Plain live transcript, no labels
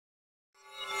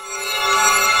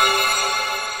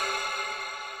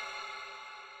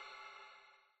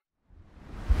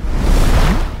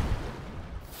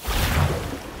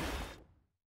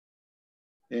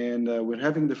and we're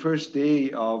having the first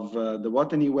day of the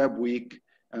Watany Web Week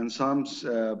and some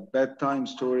bedtime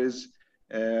stories.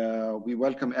 We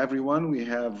welcome everyone. We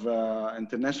have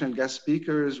international guest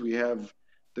speakers. We have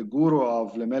the guru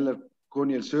of lamellar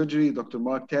corneal surgery, Dr.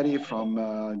 Mark Terry from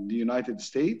the United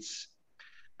States.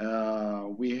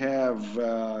 We have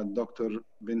Dr.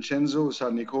 Vincenzo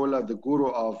Sarnicola, the guru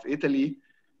of Italy,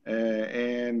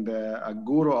 and a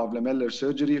guru of lamellar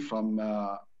surgery from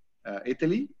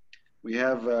Italy. We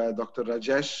have Dr.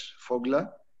 Rajesh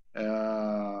Fogla,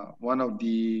 one of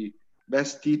the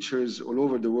best teachers all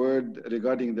over the world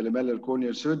regarding the lamellar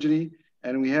corneal surgery.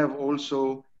 And we have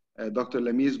also Dr.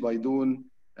 Lamiz Baidoun,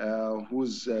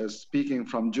 who's speaking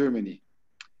from Germany.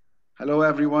 Hello,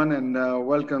 everyone, and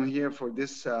welcome here for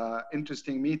this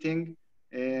interesting meeting.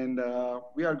 And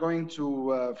we are going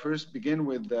to first begin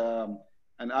with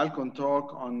an Alcon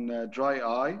talk on dry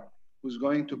eye, who's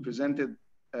going to present it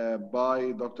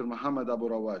by Dr. Mohammed Abu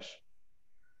Rawash.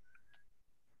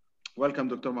 Welcome,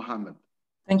 Dr. Mohammed.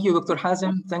 Thank you, Dr.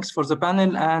 Hazem. Thanks for the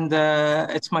panel. And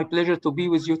it's my pleasure to be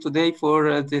with you today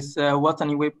for this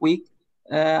Watany Web Week.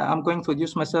 I'm going to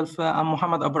introduce myself. I'm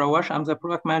Mohammed Abu Rawash. I'm the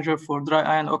product manager for dry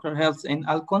eye and ocular health in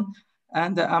Alcon.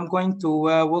 And I'm going to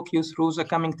walk you through the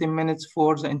coming 10 minutes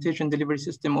for the intelligent delivery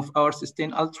system of our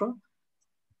Systane Ultra.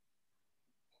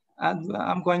 And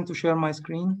I'm going to share my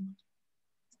screen.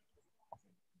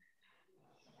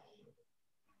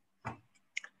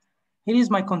 Here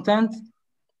is my content.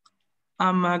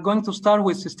 I'm going to start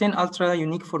with Systane Ultra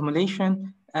unique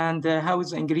formulation and how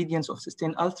is the ingredients of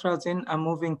Systane Ultra. Then I'm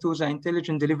moving to the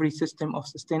intelligent delivery system of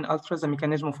Systane Ultra, the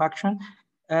mechanism of action.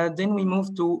 Then we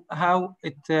move to how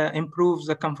it improves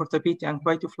the comfortability and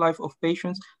quality of life of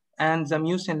patients and the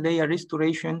mucin layer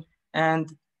restoration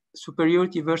and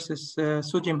superiority versus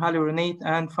sodium hyaluronate.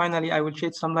 And finally, I will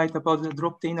shed some light about the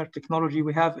drop tainer technology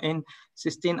we have in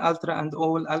Systane Ultra and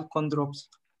all Alcon drops.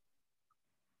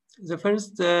 The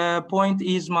first point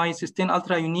is my Systane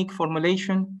Ultra unique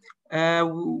formulation.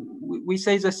 We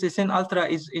say that Systane Ultra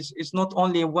is not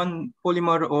only one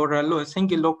polymer or a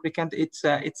single lubricant. It's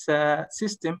a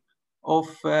system of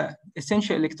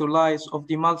essential electrolytes of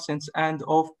demulcents and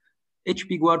of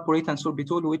HP guar, and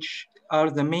sorbitol, which are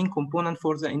the main component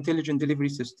for the intelligent delivery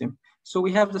system. So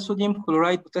we have the sodium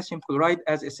chloride, potassium chloride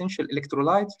as essential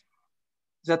electrolytes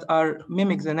that are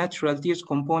mimic the natural tears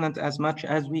component as much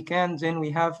as we can. Then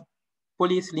we have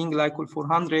polyethylene glycol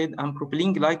 400 and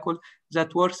propylene glycol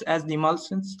that works as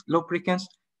demulcents, lubricants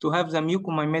to have the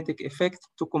mucomimetic effect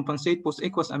to compensate both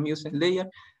aqueous and mucin layer.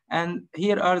 And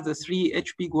here are the three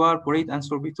HP guar, and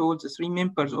sorbitol, the three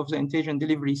members of the intelligent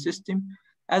delivery system.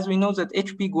 As we know that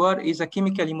HP guar is a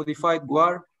chemically modified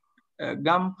guar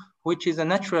gum, which is a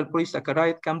natural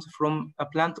polysaccharide, comes from a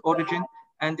plant origin,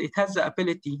 and it has the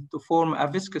ability to form a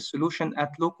viscous solution at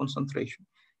low concentration,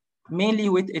 mainly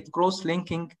with it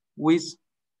cross-linking with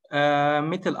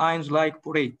metal ions like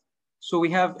borate. So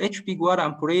we have HP guar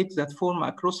and borate that form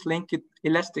a cross-linked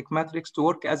elastic matrix to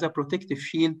work as a protective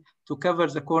shield to cover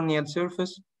the corneal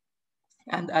surface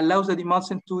and allows the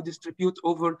demulcent to distribute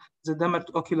over the damaged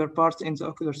ocular parts in the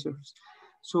ocular surface.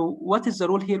 So what is the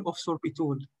role here of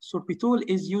sorbitol? Sorbitol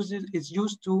is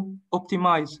used to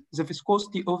optimize the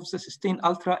viscosity of the Systane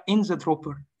Ultra in the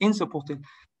dropper, in the bottle.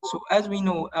 So as we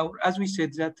know, as we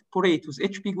said, that borate with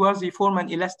HP guar, they form an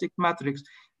elastic matrix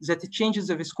that it changes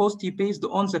the viscosity based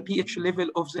on the pH level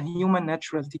of the human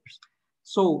natural tears.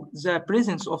 So the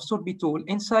presence of sorbitol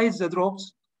inside the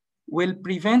drops will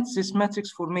prevent this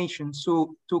matrix formation.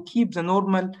 So to keep the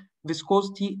normal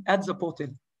viscosity at the bottle,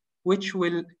 which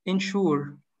will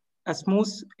ensure a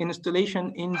smooth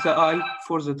installation in the eye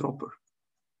for the dropper.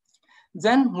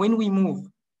 Then when we move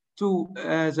to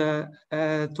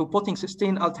putting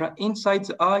Systane Ultra inside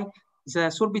the eye, the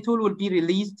sorbitol will be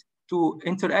released to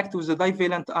interact with the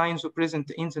divalent ions present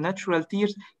in the natural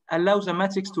tears, allow the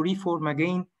matrix to reform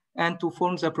again and to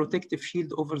form the protective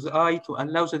shield over the eye to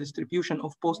allow the distribution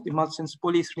of both emulsions,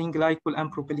 polyethylene glycol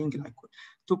and propylene glycol,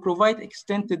 to provide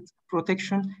extended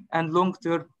protection and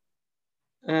long-term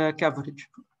coverage.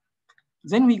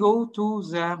 Then we go to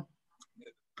the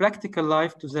practical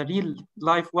life, to the real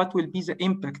life, what will be the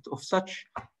impact of such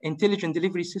intelligent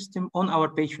delivery system on our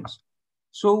patients.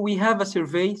 So we have a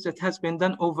survey that has been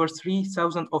done over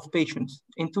 3,000 of patients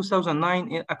in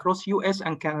 2009 across US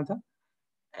and Canada.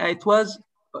 It was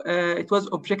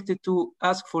objected to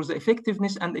ask for the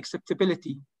effectiveness and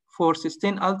acceptability for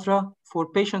Systane Ultra for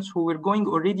patients who were going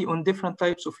already on different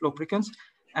types of lubricants.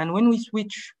 And when we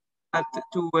switch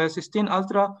to Systane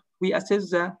Ultra, we assess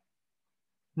the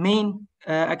main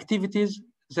activities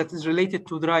that is related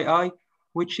to dry eye,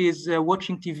 which is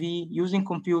watching TV, using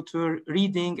computer,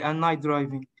 reading, and night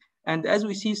driving. And as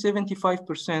we see,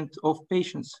 75% of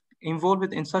patients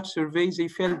involved in such surveys, they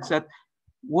felt that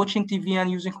watching TV and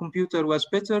using computer was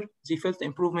better. They felt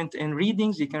improvement in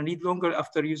reading. They can read longer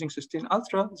after using Sustain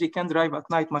Ultra. They can drive at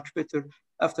night much better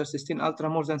after Sustain Ultra,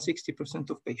 more than 60%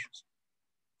 of patients.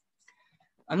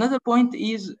 Another point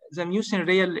is the mucin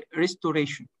real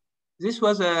restoration. This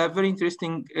was a very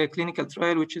interesting clinical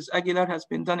trial, which is Aguilar, has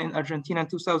been done in Argentina in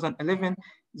 2011.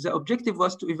 The objective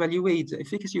was to evaluate the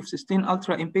efficacy of Sustain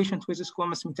Ultra in patients with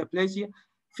squamous metaplasia.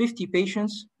 50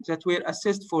 patients that were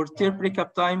assessed for tear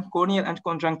breakup time, corneal and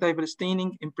conjunctival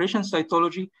staining, impression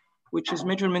cytology, which is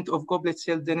measurement of goblet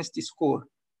cell density score,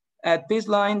 at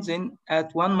baseline, then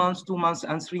at 1 month, 2 months,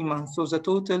 and 3 months. So the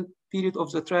total period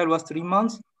of the trial was 3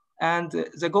 months. And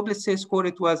the goblet cell score,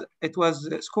 it was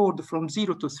scored from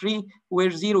 0 to 3, where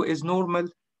 0 is normal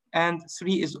and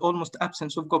 3 is almost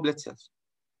absence of goblet cells.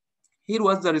 Here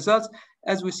was the results.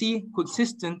 As we see,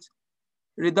 consistent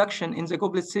reduction in the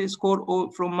goblet cell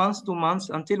score from month to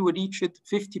month until we reached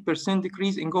 50%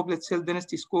 decrease in goblet cell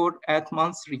density score at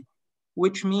month 3,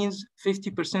 which means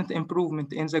 50%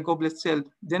 improvement in the goblet cell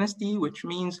density, which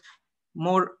means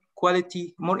more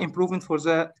quality, more improvement for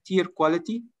the tear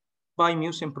quality by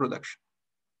mucin production.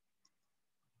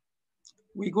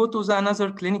 We go to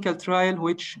another clinical trial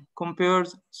which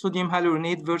compares sodium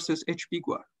hyaluronate versus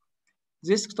HP-guar.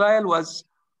 This trial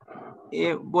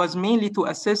was mainly to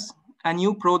assess a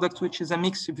new product, which is a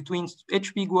mix between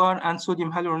HP-guar and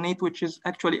sodium hyaluronate, which is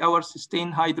actually our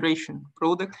Sustain hydration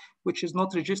product, which is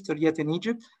not registered yet in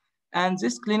Egypt. And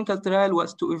this clinical trial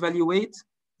was to evaluate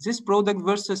this product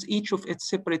versus each of its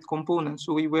separate components.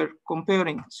 So we were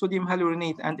comparing sodium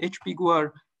hyaluronate and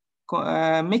HP-guar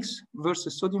mix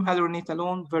versus sodium hyaluronate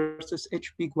alone versus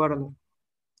HP-guar alone.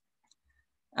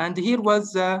 And here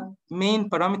was the main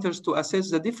parameters to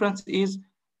assess the difference is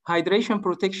hydration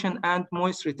protection and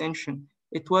moist retention.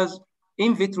 It was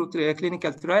in vitro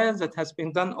clinical trials that has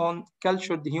been done on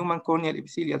cultured human corneal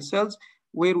epithelial cells,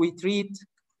 where we treat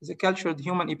the cultured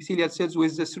human epithelial cells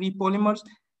with the 3 polymers.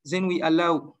 Then we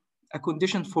allow a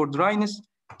condition for dryness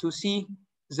to see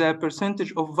the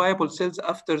percentage of viable cells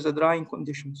after the drying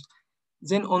conditions.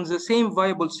 Then on the same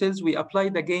viable cells, we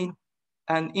applied again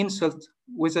an insult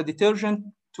with a detergent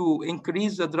to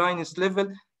increase the dryness level.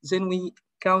 Then we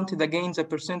counted again the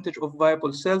percentage of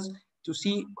viable cells to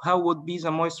see how would be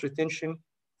the moist retention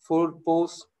for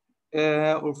both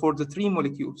or for the 3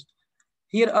 molecules.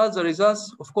 Here are the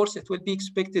results. Of course, it will be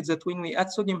expected that when we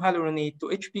add sodium hyaluronate to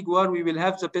HP-guar, we will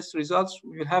have the best results.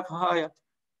 We will have higher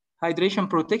hydration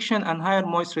protection and higher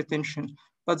moist retention.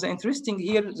 But the interesting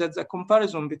here is that the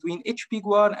comparison between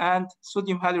HP-guar and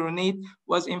sodium hyaluronate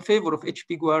was in favor of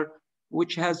HP-guar,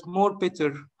 which has more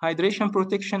better hydration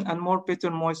protection and more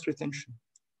better moist retention.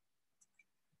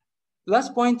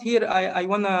 Last point here, I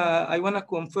wanna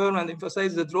confirm and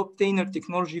emphasize the drop tainer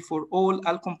technology for all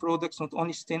Alcon products, not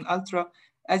only Sustain Ultra.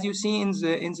 As you see in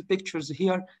the pictures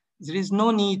here, there is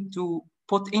no need to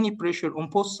put any pressure on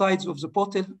both sides of the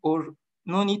bottle or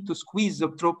no need to squeeze the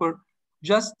dropper.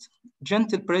 Just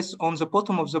gentle press on the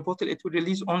bottom of the bottle, it will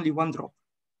release only 1 drop.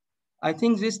 I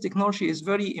think this technology is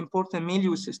very important, mainly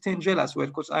with Sustain gel as well,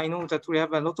 because I know that we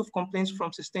have a lot of complaints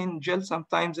from Sustain gel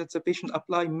sometimes that the patient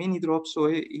apply many drops, so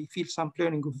he feels some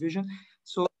blurring of vision.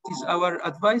 So it is our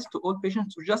advice to all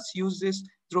patients to just use this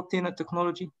drop tainer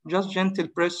technology, just gentle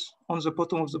press on the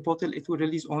bottom of the bottle, it will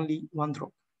release only 1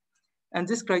 drop. And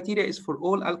this criteria is for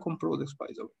all Alcon products, by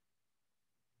the way.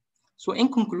 So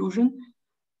in conclusion,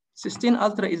 Sustain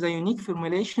Ultra is a unique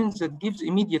formulation that gives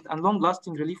immediate and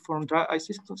long-lasting relief from dry eye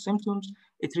symptoms.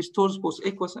 It restores both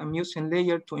aqueous and mucin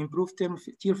layer to improve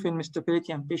tear film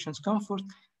stability and patient's comfort.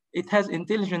 It has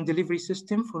intelligent delivery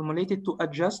system formulated to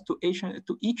adjust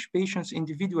to each patient's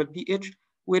individual pH,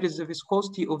 whereas the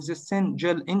viscosity of the thin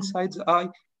gel inside the eye,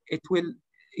 it will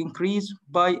increase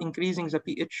by increasing the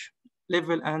pH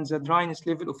level and the dryness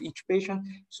level of each patient.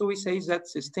 So we say that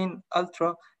Sustain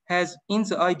Ultra has in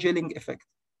the eye gelling effect.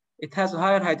 It has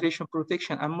higher hydration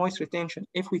protection and moist retention.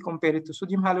 If we compare it to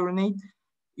sodium hyaluronate,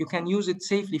 you can use it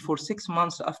safely for 6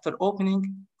 months after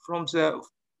opening. From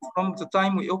the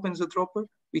time we open the dropper,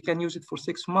 we can use it for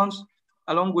 6 months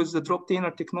along with the drop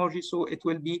tainer technology. So it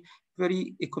will be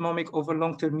very economic over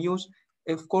long-term use.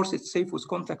 Of course, it's safe with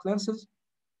contact lenses.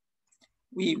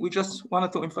 We just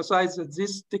wanted to emphasize that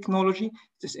this technology,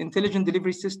 this intelligent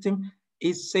delivery system,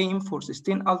 is same for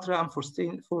Sustain Ultra and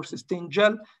for Sustain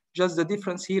Gel. Just the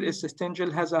difference here is Sustain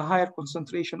Gel has a higher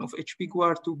concentration of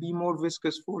HP-guar to be more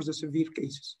viscous for the severe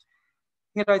cases.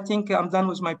 Here, I think I'm done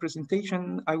with my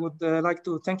presentation. I would like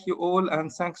to thank you all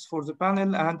and thanks for the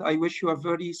panel. And I wish you a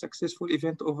very successful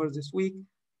event over this week.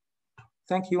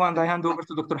 Thank you, and I hand over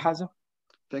to Dr. Hazem.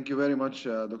 Thank you very much,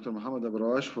 Dr. Mohammed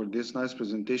Abrash, for this nice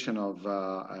presentation of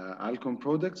Alcon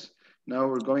products. Now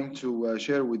we're going to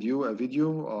share with you a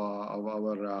video of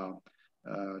our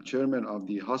chairman of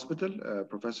the hospital,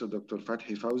 Professor Dr.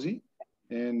 Fathi Fauzi,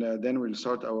 and then we'll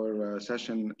start our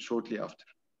session shortly after.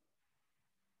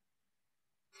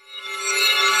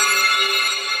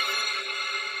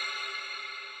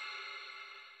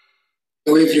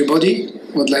 Hello everybody,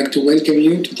 I would like to welcome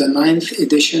you to the 9th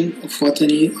edition of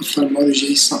Watany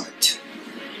Ophthalmology Summit.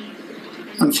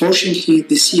 Unfortunately,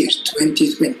 this year,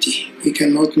 2020, we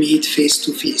cannot meet face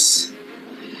to face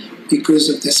because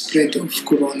of the spread of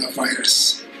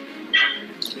coronavirus.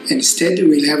 Instead,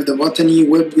 we'll have the Watany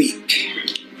Web Week.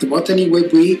 The Watany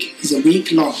Web Week is a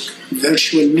week-long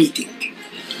virtual meeting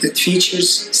that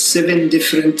features 7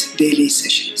 different daily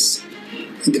sessions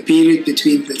in the period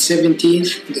between the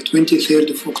 17th and the 23rd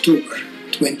of October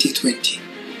 2020.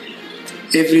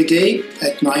 Every day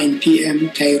at 9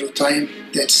 p.m. Cairo time,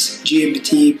 that's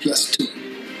GMT +2.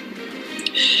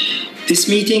 This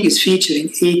meeting is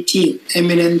featuring 18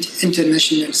 eminent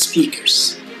international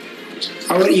speakers.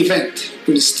 Our event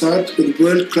will start with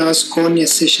world-class cornea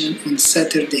session on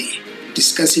Saturday,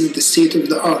 discussing the state of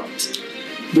the art,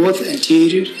 both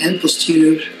anterior and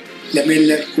posterior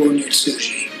lamellar corneal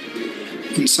surgery.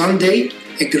 On Sunday,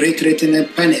 a great retina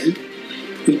panel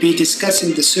will be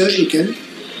discussing the surgical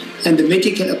and the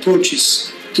medical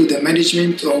approaches to the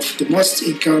management of the most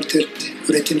encountered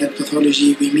retinal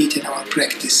pathology we meet in our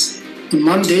practice. On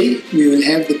Monday, we will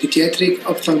have the pediatric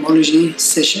ophthalmology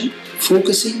session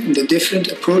focusing on the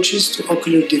different approaches to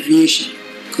ocular deviation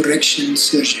correction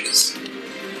surgeries.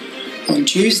 On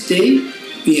Tuesday,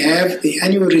 we have the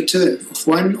annual return of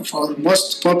one of our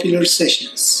most popular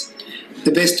sessions,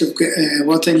 the Best of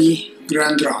Watany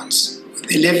Grand Rounds,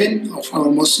 with 11 of our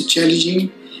most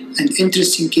challenging and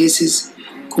interesting cases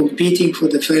competing for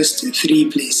the first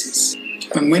 3 places.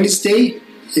 On Wednesday,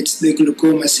 it's the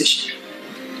glaucoma session.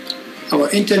 Our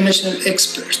international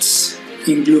experts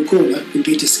in glaucoma will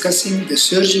be discussing the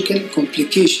surgical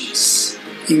complications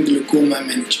in glaucoma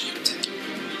management.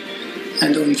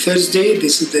 And on Thursday,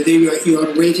 this is the day you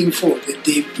are waiting for,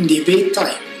 the debate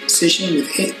time session with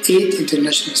 8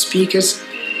 international speakers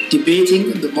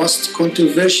debating the most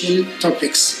controversial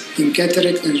topics in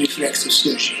cataract and refractive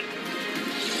surgery.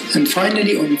 And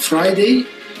finally, on Friday,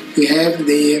 we have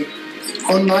the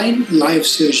online live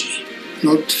surgery,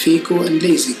 not phaco and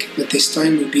LASIK, but this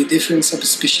time will be different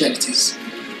subspecialties,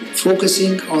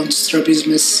 focusing on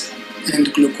strabismus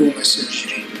and glaucoma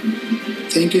surgery.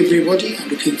 Thank you, everybody. I'm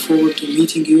looking forward to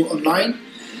meeting you online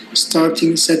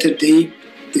starting Saturday,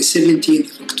 the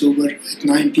 17th of October at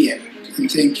 9 p.m.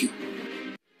 And thank you.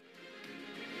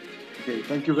 Okay,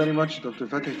 thank you very much, Dr.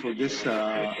 Fatih, for this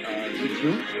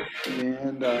video.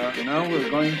 And now we're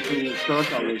going to start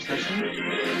our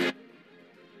session.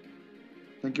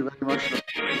 Thank you very much, Dr.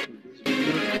 Fatih, for this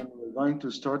video. And we're going to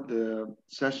start the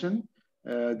session,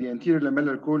 the anterior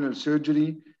lamellar corneal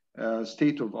surgery,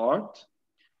 state of art.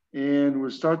 And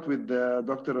we'll start with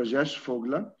Dr. Rajesh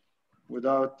Fogla.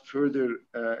 Without further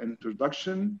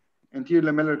introduction, anterior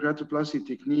lamellar keratoplasty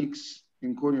techniques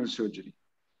in corneal surgery.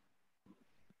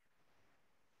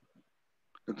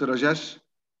 Dr. Rajesh?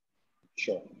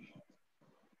 Sure.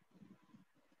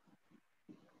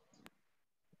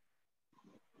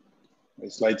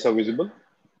 The slides are visible?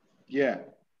 Yeah.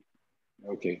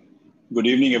 Okay. Good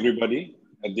evening, everybody.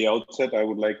 At the outset, I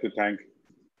would like to thank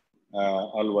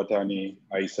Al Watany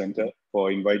Eye Center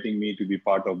for inviting me to be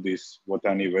part of this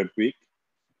Watany Web Week.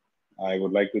 I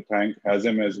would like to thank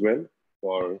Hazem as well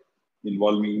for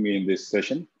involving me in this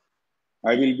session.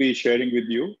 I will be sharing with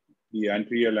you the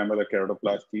anterior lamellar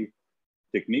keratoplasty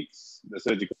techniques, the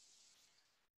surgical.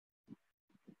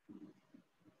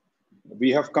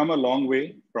 We have come a long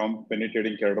way from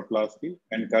penetrating keratoplasty,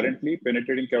 and currently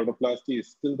penetrating keratoplasty is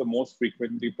still the most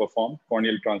frequently performed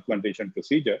corneal transplantation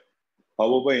procedure.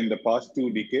 However, in the past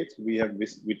 2 decades, we have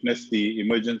witnessed the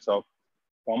emergence of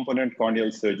component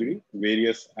corneal surgery,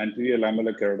 various anterior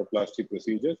lamellar keratoplasty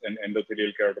procedures, and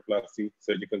endothelial keratoplasty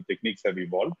surgical techniques have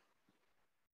evolved.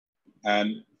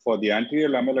 And for the anterior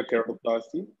lamellar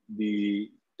keratoplasty,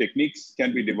 the techniques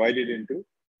can be divided into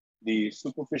the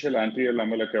superficial anterior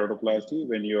lamellar keratoplasty,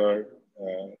 when you are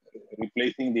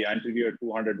replacing the anterior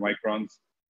 200 microns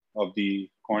of the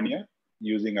cornea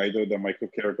using either the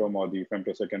microkeratome or the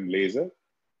femtosecond laser.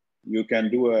 You can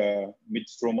do a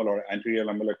mid-stromal or anterior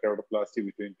lamellar keratoplasty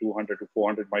between 200 to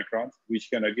 400 microns,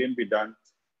 which can again be done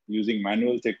using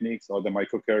manual techniques or the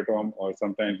microkeratome or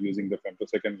sometimes using the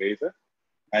femtosecond laser.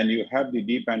 And you have the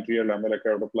deep anterior lamellar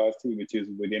keratoplasty, which is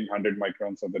within 100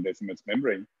 microns of the decimus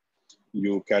membrane.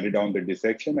 You carry down the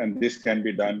dissection, and this can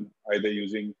be done either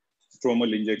using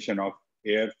stromal injection of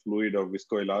air, fluid, or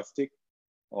viscoelastic,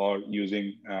 or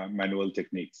using manual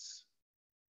techniques.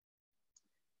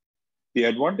 The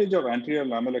advantage of anterior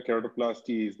lamellar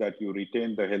keratoplasty is that you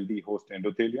retain the healthy host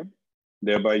endothelium.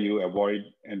 Thereby, you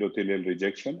avoid endothelial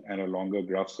rejection and a longer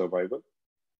graft survival.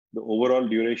 The overall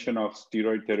duration of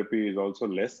steroid therapy is also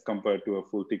less compared to a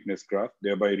full thickness graft,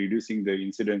 thereby reducing the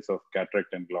incidence of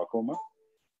cataract and glaucoma.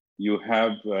 You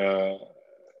can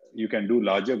do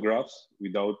larger grafts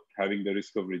without having the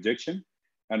risk of rejection.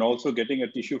 And also getting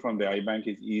a tissue from the eye bank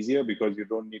is easier because you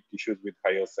don't need tissues with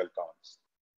higher cell counts.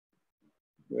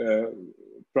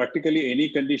 Practically any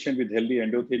condition with healthy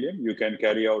endothelium, you can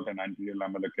carry out an anterior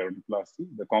lamellar keratoplasty.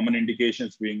 The common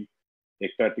indications being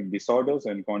ectatic disorders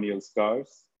and corneal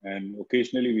scars. And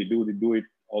occasionally we do it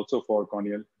also for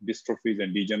corneal dystrophies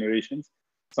and degenerations.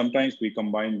 Sometimes we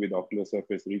combine with ocular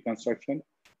surface reconstruction,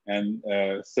 and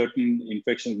certain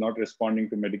infections not responding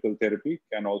to medical therapy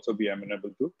can also be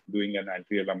amenable to doing an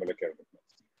anterior lamellar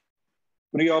keratoplasty.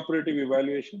 Pre-operative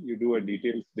evaluation, you do a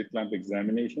detailed slit lamp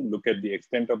examination, look at the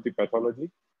extent of the pathology,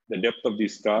 the depth of the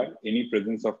scar, any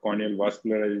presence of corneal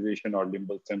vascularization or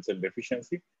limbal stem cell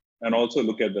deficiency, and also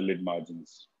look at the lid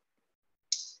margins.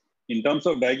 In terms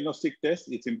of diagnostic tests,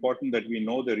 it's important that we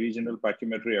know the regional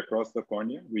pachymetry across the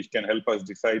cornea, which can help us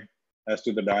decide as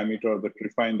to the diameter of the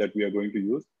trifine that we are going to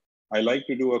use. I like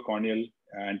to do a corneal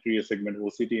anterior segment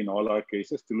OCT in all our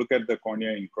cases to look at the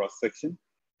cornea in cross-section.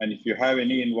 And if you have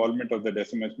any involvement of the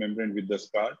Descemet's membrane with the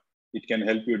scar, it can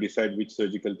help you decide which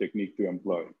surgical technique to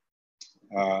employ.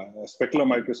 Specular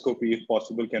microscopy, if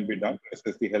possible, can be done to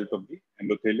assess the health of the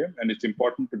endothelium. And it's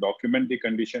important to document the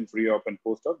condition pre-op and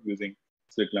post-op using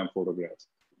slit lamp photographs.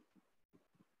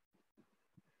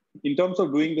 In terms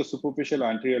of doing the superficial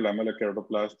anterior lamellar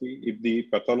keratoplasty, if the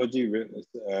pathology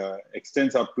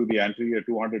extends up to the anterior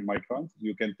 200 microns,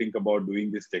 you can think about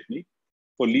doing this technique.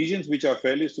 For lesions which are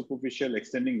fairly superficial,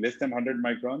 extending less than 100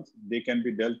 microns, they can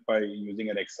be dealt by using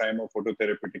an excimer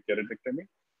phototherapeutic keratectomy.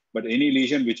 But any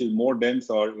lesion which is more dense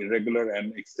or irregular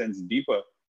and extends deeper,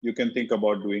 you can think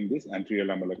about doing this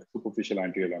superficial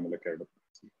anterior lamellar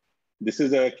keratoplasty. This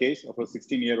is a case of a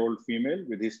 16-year-old female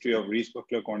with history of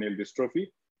respecular corneal dystrophy,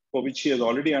 for which she has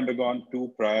already undergone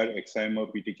 2 prior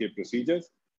excimer PTK procedures.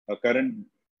 Her current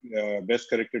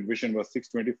best corrected vision was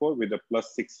 624 with a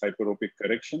 +6 hyperopic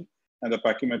correction, and the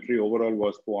pachymetry overall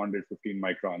was 415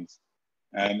 microns.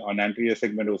 And on anterior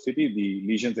segment OCT, the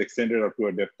lesions extended up to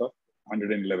a depth of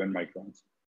 111 microns.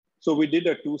 So we did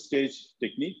a 2-stage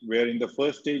technique where in the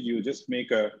first stage, you just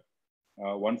make a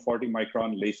 140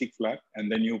 micron LASIK flap,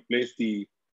 and then you place the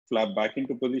flap back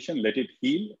into position, let it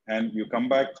heal, and you come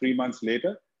back 3 months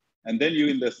later. And then you,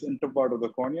 in the center part of the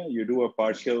cornea, you do a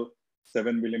partial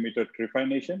 7mm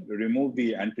trifynation, remove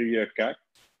the anterior cap,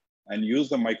 and use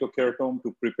the microkeratome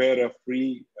to prepare a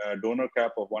free donor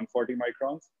cap of 140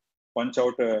 microns, punch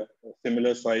out a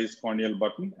similar size corneal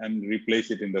button, and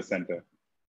replace it in the center.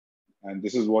 And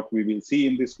this is what we will see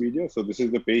in this video. So this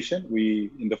is the patient.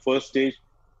 In the first stage,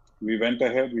 we went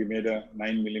ahead, we made a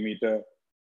 9mm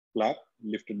flap,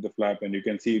 lifted the flap, and you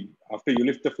can see after you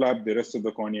lift the flap, the rest of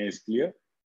the cornea is clear.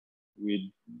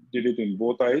 We did it in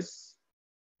both eyes.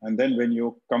 And then when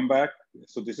you come back,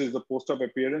 so this is the post-op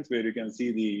appearance where you can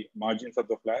see the margins of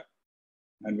the flap.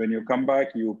 And when you come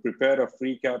back, you prepare a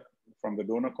free cap from the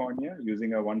donor cornea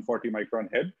using a 140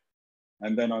 micron head.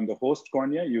 And then on the host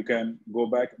cornea, you can go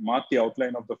back, mark the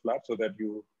outline of the flap so that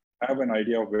you have an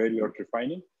idea of where you're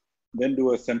trifining. Then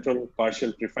do a central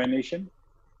partial trifynation.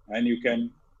 And you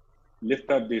can lift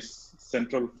up this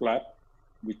central flap,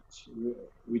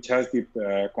 which has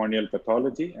the corneal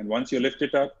pathology. And once you lift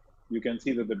it up, you can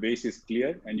see that the base is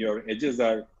clear and your edges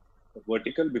are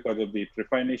vertical because of the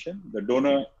trifynation. The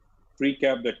donor free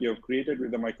cap that you have created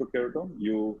with the microkeratome,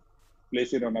 you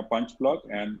place it on a punch block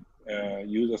and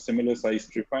use a similar size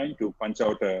trifine to punch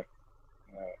out a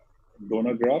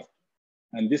donor graft.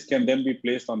 And this can then be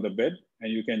placed on the bed,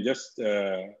 and you can just,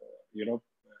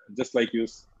 just like you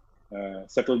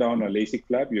settle down a LASIK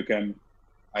flap, you can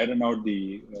iron out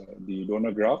the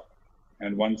donor graft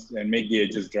and make the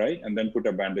edges dry, and then put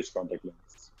a bandage contact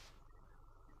lens.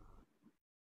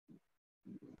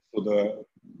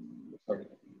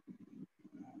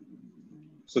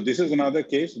 So this is another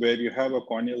case where you have a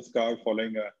corneal scar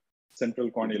following a central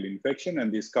corneal infection,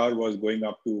 and the scar was going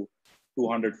up to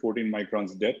 214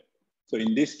 microns depth. So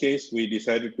in this case, we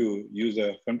decided to use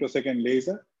a femtosecond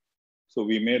laser. So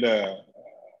we made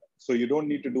so you don't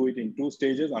need to do it in 2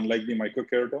 stages, unlike the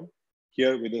microkeratome.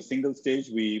 Here with a single stage,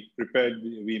 we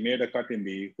made a cut in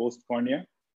the host cornea.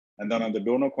 And then on the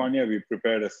donor cornea, we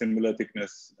prepared a similar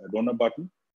thickness donor button.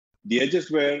 The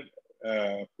edges were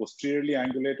posteriorly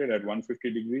angulated at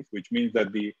 150 degrees, which means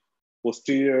that the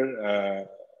posterior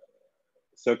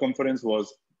circumference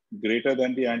was greater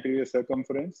than the anterior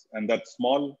circumference, and that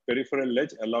small peripheral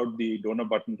ledge allowed the donor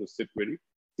button to sit very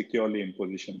securely in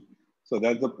position. So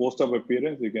that's the post-op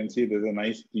appearance. You can see there's a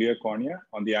nice clear cornea.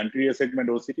 On the anterior segment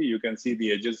OCT, you can see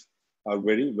the edges are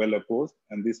very well opposed,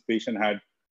 and this patient had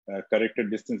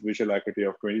corrected distance visual acuity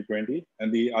of 20/20.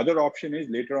 And the other option is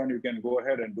later on you can go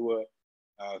ahead and do a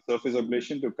surface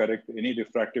ablation to correct any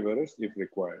refractive errors if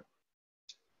required.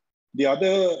 The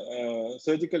other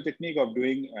surgical technique of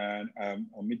doing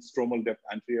a mid-stromal depth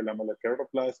anterior lamellar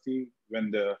keratoplasty,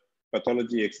 when the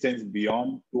pathology extends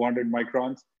beyond 200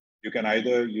 microns, you can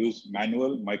either use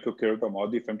manual microkeratome or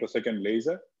the femtosecond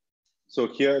laser. So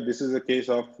here, this is a case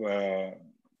of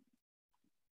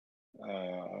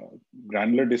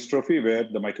granular dystrophy where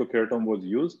the microkeratome was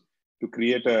used to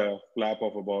create a flap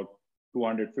of about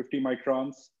 250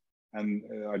 microns, and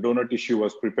donor tissue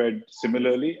was prepared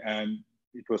similarly, and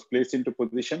it was placed into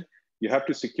position. You have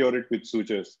to secure it with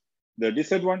sutures. The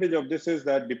disadvantage of this is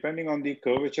that depending on the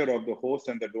curvature of the host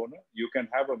and the donor, you can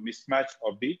have a mismatch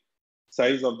of the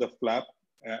size of the flap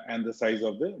and the size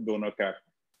of the donor cap.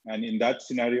 And in that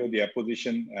scenario, the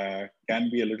apposition can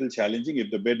be a little challenging if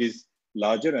the bed is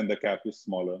larger and the cap is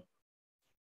smaller.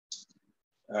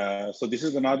 So this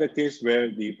is another case where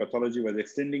the pathology was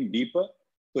extending deeper.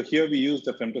 So here we used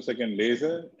the femtosecond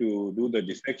laser to do the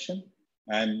dissection.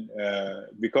 And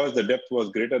because the depth was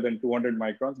greater than 200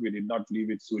 microns, we did not leave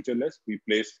it sutureless. We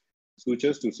placed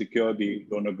sutures to secure the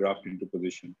donor graft into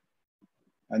position.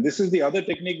 And this is the other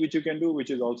technique which you can do, which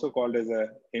is also called as a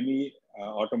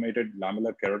hemi-automated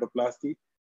lamellar keratoplasty.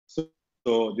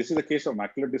 So this is a case of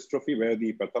macular dystrophy where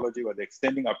the pathology was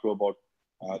extending up to about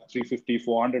 350,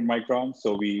 400 microns.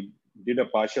 So we did a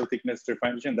partial thickness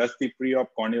trephination. That's the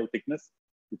pre-op corneal thickness.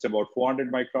 It's about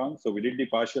 400 microns. So we did the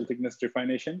partial thickness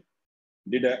trephination,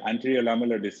 did an anterior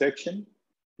lamellar dissection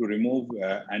to remove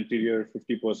anterior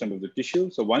 50% of the tissue.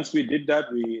 So once we did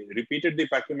that, we repeated the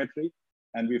pachymetry,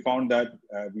 and we found that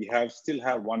we still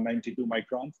have 192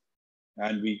 microns,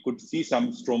 and we could see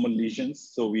some stromal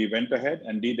lesions. So we went ahead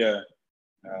and did a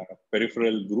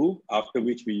peripheral groove, after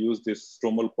which we used this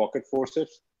stromal pocket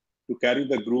forceps to carry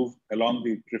the groove along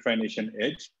the trephination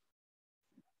edge.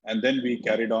 And then we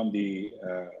carried on the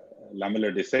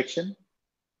lamellar dissection.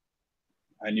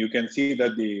 And you can see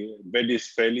that the bed is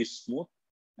fairly smooth.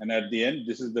 And at the end,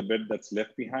 this is the bed that's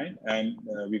left behind. And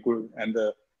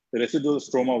the residual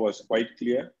stroma was quite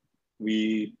clear.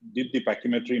 We did the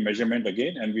pachymetry measurement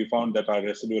again, and we found that our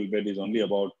residual bed is only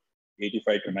about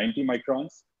 85 to 90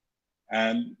 microns.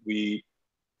 And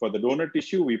for the donor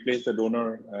tissue, we placed the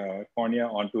donor cornea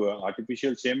onto an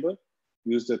artificial chamber,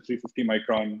 used a 350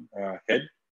 micron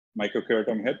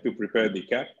microkeratome head to prepare the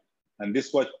cap. And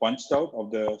this was punched out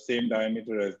of the same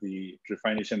diameter as the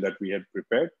trephination that we had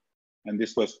prepared. And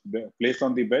this was placed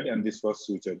on the bed, and this was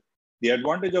sutured. The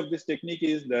advantage of this technique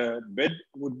is the bed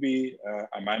would be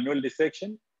a manual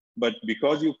dissection, but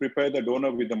because you prepare the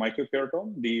donor with the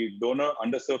microkeratome, the donor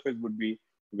undersurface would be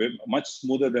much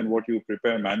smoother than what you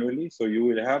prepare manually. So you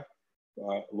will have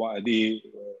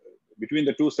between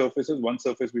the two surfaces, one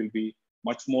surface will be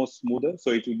much more smoother.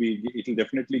 So it will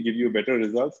definitely give you better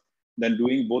results than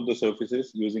doing both the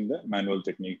surfaces using the manual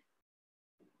technique.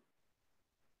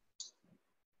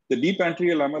 The deep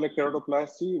anterior lamellar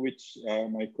keratoplasty, which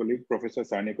my colleague Professor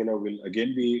Sarnikula will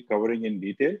again be covering in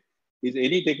detail, is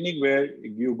any technique where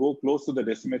you go close to the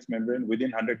Descemet's membrane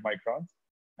within 100 microns.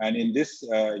 And in this,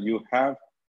 you have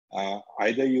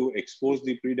either you expose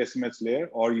the pre-Descemet's layer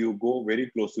or you go very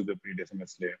close to the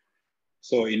pre-Descemet's layer.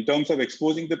 So in terms of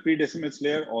exposing the pre-Descemet's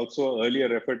layer, also earlier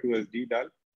referred to as DDAL,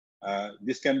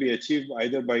 this can be achieved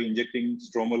either by injecting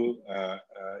stromal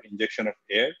injection of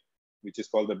air, which is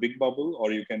called the big bubble,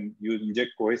 or you can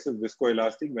inject cohesive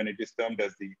viscoelastic when it is termed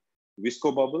as the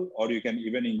visco bubble, or you can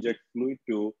even inject fluid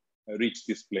to reach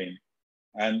this plane.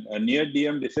 And a near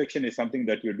DM dissection is something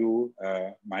that you do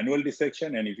manual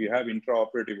dissection, and if you have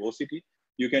intraoperative OCT,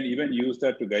 you can even use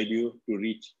that to guide you to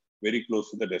reach very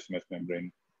close to the Descemet's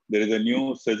membrane. There is a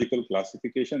new surgical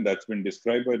classification that's been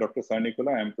described by Dr.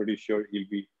 Sarnikula. I'm pretty sure he'll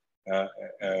be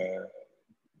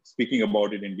speaking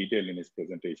about it in detail in his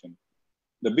presentation.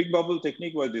 The big bubble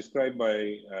technique was described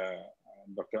by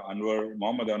Dr.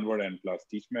 Mohammed Anwar and Klaus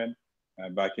Teichmann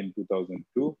back in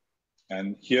 2002.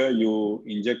 And here you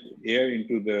inject air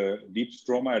into the deep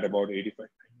stroma at about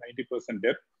 85–90%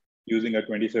 depth using a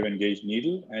 27 gauge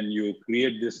needle. And you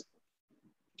create this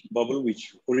bubble,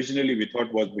 which originally we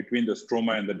thought was between the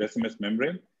stroma and the Descemet's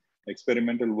membrane.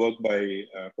 Experimental work by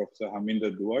Professor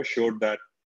Harminder Dua showed that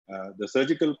The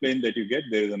surgical plane that you get,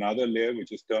 there is another layer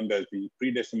which is termed as the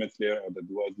pre-Decimet's layer or the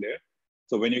Duas layer.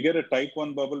 So when you get a type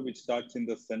 1 bubble which starts in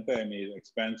the center and it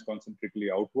expands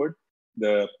concentrically outward,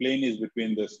 the plane is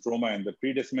between the stroma and the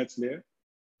pre-Decimet's layer.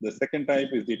 The second type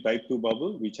is the type 2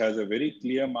 bubble, which has a very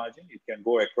clear margin. It can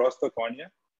go across the cornea.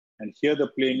 And here the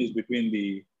plane is between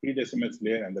the pre-Decimet's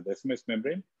layer and the Decimet's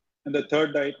membrane. And the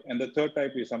third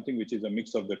type is something which is a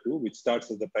mix of the two, which starts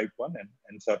as the type 1 and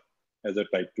ends up as a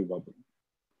type 2 bubble.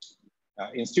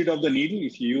 Instead of the needle,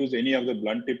 if you use any of the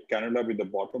blunt tip cannula with the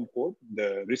bottom port,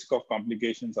 the risk of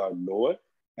complications are lower,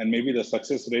 and maybe the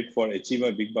success rate for achieve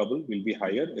a big bubble will be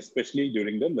higher, especially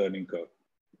during the learning curve.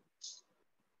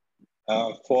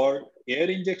 For air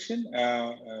injection,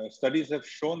 studies have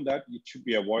shown that it should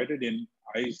be avoided in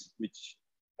eyes which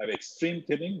have extreme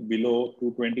thinning below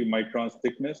 220 microns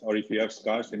thickness, or if you have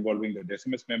scars involving the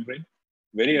Decimet's membrane,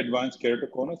 very advanced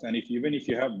keratoconus, and even if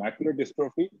you have macular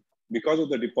dystrophy, because of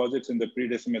the deposits in the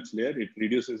pre-Decimet's layer, it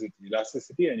reduces its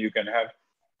elasticity and you can have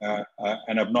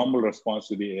an abnormal response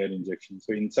to the air injection.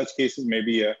 So in such cases,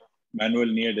 maybe a manual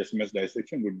near Decimet's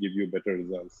dissection would give you better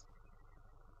results.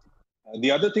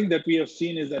 The other thing that we have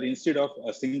seen is that instead of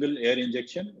a single air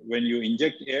injection, when you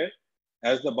inject air,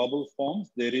 as the bubble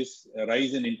forms, there is a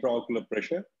rise in intraocular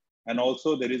pressure, and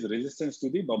also there is resistance to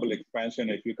the bubble expansion.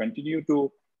 If you continue to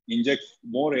inject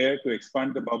more air to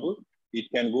expand the bubble, it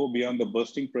can go beyond the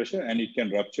bursting pressure and it can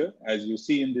rupture, as you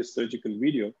see in this surgical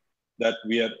video, that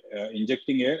we are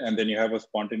injecting air and then you have a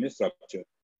spontaneous rupture.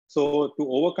 So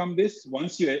to overcome this,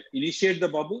 once you initiate the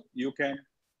bubble, you can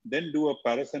then do a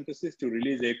paracentesis to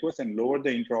release aqueous and lower the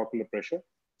intraocular pressure.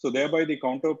 So thereby the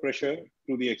counter pressure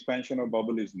to the expansion of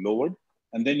bubble is lowered,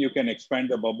 and then you can expand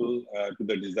the bubble to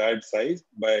the desired size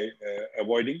by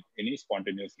avoiding any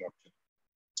spontaneous rupture.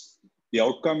 The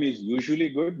outcome is usually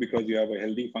good because you have a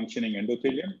healthy functioning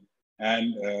endothelium,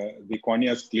 and the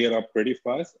corneas clear up pretty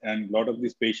fast, and a lot of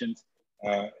these patients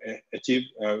achieve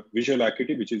visual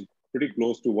acuity, which is pretty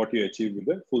close to what you achieve with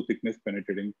the full thickness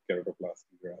penetrating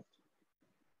keratoplasty graft.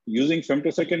 Using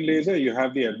femtosecond laser, you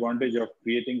have the advantage of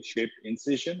creating shaped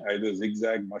incision, either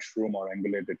zigzag, mushroom, or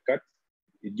angulated cuts.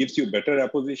 It gives you better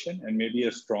apposition and maybe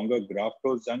a stronger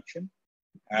graft-close junction.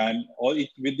 And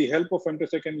with the help of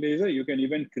femtosecond laser, you can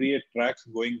even create tracks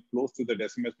going close to the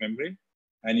Decimet's membrane,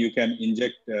 and you can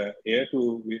inject air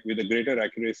with a greater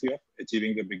accuracy of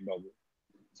achieving the big bubble.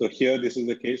 So here, this is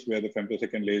the case where the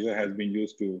femtosecond laser has been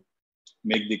used to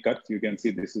make the cuts. You can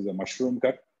see this is a mushroom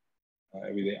cut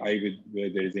with the eye where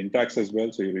there is intacs as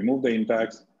well. So you remove the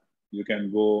intacs, you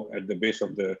can go at the base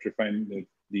of the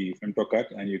femto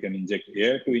cut, and you can inject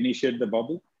air to initiate the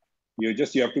bubble. You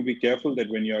have to be careful that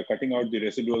when you are cutting out the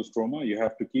residual stroma, you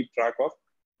have to keep track of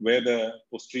where the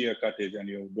posterior cut is and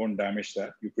you don't damage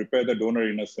that. You prepare the donor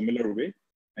in a similar way,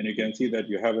 and you can see that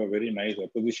you have a very nice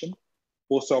apposition.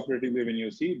 Post-operatively, when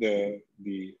you see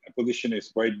the apposition is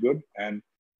quite good, and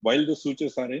while the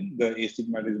sutures are in, the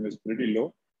astigmatism is pretty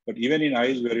low. But even in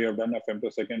eyes where you have done a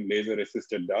femtosecond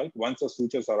laser-assisted DALC, once the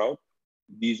sutures are out,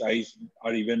 these eyes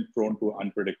are even prone to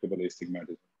unpredictable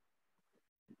astigmatism.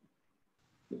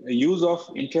 Use of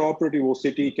intraoperative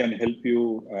OCT can help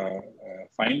you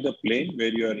find the plane where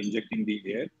you are injecting the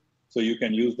air. So you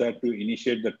can use that to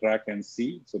initiate the track and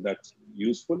see. So that's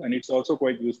useful. And it's also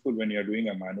quite useful when you're doing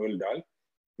a manual DALC.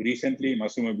 Recently,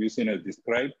 Massimo Busin has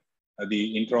described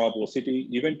the intraop OCT,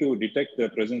 even to detect the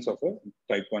presence of a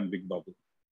type 1 big bubble.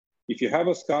 If you have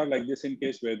a scar like this, in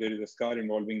case where there is a scar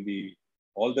involving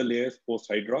all the layers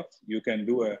post-hydrox, you can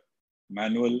do a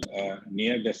manual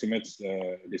near Decimet's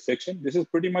dissection. This is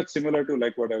pretty much similar to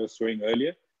like what I was showing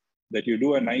earlier, that you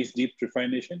do a nice deep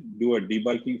trephination, do a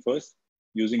debulking first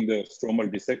using the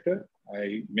stromal dissector.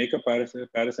 I make a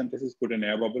paracentesis, put an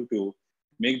air bubble to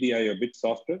make the eye a bit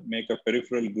softer, make a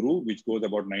peripheral groove, which goes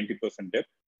about 90% depth,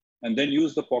 and then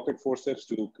use the pocket forceps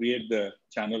to create the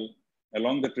channel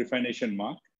along the trephination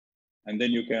mark. And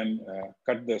then you can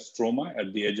cut the stroma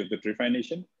at the edge of the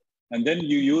trephination. And then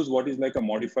you use what is like a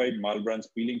modified Malbrand's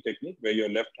peeling technique, where your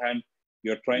left hand,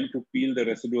 you're trying to peel the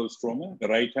residual stroma. The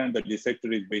right hand, the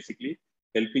dissector, is basically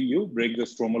helping you break the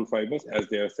stromal fibers as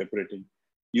they are separating.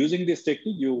 Using this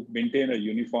technique, you maintain a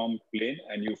uniform plane,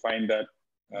 and you find that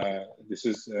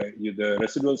the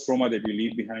residual stroma that you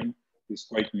leave behind is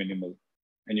quite minimal.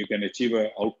 And you can achieve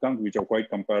outcomes which are quite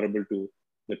comparable to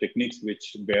the techniques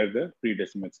which bear the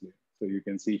pre-Decimet's layer. So you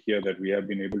can see here that we have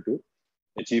been able to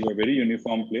achieve a very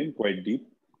uniform plane, quite deep.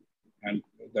 And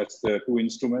that's the two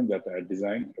instruments that are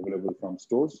designed, available from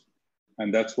stores.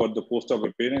 And that's what the post-op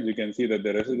appearance. You can see that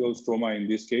the residual stroma in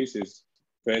this case is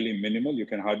fairly minimal. You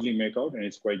can hardly make out, and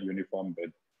it's quite uniform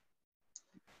bed.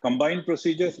 Combined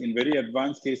procedures in very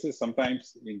advanced cases,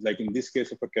 sometimes like in this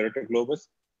case of a keratoglobus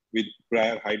with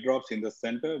prior hydrops in the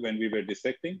center when we were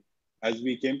dissecting. As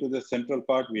we came to the central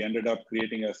part, we ended up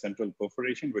creating a central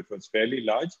perforation, which was fairly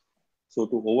large. So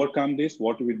to overcome this,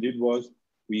 what we did was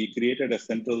we created a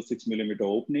central 6 millimeter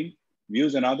opening. We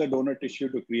used another donor tissue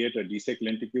to create a dissect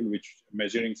lenticule, which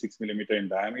measuring 6 millimeter in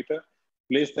diameter,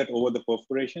 placed that over the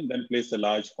perforation, then placed a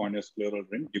large corneoscleral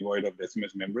ring devoid of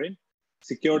decimus membrane,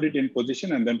 secured it in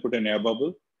position, and then put an air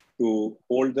bubble to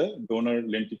hold the donor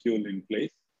lenticule in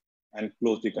place and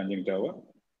close the conjunctiva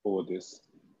over this.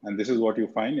 And this is what you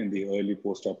find in the early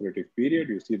postoperative period.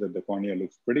 You see that the cornea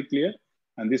looks pretty clear.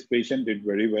 And this patient did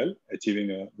very well,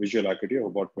 achieving a visual acuity of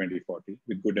about 20/40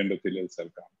 with good endothelial cell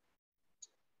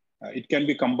count. It can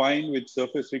be combined with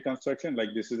surface reconstruction.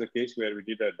 Like this is a case where we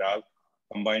did a DALC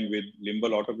combined with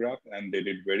limbal autograft, and they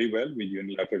did very well with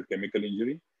unilateral chemical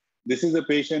injury. This is a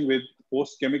patient with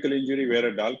post-chemical injury where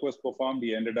a DALC was performed.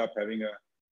 He ended up having a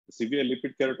severe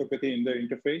lipid keratopathy in the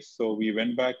interface. So we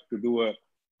went back to do a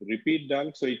repeat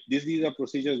DALC. So these are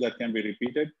procedures that can be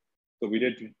repeated. So we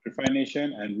did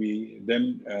refination, and we then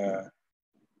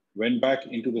went back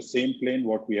into the same plane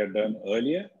what we had done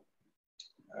earlier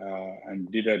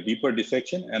and did a deeper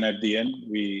dissection. And at the end,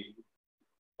 we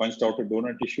punched out a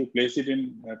donor tissue, placed it in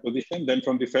position. Then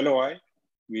from the fellow eye,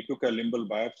 we took a limbal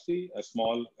biopsy, a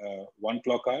small 1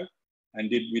 clock eye, and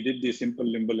we did the simple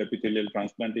limbal epithelial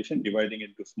transplantation, dividing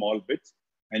it into small bits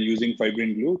and using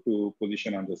fibrin glue to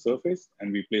position on the surface.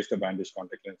 And we placed a bandage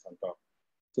contact lens on top.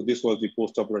 So this was the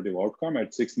postoperative outcome.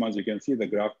 At 6 months, you can see the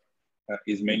graph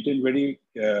is maintained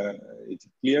it's a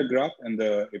clear graph, and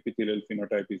the epithelial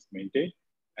phenotype is maintained,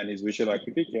 and his visual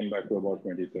acuity came back to about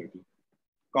 20/30.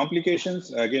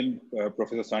 Complications, again,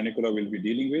 Professor Sarnikula will be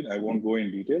dealing with. I won't go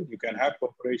in detail. You can have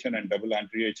perforation and double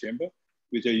anterior chamber,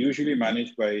 which are usually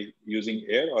managed by using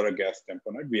air or a gas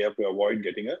tamponade. We have to avoid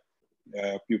getting a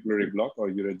pupillary block or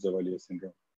Urey-Zavalier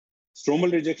syndrome.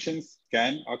 Stromal rejections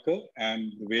can occur,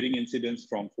 and the varying incidence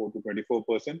from 4 to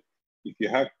 24%. If you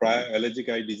have prior allergic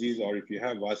eye disease or if you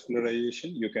have vascularization,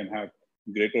 you can have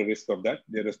greater risk of that.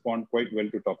 They respond quite well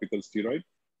to topical steroid.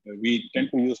 We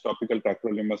tend to use topical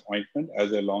tacrolimus ointment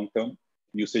as a long-term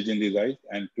usage in these eyes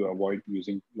and to avoid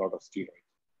using a lot of steroids.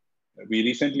 We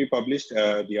recently published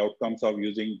the outcomes of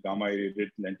using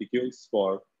gamma-irradiated lenticules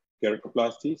for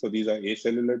keratoplasty. So these are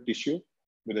acellular tissue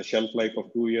with a shelf life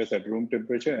of 2 years at room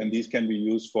temperature, and these can be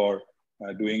used for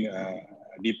doing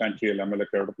deep anterior lamellar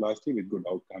keratoplasty with good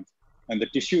outcomes. And the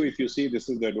tissue, if you see, this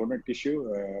is the donor tissue,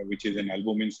 which is an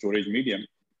albumin storage medium.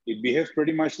 It behaves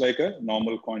pretty much like a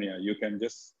normal cornea. You can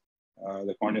just,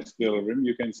 the corneoscleral rim,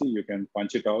 you can see, you can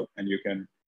punch it out and you can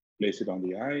place it on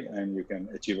the eye and you can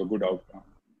achieve a good outcome.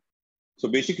 So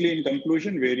basically, in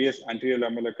conclusion, various anterior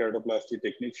lamellar keratoplasty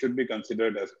techniques should be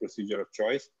considered as procedure of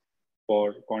choice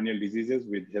for corneal diseases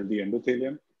with healthy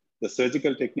endothelium. The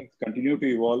surgical techniques continue to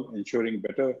evolve, ensuring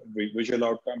better visual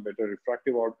outcome, better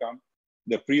refractive outcome.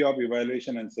 The pre-op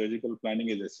evaluation and surgical planning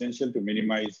is essential to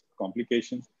minimize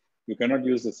complications. You cannot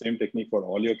use the same technique for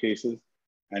all your cases.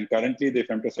 And currently, the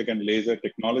femtosecond laser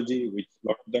technology, which a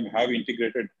lot of them have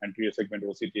integrated anterior segment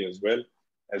OCT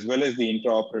as well as the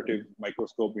intraoperative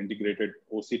microscope integrated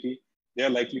OCT, they are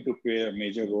likely to play a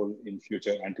major role in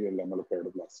future anterior lamellar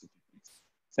keratoplasty techniques.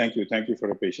 Thank you. Thank you for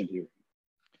a patient hearing.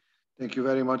 Thank you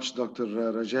very much, Dr.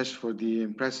 Rajesh, for the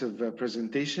impressive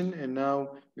presentation. And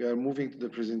now we are moving to the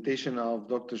presentation of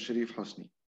Dr. Sharif Hosni.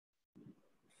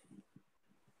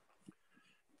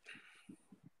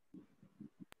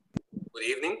 Good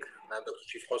evening. I'm Dr.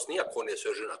 Sharif Hosni, a cornea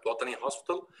surgeon at Watany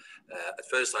Hospital. At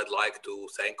first, I'd like to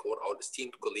thank all our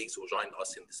esteemed colleagues who joined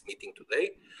us in this meeting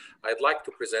today. I'd like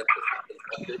to present the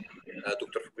topic.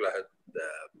 Dr. Fukula had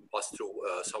passed through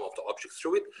some of the objects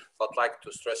through it, but I'd like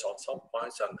to stress on some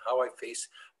points on how I face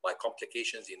my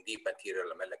complications in deep anterior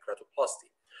lamellar keratoplasty.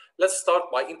 Let's start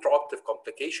by intraoperative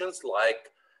complications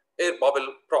like air bubble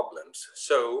problems.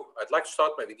 So I'd like to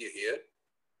start my video here.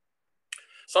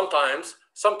 Sometimes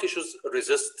some tissues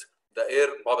resist the air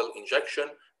bubble injection,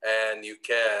 and you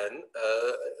can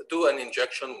do an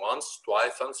injection once,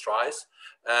 twice, and thrice,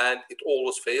 and it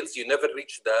always fails. You never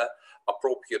reach the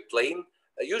appropriate plane.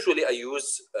 Usually I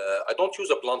don't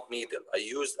use a blunt needle. I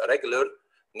use a regular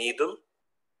needle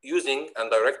using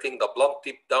and directing the blunt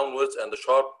tip downwards and the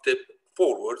sharp tip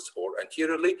forwards or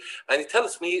anteriorly, and it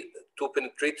helps me to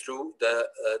penetrate through the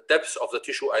depths of the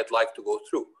tissue I'd like to go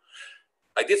through.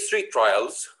 I did 3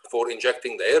 trials for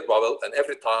injecting the air bubble, and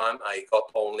every time I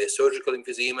got only surgical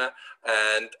emphysema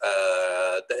and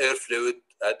the air fluid,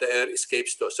 the air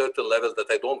escapes to a certain level that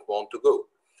I don't want to go.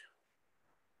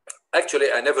 Actually,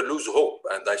 I never lose hope,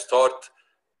 and I start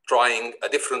trying a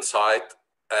different site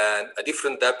and a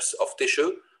different depth of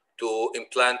tissue to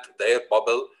implant the air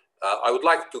bubble. I would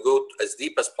like to go as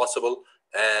deep as possible,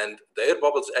 and the air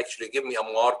bubbles actually give me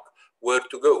a mark where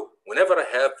to go. Whenever I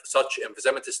have such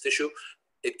emphysematous tissue,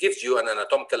 it gives you an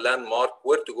anatomical landmark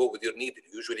where to go with your needle.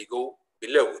 You usually go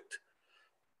below it.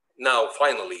 Now,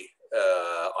 finally,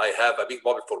 I have a big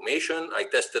bubble formation. I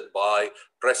tested by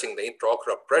pressing the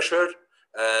intraocular pressure,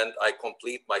 and I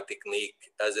complete my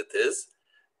technique as it is.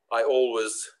 I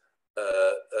always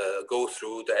go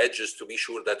through the edges to be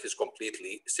sure that it's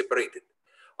completely separated.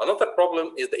 Another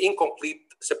problem is the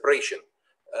incomplete separation.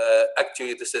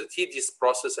 Actually, this is a tedious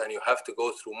process, and you have to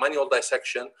go through manual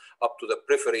dissection up to the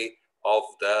periphery of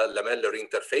the lamellar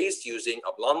interface using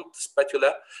a blunt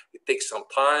spatula. It takes some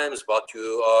time, but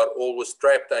you are always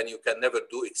trapped, and you can never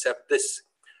do except this.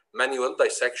 Manual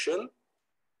dissection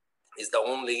is the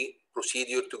only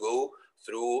procedure to go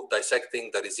through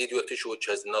dissecting the residual tissue which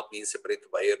has not been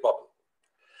separated by air bubble.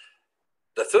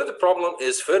 The third problem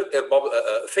is failed air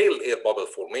bubble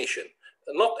formation.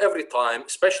 Not every time,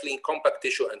 especially in compact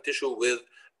tissue and tissue with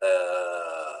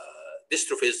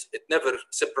dystrophies, it never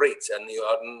separates, and you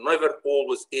are never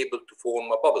always able to form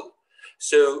a bubble.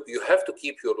 So you have to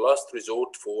keep your last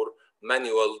resort for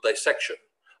manual dissection.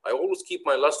 I always keep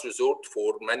my last resort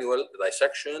for manual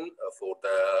dissection for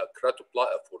the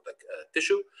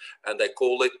tissue, and I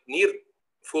call it near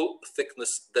full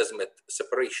thickness desmet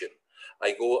separation.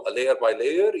 I go layer by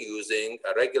layer using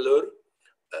a regular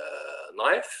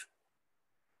knife.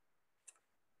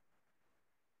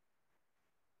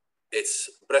 It's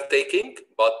breathtaking,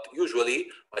 but usually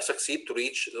I succeed to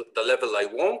reach the level I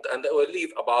want, and I will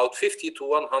leave about 50 to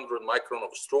 100 micron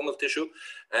of stromal tissue,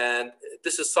 and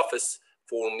this is suffice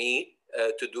for me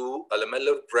to do a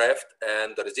lamellar graft,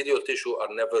 and the residual tissue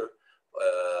are never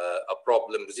a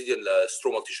problem. Residual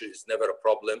stromal tissue is never a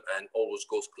problem and always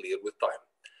goes clear with time.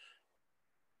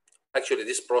 Actually,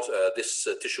 this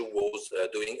tissue was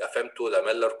doing a femto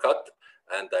lamellar cut,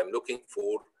 and I'm looking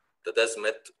for the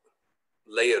desmet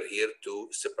layer here to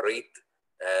separate,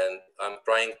 and I'm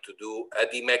trying to do a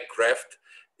DMAC graft.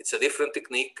 It's a different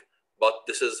technique, but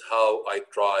this is how I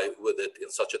try with it in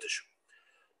such a tissue.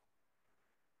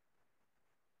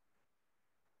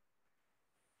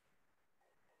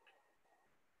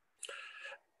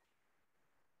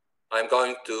 I'm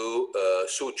going to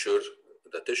suture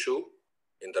the tissue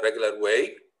in the regular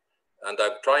way, and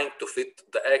I'm trying to fit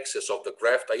the axis of the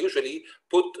graft. I usually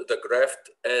put the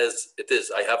graft as it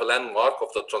is. I have a landmark of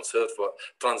the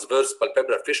transverse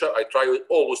palpebral fissure. I try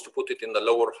always to put it in the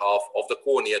lower half of the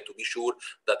cornea to be sure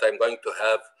that I'm going to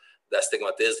have the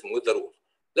astigmatism with the rule.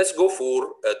 Let's go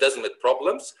for desmet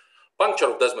problems.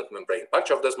 Puncture of desmet membrane.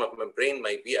 Puncture of desmet membrane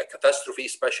may be a catastrophe,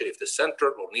 especially if it's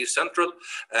central or near central,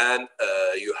 and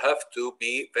you have to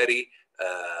be very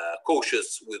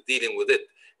cautious with dealing with it.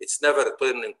 It's never a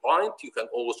turning point. You can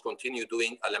always continue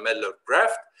doing a lamellar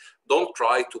graft. Don't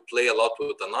try to play a lot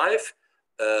with the knife.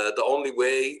 The only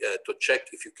way to check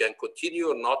if you can continue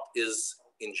or not is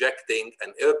injecting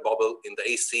an air bubble in the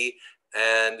AC,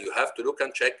 and you have to look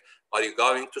and check, are you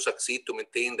going to succeed to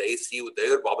maintain the AC with the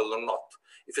air bubble or not?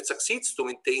 If it succeeds to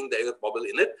maintain the air bubble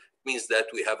in it, it means that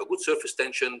we have a good surface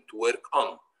tension to work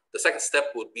on. The second step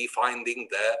would be finding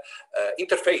the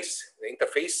interface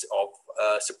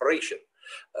of separation.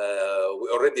 We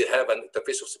already have an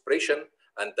interface of separation,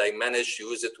 and I managed to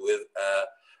use it with,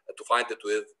 to find it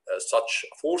with such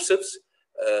forceps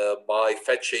by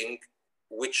fetching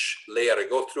which layer I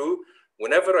go through.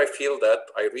 Whenever I feel that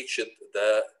I reached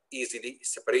the easily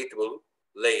separatable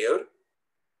layer,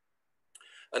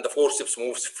 and the forceps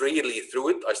moves freely through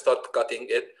it, I start cutting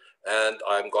it, and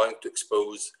I'm going to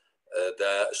expose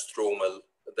the stromal,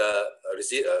 the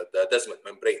desmet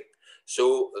membrane.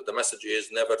 So the message is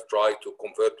never try to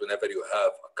convert whenever you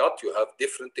have a cut. You have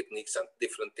different techniques and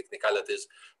different technicalities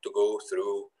to go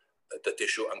through the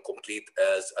tissue and complete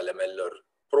as a lamellar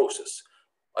process.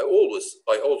 I always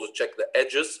check the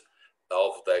edges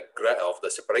of the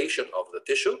separation of the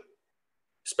tissue,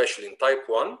 especially in type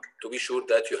 1, to be sure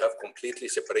that you have completely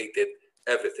separated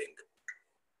everything.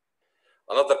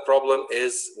 Another problem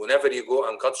is whenever you go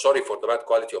and cut, sorry for the bad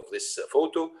quality of this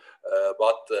photo,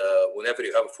 but whenever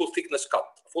you have a full thickness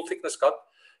cut,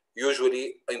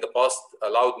 usually in the past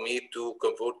allowed me to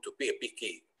convert to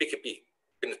PKP,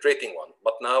 penetrating one,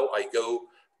 but now I go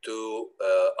to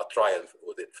a trial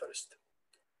with it first.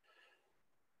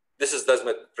 This is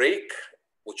desmet break,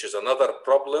 which is another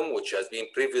problem which has been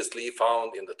previously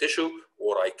found in the tissue,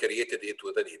 or I created it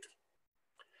with a needle.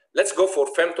 Let's go for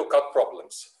femto-cut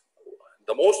problems.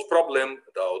 The most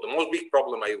big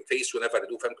problem I face whenever I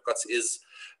do femto-cuts is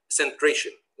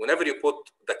centration. Whenever you put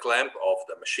the clamp of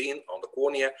the machine on the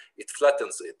cornea, it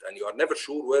flattens it, and you are never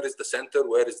sure where is the center,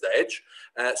 where is the edge.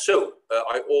 So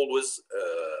I always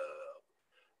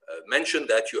mention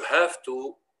that you have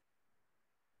to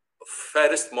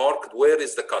first mark where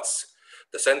is the cuts,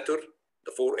 the center,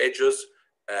 the four edges,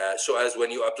 so as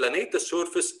when you applanate the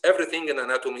surface, everything in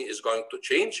anatomy is going to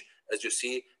change. As you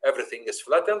see, everything is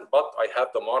flattened, but I have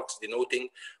the marks denoting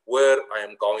where I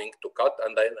am going to cut,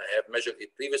 and then I have measured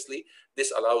it previously.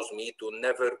 This allows me to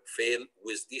never fail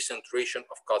with decentration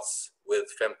of cuts with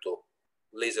femto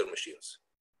laser machines.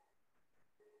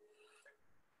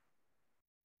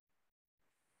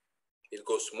 It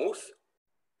goes smooth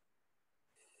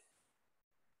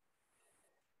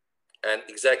and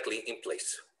exactly in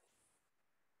place.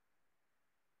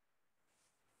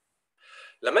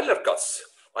 Lamellar cuts.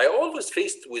 I always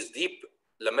faced with deep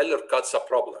lamellar cuts a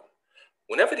problem.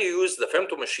 Whenever you use the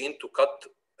femto machine to cut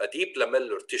a deep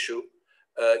lamellar tissue,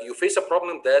 you face a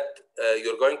problem that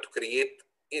you're going to create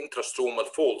intrastromal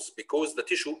folds because the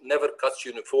tissue never cuts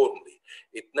uniformly.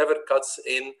 It never cuts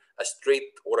in a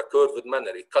straight or a curved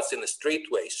manner. It cuts in a straight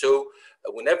way. So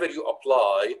whenever you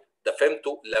apply the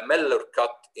femto lamellar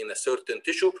cut in a certain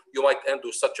tissue, you might end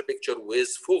with such a picture with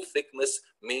full thickness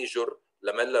major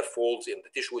lamellar folds in the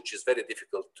tissue, which is very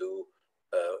difficult to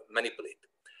manipulate.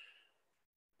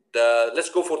 Let's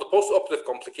go for the post-operative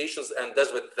complications and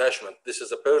desmoid detachment. This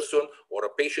is a person or a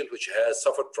patient which has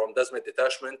suffered from desmoid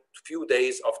detachment a few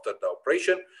days after the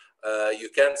operation. You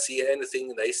can't see anything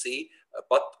in the AC,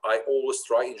 but I always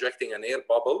try injecting an air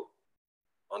bubble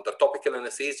under topical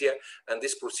anesthesia, and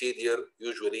this procedure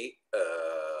usually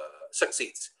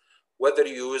succeeds. Whether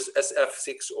you use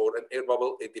SF6 or an air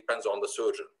bubble, it depends on the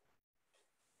surgeon.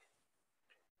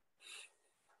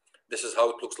 This is how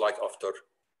it looks like after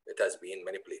it has been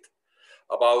manipulated.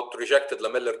 About rejected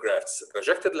lamellar grafts.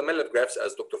 Rejected lamellar grafts,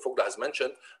 as Dr. Fogla has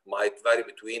mentioned, might vary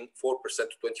between 4%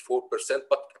 to 24%,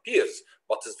 but appears,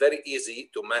 but it's very easy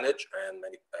to manage and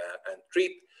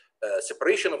treat.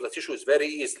 Separation of the tissue is very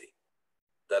easily.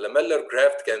 The lamellar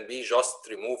graft can be just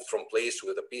removed from place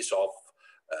with a piece of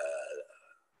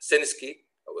Sinsky,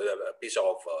 with a piece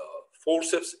of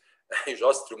forceps. You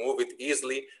just remove it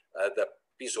easily, the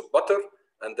piece of butter,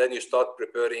 and then you start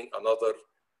preparing another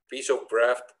piece of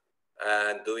graft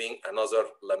and doing another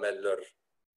lamellar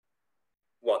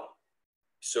one.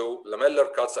 So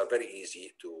lamellar cuts are very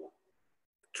easy to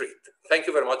treat. Thank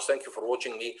you very much. Thank you for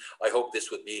watching me. I hope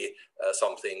this would be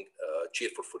something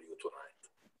cheerful for you tonight.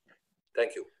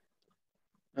 Thank you.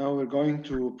 Now we're going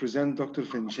to present Dr.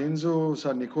 Vincenzo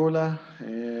Sarnicola.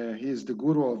 He is the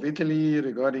guru of Italy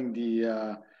regarding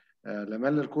the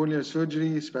lamellar corneal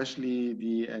surgery, especially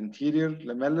the anterior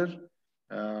lamellar.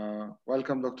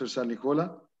 Welcome, Dr.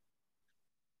 Sarnicola.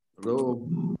 Hello.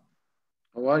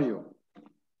 How are you?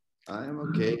 I am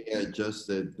okay. I just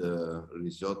had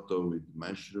risotto with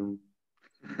mushroom.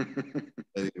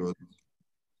 Very good.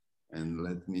 And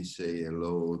let me say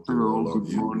hello to all of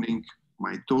you. Good morning.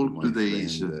 My talk today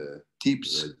is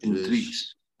tips and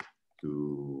tricks.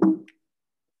 To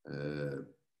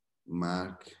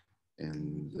Mark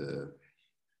and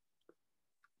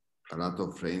a lot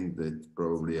of friends that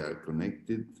probably are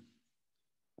connected.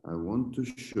 I want to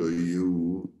show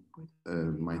you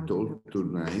my talk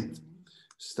tonight,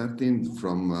 starting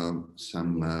from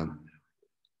some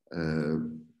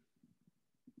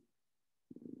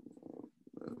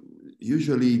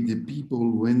usually the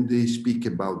people, when they speak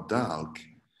about dark,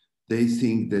 they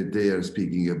think that they are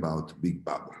speaking about big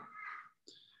bubble.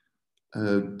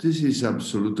 This is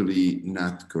absolutely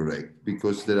not correct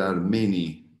because there are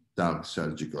many dark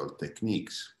surgical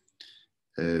techniques.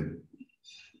 Sorry,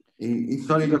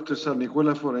 Dr.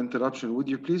 Sarnicola, for interruption. Would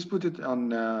you please put it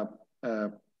on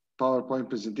PowerPoint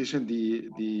presentation,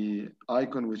 the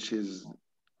icon which is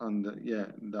on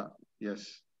the,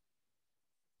 yes.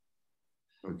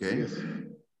 Okay. Yes.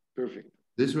 Perfect.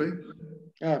 This way?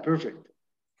 Yeah, perfect.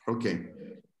 Okay.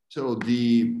 So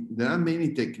there are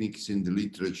many techniques in the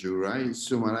literature. I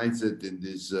summarize it in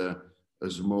these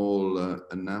small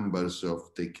numbers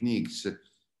of techniques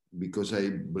because I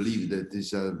believe that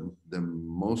these are the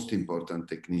most important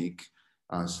technique.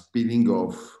 Peeling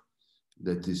off,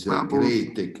 that is a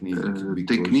great technique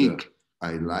because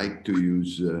I like to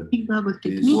use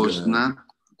this. Was not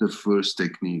the first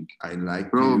technique. I like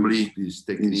probably to use this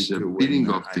technique peeling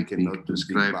off I technique cannot do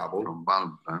described big bubble. from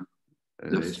bulb,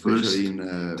 especially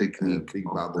in technique big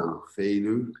bubble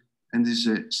failure. And is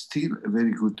still a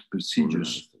very good procedure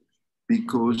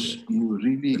because you're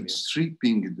really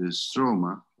stripping the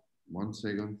stroma. 1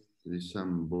 second, there is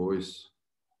some voice.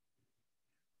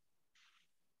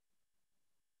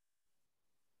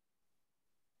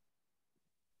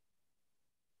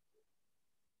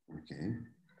 Okay.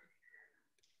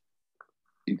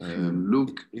 If you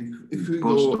look, if we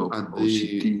go at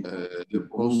the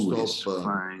post-op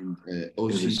find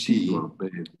OCT,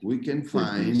 we can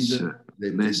find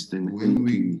that when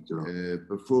we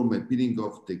perform a peeling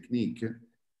off technique,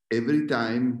 every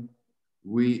time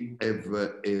we have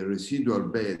a residual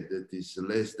bed that is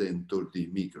less than 30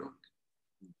 micron.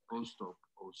 Post-op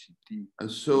OCT.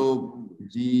 And so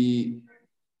the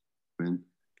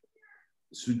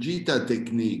Sujita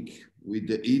technique with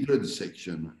the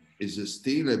hydrodissection is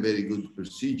still a very good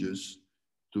procedure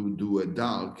to do a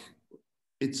DALK.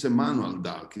 It's a manual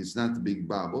DALK, it's not a big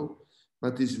bubble,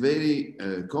 but it's very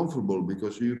comfortable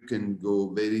because you can go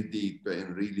very deep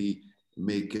and really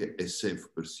make a safe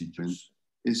procedure.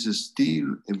 It's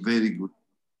still a very good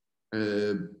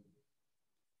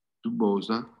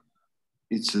tubosa.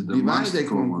 It's the divide and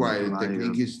common conquer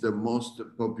technique is the most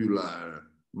popular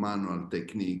manual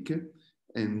technique,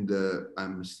 and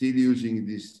I'm still using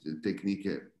this technique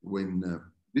when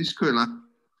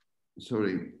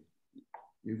sorry,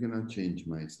 you cannot change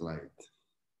my slide,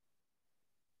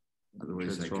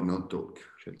 otherwise I cannot talk.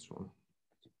 C'è il suono.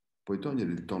 Puoi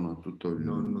togliere il tono a tutto il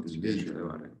non si riesce a video?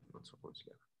 levare, non so come si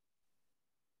leva.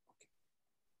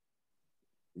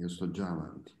 Io sto già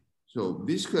avanti. So,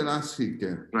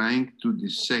 viscoelastic. Trying to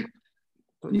dissect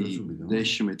the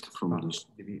decimate from the...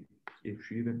 Devi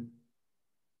uscire.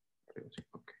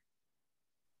 Ok.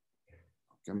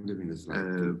 Cambiami le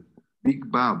slide. Big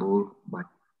bubble by...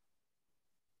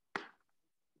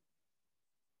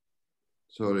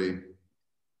 Sorry.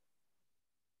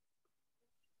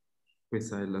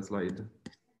 Questa è la slide.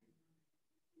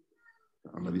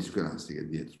 La viscoelastica è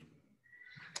dietro.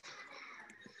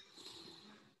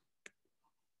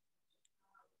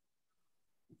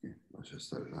 Ok, lascia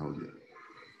stare l'audio.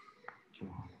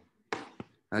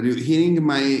 Are you hearing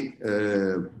my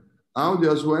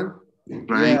audio as well?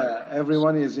 Right. Yeah,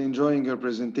 everyone is enjoying your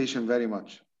presentation very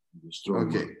much.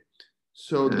 Okay.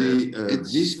 So the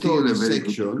distal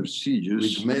dissection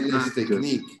with Melle's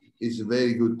technique is a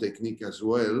very good technique as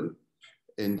well.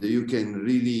 And you can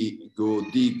really go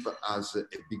deep as a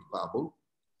big bubble.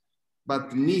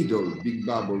 But needle big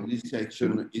bubble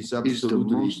dissection is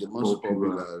absolutely the most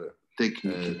popular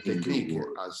technique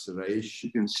as Reish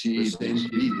you can see presented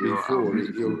before.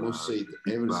 He almost said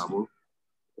everything.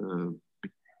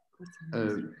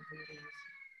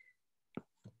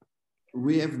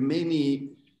 We have many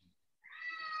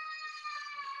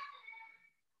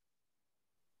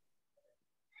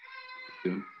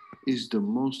is the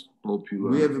most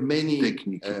popular we have many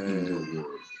technique in the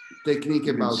world. Technique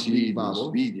about big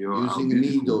bubble using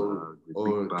needle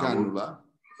or cannula.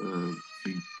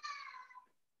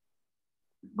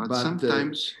 But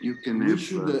sometimes you can we have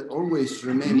should always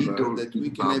remember that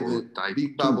we can have a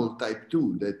big bubble type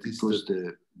 2 that is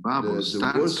the bubble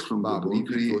starts worst from the bubble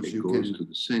delivery because and you goes can to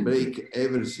the center. break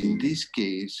everything. In this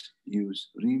case, you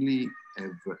really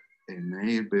have an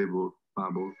air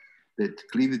bubble that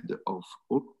cleaved off.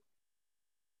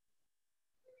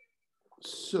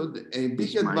 So a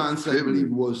big advance, I believe,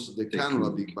 was the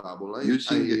cannula big bubble. I have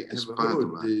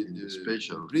heard the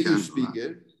special previous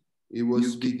speaker. He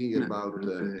was speaking about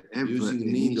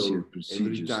using needle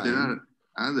every time. There are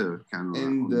other cannula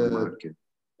on the market.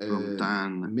 From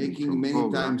TAN, making from many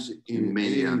Cobra, times in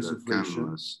many other insufflation.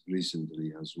 cannulas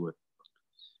recently as well.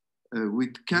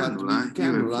 With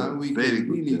cannula, we very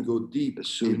can really go deep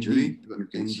surgery. And you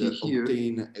can see here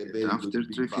obtain a very after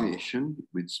good trephination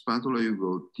with spatula, you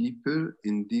go deeper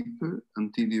and deeper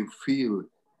until you feel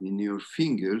in your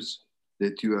fingers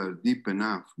that you are deep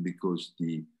enough because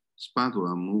the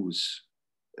spatula moves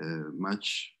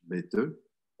much better,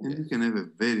 and you can have a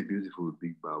very beautiful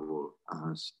big bubble.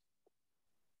 As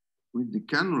with the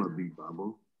cannula big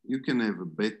bubble, you can have a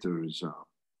better result.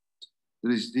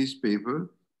 There is this paper.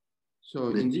 So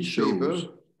in this paper,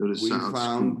 the results we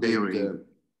found comparing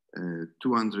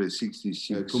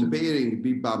 266 comparing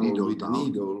big bubble with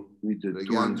needle with the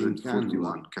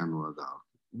 241 cannula DALK.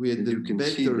 We had the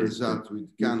better result with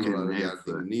cannula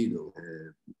regarding needle,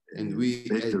 and we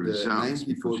had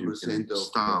 94%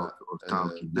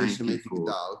 of decimatic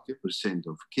DALK,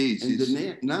 of cases, and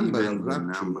the number of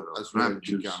rupture as well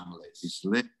become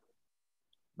less.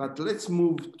 But let's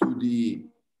move to the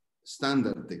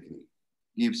standard technique.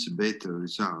 Gives better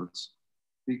results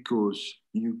because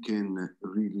you can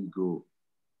really go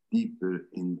deeper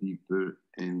and deeper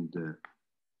and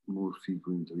more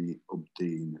frequently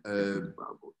obtain a big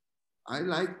bubble. I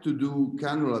like to do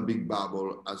cannula big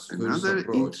bubble as another first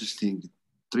approach. Interesting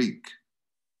trick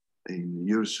in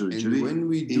your surgery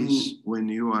when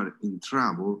you are in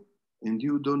trouble and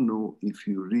you don't know if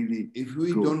you really. If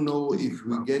we don't know if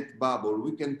we get bubble,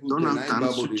 we can put an eye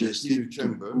bubble in anterior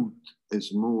chamber. Put a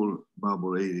small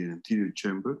bubble area in anterior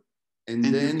chamber, and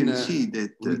then you can see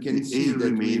that we can see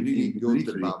that we really got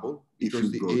the bubble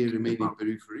because the air remains in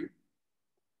periphery.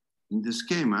 In the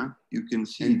schema, you can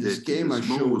see and that the schema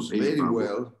shows very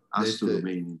well has to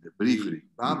remain in the periphery.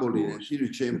 The bubble in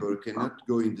anterior chamber cannot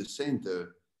go in the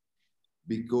center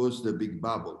because the big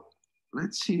bubble.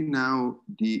 Let's see now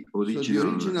the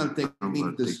original,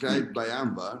 technique described by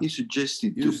Ambar. He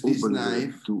suggested to open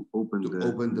knife to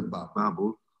open the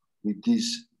bubble with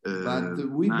this. But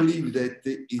we believe that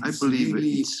it's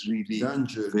really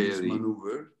dangerous, this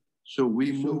maneuver. So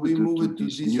we move it to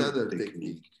this other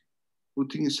technique.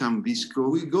 Putting some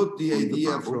visco. We got the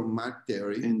idea from Mark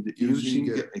Terry and using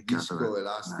a visco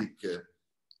elastic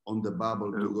on the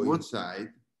bubble to go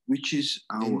inside. Which is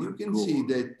our and you can goal. See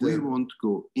that we want to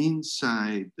go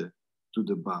inside to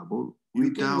the bubble.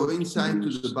 You can go inside to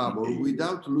the bubble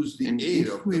without losing the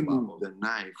air of the bubble. Move the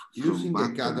knife using a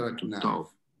cataract knife.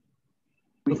 Top,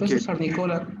 Professor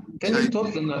Nicola, can you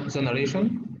stop the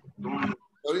narration?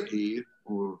 Sorry? Air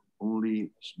or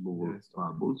only small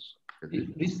bubbles.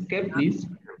 Please escape, please.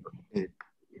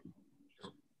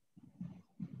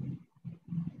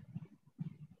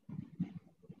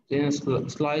 Then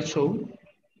slideshow.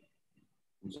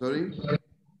 Sorry?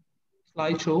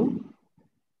 Slideshow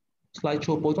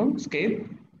button, escape.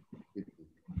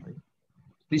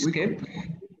 Please escape.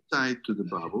 Inside to the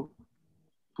bubble,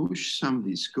 push some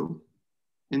visco,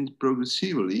 and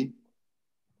progressively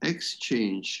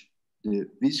exchange the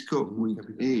visco with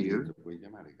air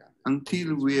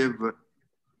until we have.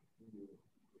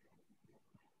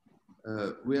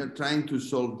 We are trying to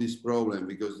solve this problem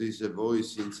because there's a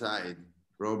voice inside.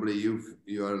 Probably you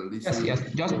are listening. Yes.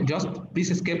 Just please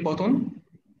escape button.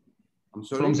 I'm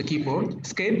sorry. From the keyboard.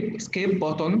 Escape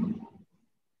button.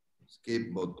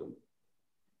 Escape button.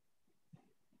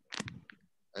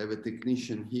 I have a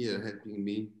technician here helping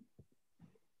me.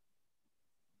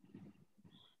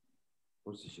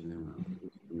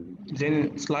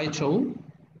 Then slideshow.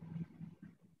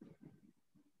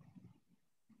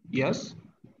 Yes.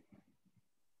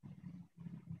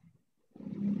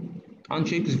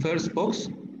 Uncheck the first box.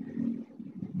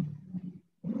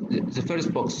 The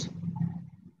first box.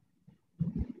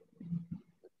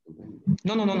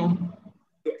 No.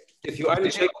 If you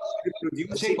uncheck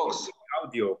reproducing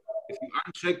audio,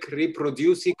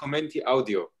 commenti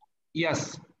audio.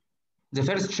 Yes, the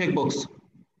first checkbox.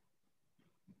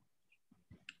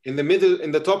 In the middle,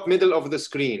 in the top middle of the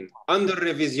screen, under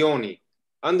revisioni,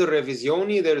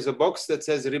 there is a box that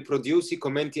says riproduci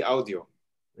commenti audio.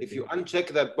 If you uncheck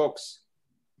that box,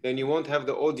 then you won't have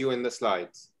the audio in the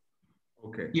slides.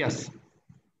 Okay. Yes.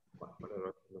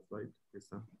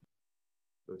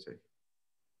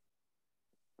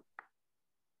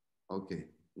 Okay,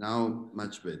 now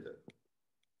much better.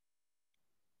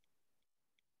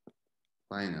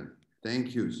 Final.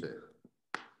 Thank you, sir.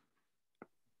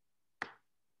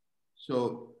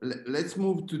 So let's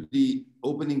move to the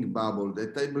opening bubble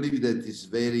that I believe that is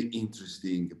very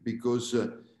interesting because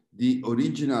the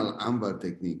original Ambar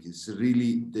technique is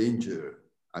really dangerous,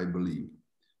 I believe.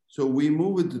 So we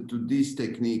moved to this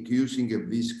technique using a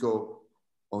visco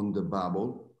on the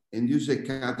bubble and use a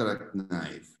cataract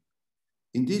knife.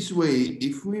 In this way,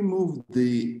 if we move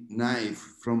the knife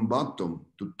from bottom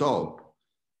to top,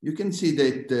 you can see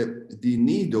that the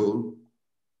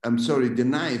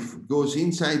knife goes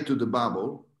inside to the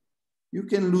bubble. You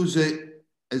can lose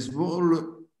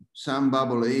some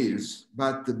bubble hairs,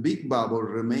 but the big bubble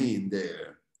remain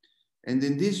there. And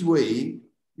in this way,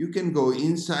 you can go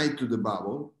inside to the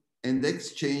bubble and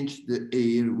exchange the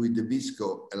air with the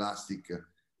visco elastic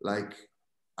like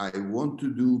I want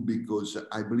to do because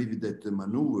I believe that the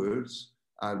maneuvers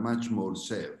are much more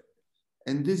safe.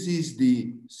 And this is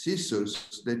the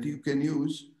scissors that you can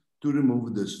use to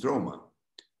remove the stroma.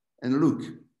 And look,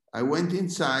 I went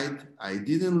inside, I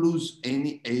didn't lose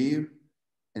any air,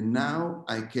 and now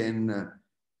I can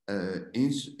put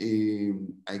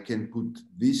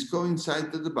visco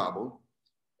inside the bubble,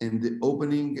 and the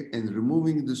opening and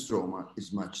removing the stroma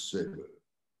is much safer.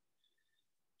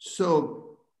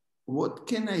 So what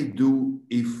can I do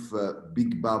if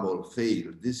big bubble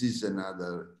fail? This is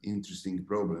another interesting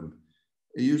problem.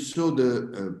 You saw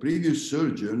the previous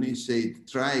surgeon, he said,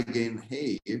 try again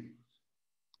here.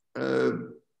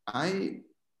 I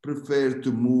prefer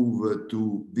to move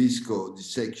to visco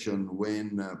dissection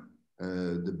when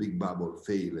the big bubble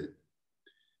failed.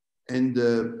 And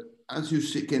as you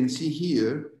can see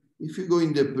here, if you go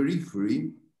in the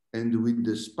periphery and with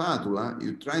the spatula,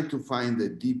 you try to find a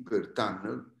deeper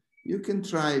tunnel, you can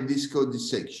try visco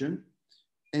dissection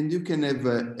and you can have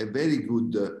a very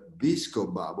good visco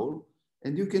bubble.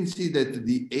 And you can see that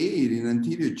the air in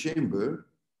anterior chamber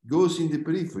goes in the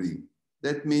periphery.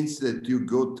 That means that you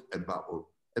got a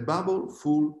bubble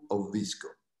full of visco.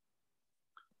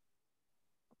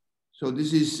 So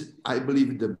this is, I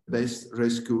believe, the best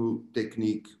rescue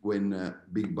technique when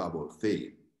big bubble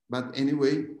fail. But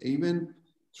anyway, even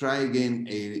try again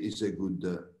air is a good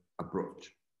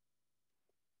approach.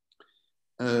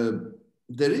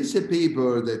 There is a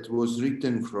paper that was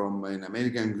written from an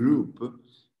American group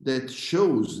that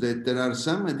shows that there are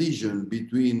some adhesion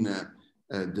between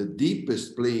the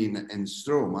deepest plane and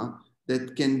stroma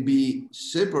that can be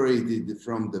separated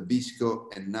from the visco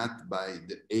and not by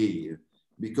the air,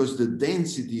 because the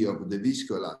density of the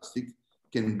viscoelastic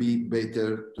can be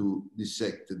better to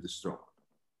dissect the stroma.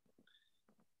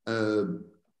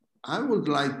 I would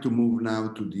like to move now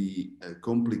to the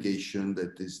complication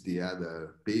that is the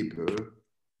other paper.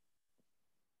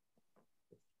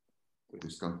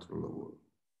 Quest'altro lavoro.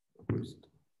 Questo.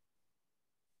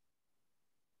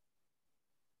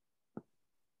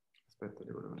 Aspetta,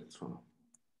 devo levare il suono.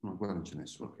 No, qua non ce n'è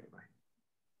suono. Ok, vai.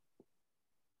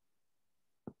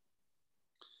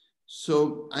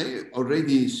 So I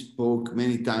already spoke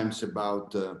many times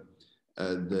about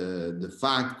the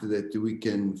fact that we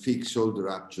can fix all the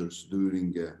ruptures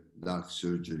during DALK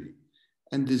surgery.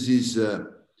 And this is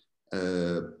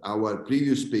our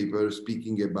previous paper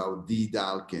speaking about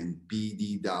DDALK and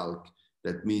PDDALK.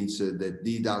 That means that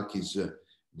DDALK is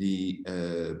the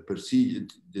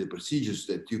procedures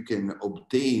that you can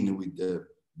obtain with the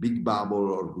big bubble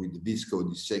or with visco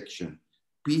dissection.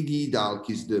 PDDALK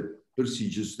is the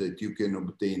procedures that you can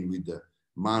obtain with the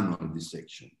manual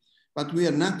dissection. But we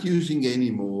are not using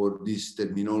anymore this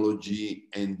terminology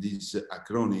and these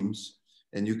acronyms,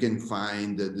 and you can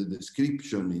find the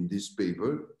description in this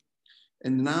paper.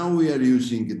 And now we are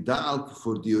using DALK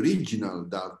for the original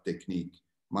DALK technique,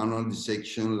 manual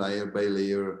dissection, layer by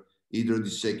layer,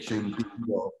 hydrodissection,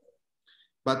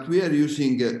 but we are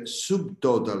using a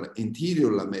subtotal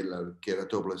interior lamellar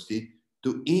keratoplasty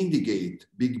to indicate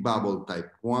big bubble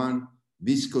type 1,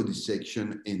 visco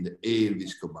dissection, and air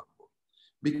visco bubble.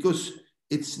 Because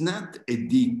it's not a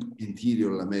deep interior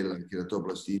lamellar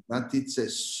keratoplasty, but it's a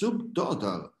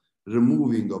subtotal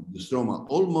removing of the stroma.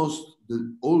 Almost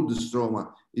all the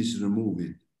stroma is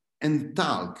removed. And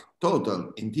TALK,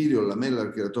 total interior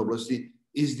lamellar keratoplasty,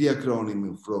 is the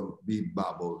acronym from big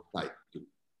bubble type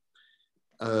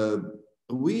 2.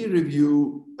 We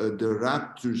review the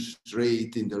ruptures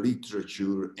rate in the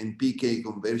literature and PK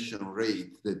conversion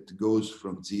rate that goes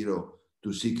from 0 to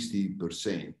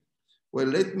 60%. Well,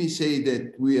 let me say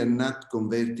that we are not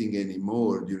converting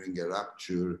anymore during a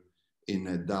rupture in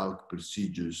DALK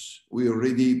procedures. We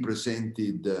already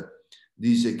presented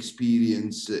this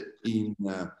experience in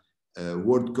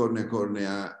World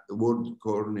Cornea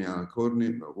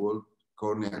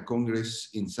Congress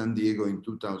in San Diego in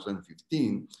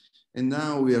 2015. And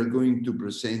now we are going to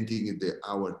presenting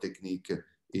our technique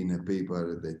in a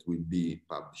paper that will be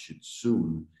published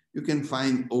soon. You can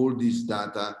find all this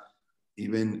data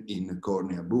even in the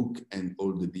Cornea book and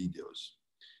all the videos.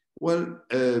 Well,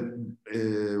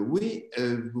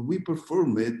 we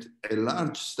performed a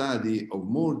large study of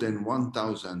more than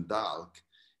 1,000 DALK,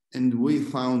 and we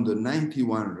found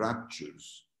 91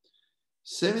 ruptures.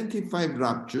 75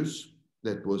 ruptures,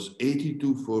 that was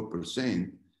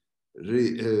 82.4%,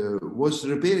 was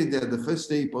repaired at the first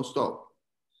day post-op.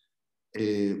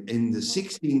 In the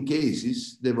 16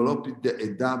 cases, developed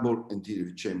a double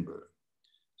anterior chamber.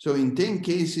 So in 10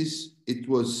 cases, it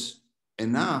was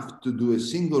enough to do a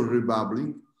single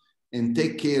rebubbling and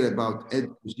take care about head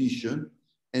position,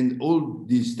 and all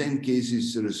these 10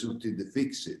 cases resulted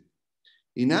fixed.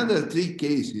 In other 3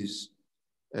 cases,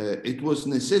 it was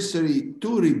necessary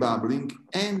 2 rebubbling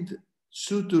and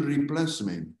suture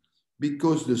replacement,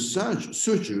 because the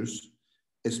sutures,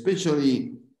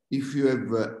 especially if you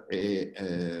have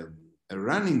a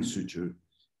running suture,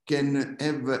 can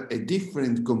have a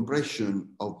different compression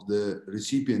of the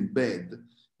recipient bed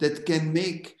that can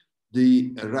make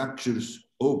the ruptures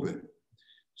open.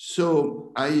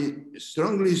 So I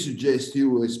strongly suggest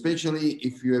you, especially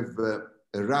if you have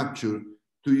a rupture,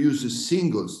 to use a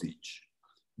single stitch.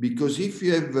 Because if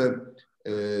you have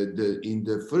in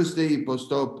the first day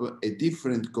post-op a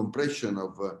different compression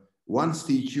of one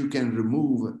stitch, you can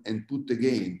remove and put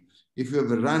again. If you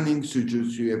have a running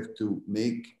sutures, you have to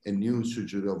make a new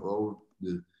suture of all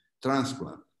the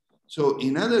transplant. So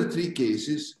in other 3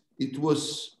 cases, it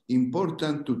was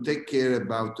important to take care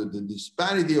about the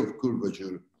disparity of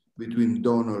curvature between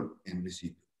donor and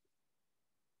recipient.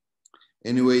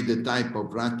 Anyway, the type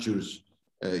of ruptures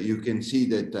you can see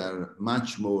that are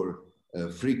much more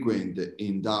frequent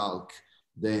in DALK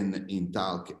than in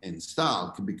TALK and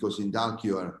STALK, because in DALK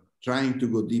you are trying to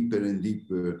go deeper and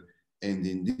deeper, and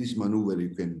in this maneuver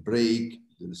you can break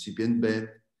the recipient bed.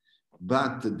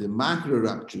 But the macro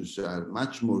ruptures are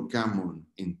much more common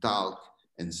in TALK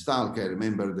and STALK. I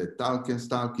remember that TALK and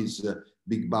STALK is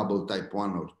big bubble type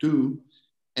 1 or 2,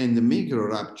 and the micro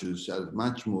ruptures are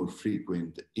much more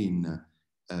frequent in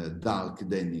DALK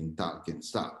than in TALK and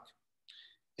STALK.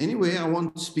 Anyway, I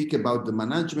want to speak about the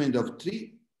management of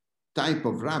 3 types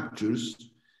of ruptures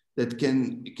that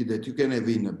you can have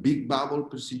in a big bubble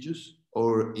procedures,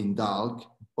 or in DALK,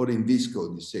 or in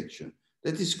visco dissection.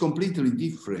 That is completely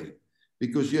different,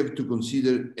 because you have to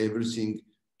consider everything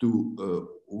to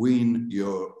win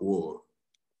your war.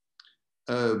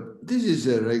 This is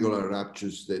a regular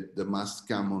ruptures, that the most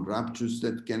common ruptures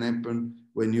that can happen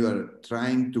when you are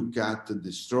trying to cut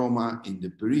the stroma in the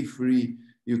periphery.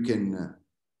 You can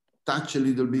touch a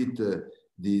little bit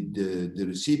the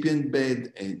recipient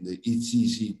bed, and it's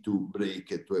easy to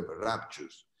break it, to have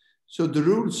ruptures. So the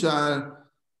rules are: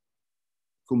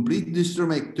 complete the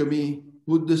stromectomy,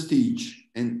 put the stitch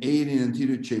and air in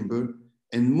anterior chamber,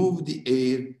 and move the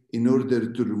air in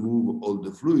order to remove all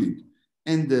the fluid,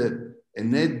 and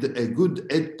add a good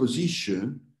head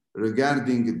position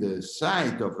regarding the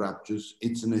site of ruptures.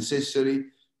 It's necessary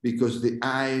because the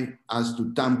eye has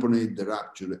to tamponate the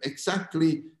rupture,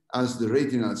 exactly as the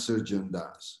retinal surgeon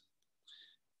does.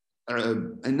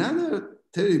 Another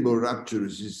terrible rupture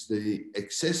is the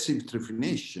excessive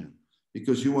trephination,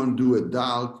 because you want to do a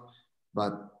DALK,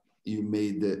 but you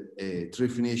made a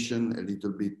trephination a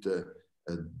little bit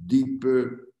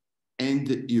deeper,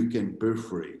 and you can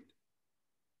perforate.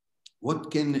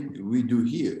 What can we do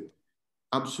here?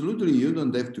 Absolutely, you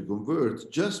don't have to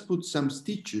convert. Just put some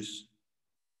stitches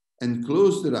and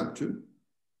close the rupture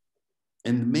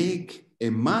and make a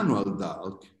manual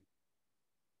DALK.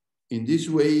 In this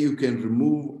way, you can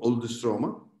remove all the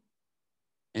stroma.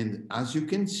 And as you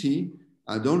can see,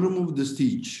 I don't remove the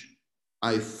stitch.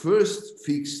 I first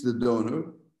fix the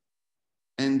donor,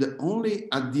 and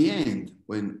only at the end,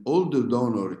 when all the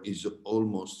donor is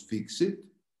almost fixed,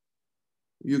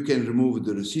 you can remove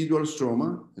the residual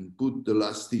stroma and put the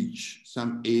last stitch,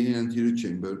 some air in anterior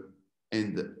chamber,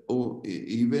 and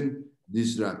even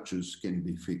these ruptures can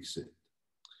be fixed.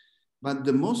 But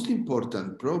the most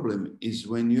important problem is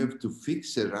when you have to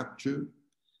fix a rupture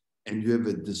and you have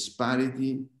a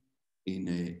disparity in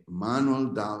a manual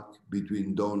DALK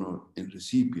between donor and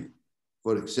recipient.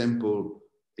 For example,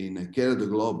 in a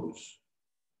keratoglobus,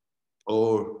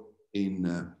 or in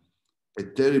a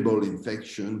terrible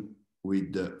infection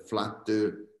with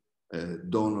flatter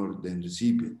donor than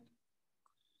recipient.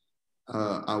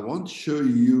 I want to show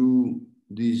you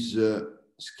this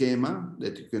schema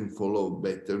that you can follow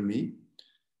better me.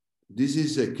 This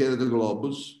is a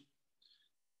keratoglobus,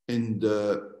 and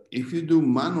if you do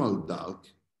manual DALK,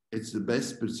 it's the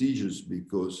best procedures,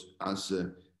 because as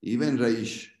even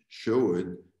Raish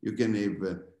showed, you can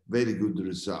have very good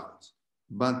results.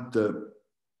 But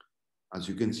as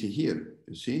you can see here,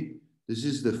 you see, this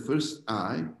is the first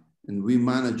eye, and we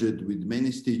manage it with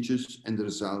many stitches, and the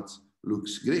results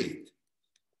looks great.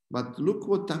 But look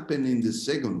what happened in the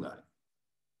second eye.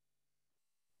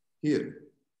 Here,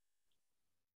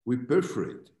 we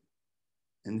perforate.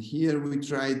 And here we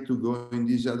try to go in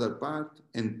this other part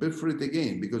and perforate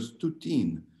again, because too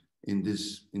thin in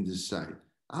this side.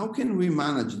 How can we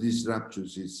manage these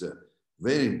ruptures? It's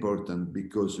very important,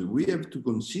 because we have to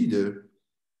consider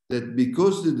that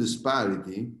because the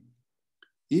disparity,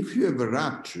 if you have a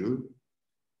rupture,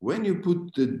 when you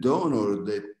put the donor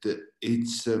that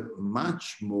it's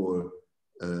much more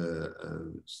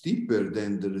steeper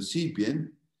than the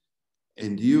recipient,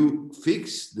 and you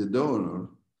fix the donor,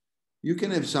 you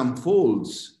can have some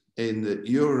folds, and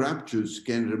your ruptures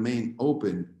can remain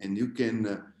open, and you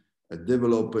can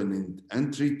develop an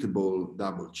untreatable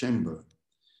double chamber.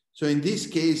 So in this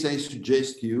case, I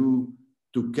suggest you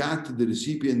to cut the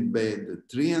recipient bed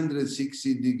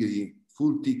 360-degree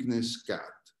full thickness cut.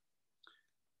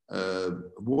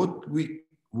 What we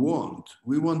want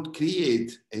to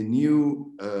create a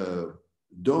new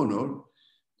donor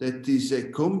that is a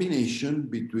combination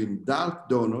between DALK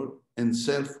donor and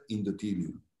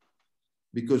self-endothelium,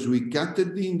 because we cut the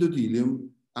endothelium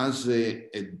as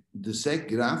the sac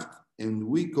graft, and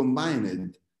we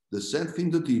combined the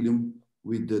self-endothelium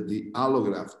with the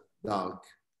allograft DALK.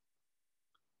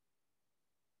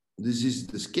 This is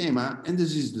the schema, and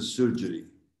this is the surgery.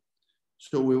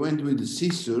 So we went with the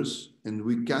scissors, and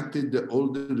we cut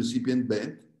all the recipient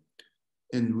bed,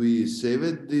 and we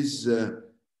saved this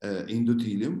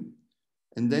endothelium.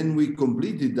 And then we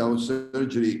completed our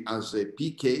surgery as a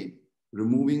PK,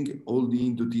 removing all the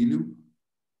endothelium.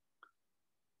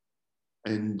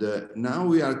 And now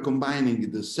we are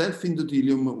combining the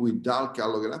self-endothelium with DALK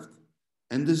allograft,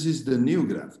 and this is the new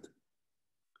graft.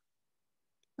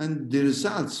 And the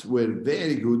results were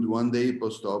very good 1 day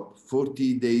post-op,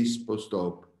 40 days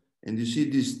post-op. And you see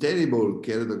this terrible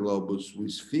keratoglobus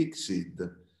was fixed,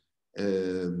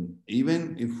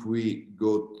 even if we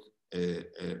got a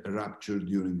rupture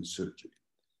during the surgery.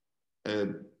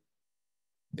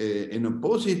 An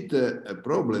opposite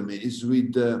problem is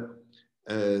with the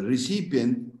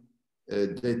recipient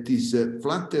that is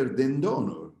flatter than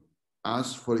donor.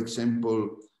 As for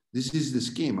example, this is the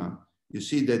schema. You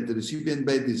see that the recipient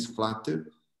bed is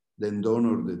flatter than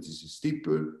donor that is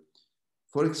steeper.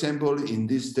 For example, in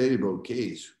this terrible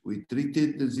case, we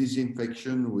treated the disease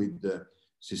infection with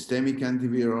systemic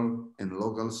antiviral and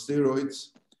local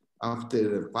steroids.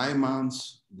 After 5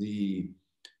 months, the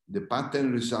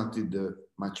pattern resulted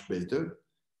much better.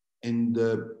 And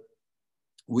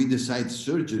we decide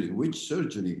surgery. Which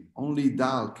surgery? Only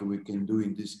DALK we can do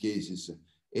in these cases.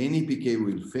 Any PK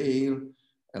will fail,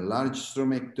 a large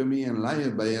stromectomy and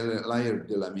layer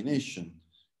delamination.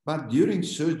 But during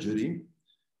surgery,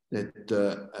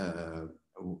 that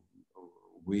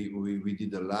we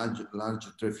did a large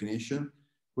trephination.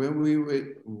 When we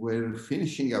were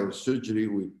finishing our surgery,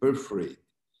 we perforate.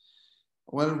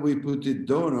 Well, we put it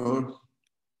donor,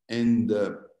 and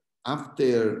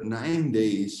after 9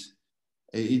 days,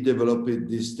 he developed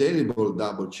this terrible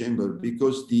double chamber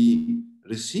because the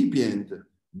recipient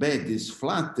bed is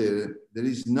flatter. There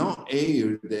is no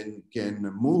air that can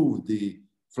move the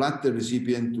flatter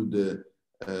recipient to the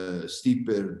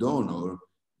steeper donor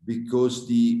because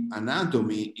the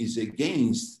anatomy is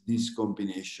against this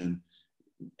combination.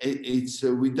 It's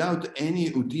without any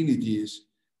utilities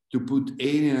to put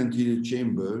air in anterior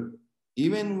chamber.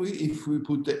 Even if we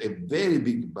put a very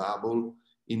big bubble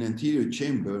in anterior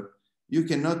chamber, you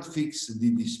cannot fix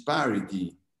the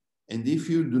disparity. And if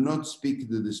you do not speak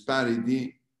the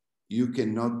disparity, you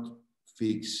cannot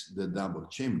fix the double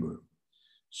chamber.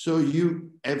 So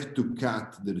you have to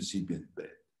cut the recipient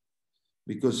bed,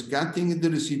 because cutting the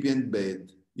recipient bed,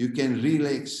 you can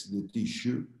relax the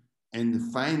tissue,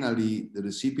 and finally the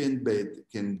recipient bed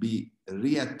can be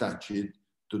reattached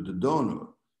to the donor,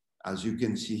 as you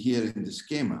can see here in the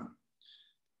schema.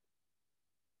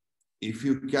 If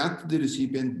you cut the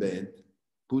recipient bed,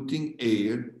 putting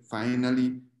air,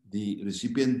 finally the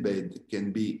recipient bed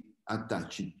can be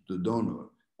attached to the donor.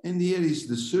 And here is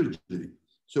the surgery.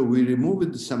 So we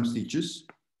removed some stitches,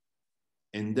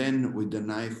 and then with the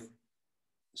knife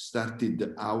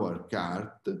started our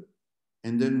cart,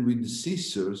 and then with the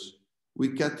scissors,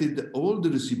 we cutted all the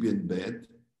recipient bed,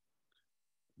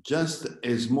 just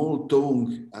a small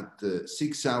tongue at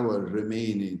 6 hours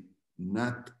remaining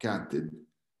not cutted,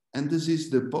 and this is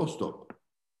the post-op.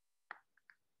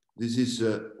 This is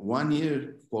a 1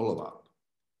 year follow-up.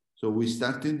 So we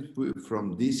started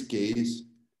from this case,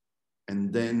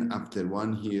 and then after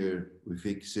 1 year, we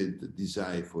fixed this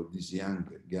eye for this young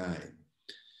guy.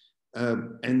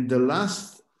 And the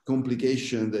last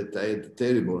complication that I had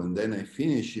terrible, and then I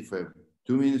finish, if I have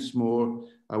 2 minutes more,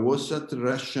 I was at the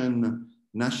Russian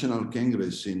National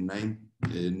Congress in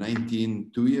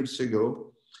 2 years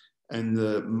ago, and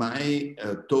my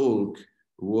talk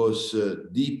was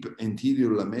deep anterior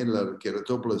lamellar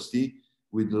keratoplasty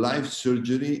with live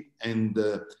surgery, and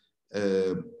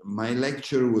my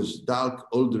lecture was DALK,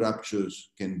 old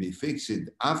ruptures can be fixed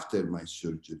after my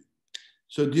surgery.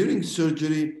 So during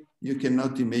surgery, you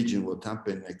cannot imagine what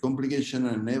happened, a complication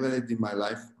I never had in my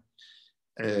life.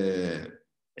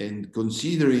 And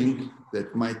considering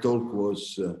that my talk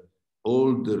was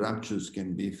all the ruptures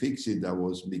can be fixed, I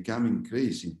was becoming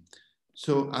crazy.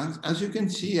 So as you can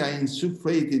see, I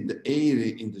insufflated air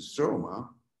in the stroma,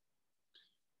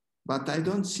 but I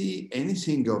don't see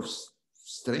anything of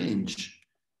strange.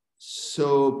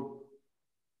 So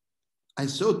I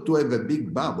thought to have a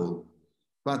big bubble,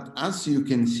 but as you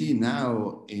can see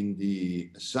now in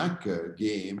the soccer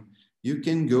game, you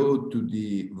can go to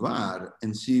the VAR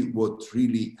and see what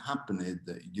really happened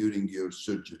during your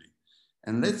surgery.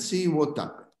 And let's see what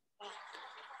happened.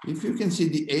 If you can see,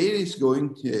 the air is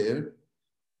going there,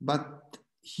 but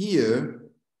here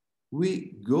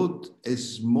we got a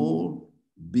small,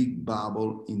 big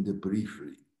bubble in the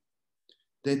periphery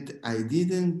that I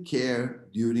didn't care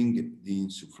during the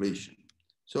insufflation.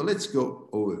 So let's go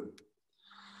over.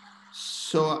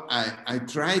 So I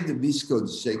tried the visco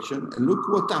dissection, and look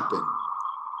what happened.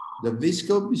 The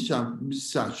visco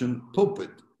dissection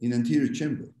popped in anterior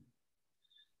chamber.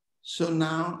 So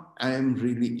now I am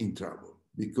really in trouble.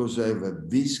 because I have a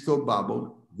visco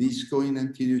bubble, visco in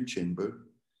anterior chamber.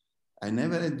 I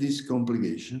never had this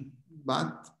complication,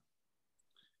 but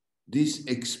this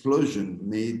explosion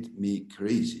made me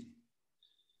crazy.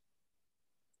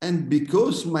 And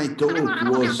because my talk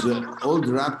was all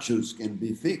the ruptures can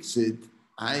be fixed,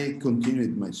 I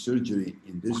continued my surgery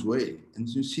in this way. And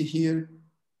you see here,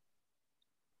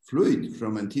 fluid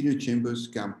from anterior chambers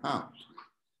come out.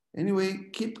 Anyway,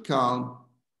 keep calm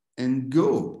and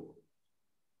go.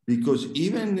 Because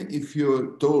even if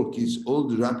your talk is all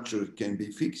the rupture can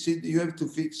be fixed, you have to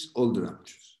fix all the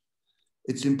ruptures.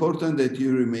 It's important that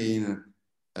you remain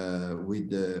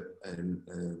with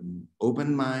an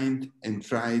open mind and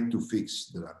try to fix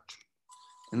the rupture.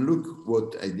 And look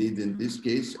what I did in this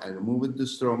case. I removed the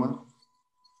stroma.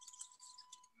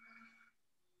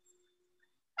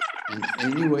 And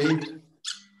anyway,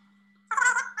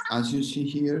 as you see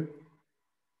here,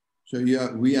 so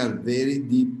we are very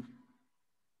deep.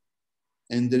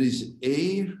 And there is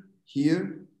air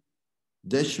here,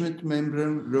 Deschmet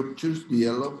membrane ruptures, the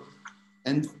yellow,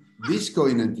 and visco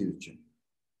in anterior chamber.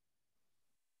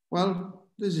 Well,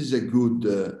 this is a good,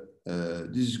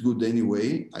 this is good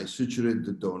anyway. I sutured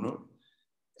the donor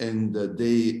and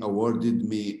they awarded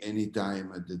me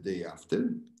anytime the day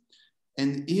after.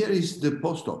 And here is the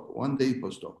post-op, 1 day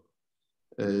post-op.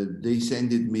 They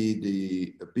sent me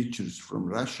the pictures from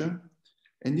Russia.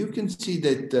 And you can see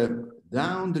that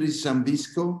down there is some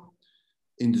visco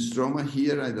in the stroma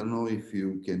here. I don't know if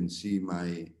you can see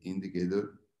my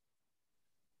indicator.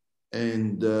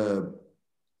 And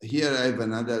here I have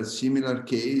another similar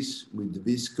case with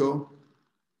visco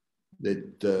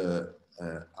that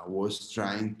I was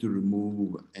trying to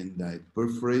remove and I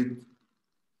perforate.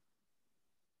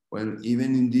 Well,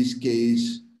 even in this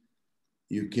case,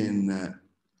 you can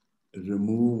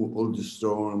remove all the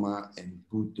stroma and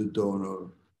put the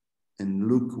donor and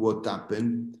look what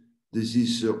happened. This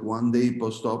is 1 day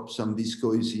post-op, some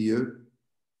visco is here.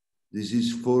 This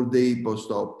is 4 day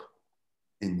post-op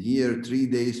and here 3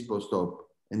 days post-op.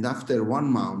 And after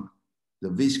 1 month, the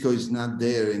visco is not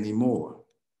there anymore.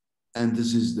 And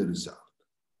this is the result.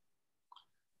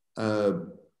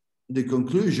 The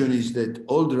conclusion is that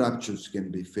all the ruptures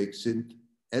can be fixed.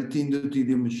 Healthy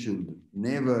endothelium should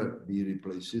never be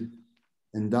replaced.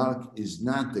 And dark is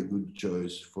not a good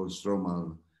choice for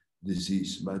stromal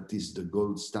disease, but is the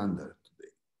gold standard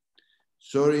today.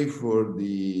 Sorry for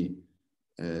the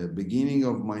beginning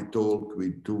of my talk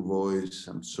with 2 voices.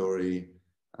 I'm sorry.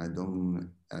 I do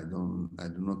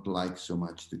not like so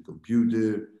much the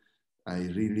computer. I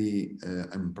really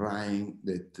am praying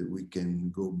that we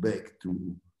can go back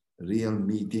to real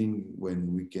meeting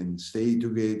when we can stay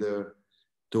together,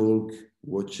 talk,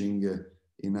 watching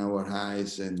in our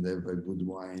eyes and have a good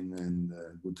wine and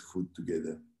good food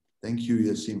together. Thank you,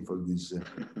 Yassin, for this.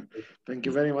 Thank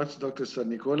you very much, Dr.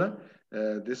 Sarnicola.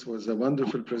 This was a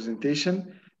wonderful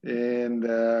presentation. And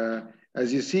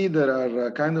as you see, there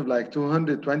are kind of like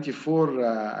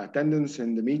 224 attendants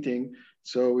in the meeting,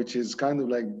 so which is kind of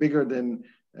like bigger than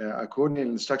a corneal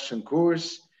instruction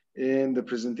course. And the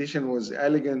presentation was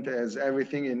elegant as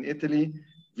everything in Italy.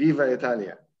 Viva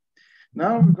Italia.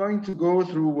 Now we're going to go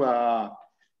through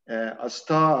a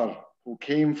star who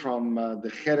came from the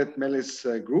Gerrit Mellis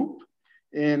group.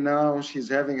 And now she's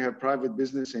having her private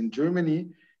business in Germany.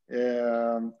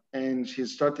 And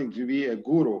she's starting to be a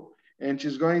guru. And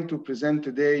she's going to present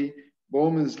today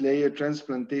Bowman's layer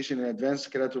transplantation and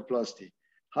advanced keratoplasty.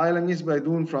 Hi, Lamis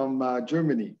Baidoun from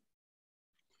Germany.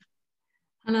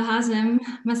 Hello, Hazem.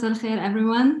 Masal khair,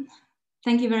 everyone.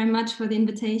 Thank you very much for the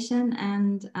invitation.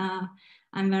 And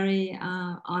I'm very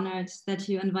honored that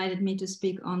you invited me to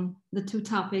speak on the 2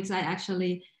 topics I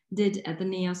actually did at the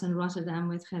NEOS in Rotterdam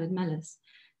with Gerrit Mellis.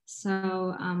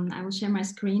 So I will share my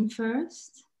screen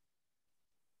first.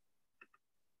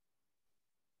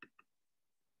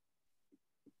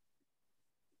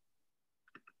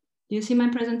 Do you see my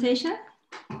presentation?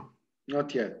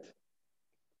 Not yet.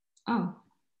 Oh.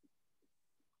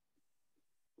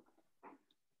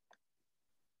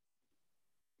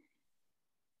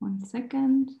 One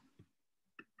second.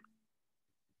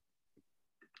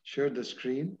 Share the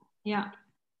screen. Yeah.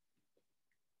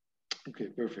 Okay,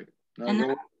 perfect.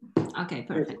 Okay,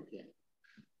 perfect.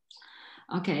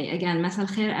 Okay, again, masal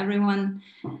khair, everyone.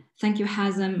 Thank you,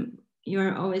 Hazem.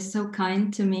 You're always so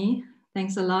kind to me.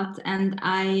 Thanks a lot. And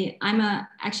I'm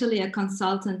actually a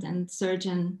consultant and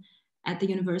surgeon at the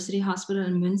University Hospital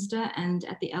in Münster and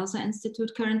at the ELSA Institute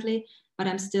currently, but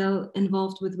I'm still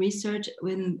involved with research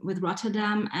with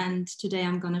Rotterdam. And today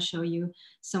I'm going to show you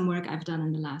some work I've done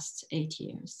in the last 8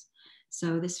 years.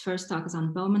 So this first talk is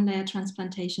on Bowman layer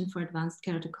transplantation for advanced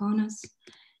keratoconus.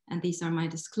 And these are my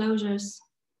disclosures.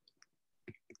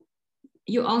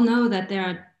 You all know that there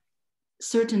are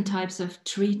certain types of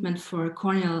treatment for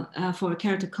corneal, for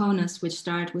keratoconus, which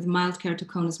start with mild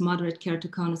keratoconus, moderate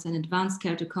keratoconus, and advanced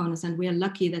keratoconus. And we are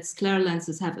lucky that scleral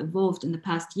lenses have evolved in the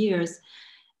past years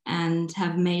and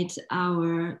have made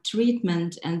our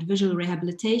treatment and visual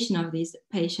rehabilitation of these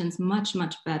patients much,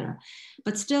 much better.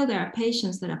 But still there are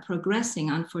patients that are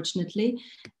progressing, unfortunately.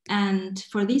 And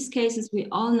for these cases, we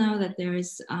all know that there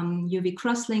is UV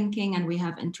cross-linking, and we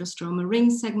have intrastromal ring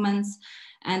segments.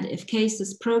 And if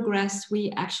cases progress,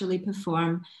 we actually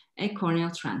perform a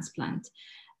corneal transplant.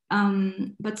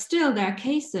 But still there are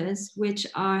cases which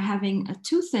are having a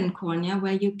too thin cornea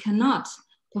where you cannot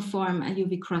perform a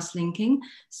UV cross-linking.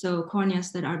 So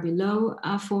corneas that are below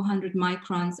 400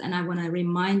 microns. And I want to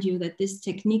remind you that this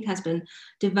technique has been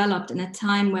developed in a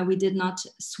time where we did not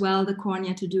swell the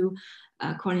cornea to do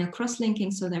corneal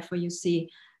cross-linking. So therefore you see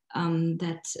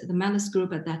that the Mellis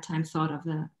group at that time thought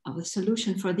of a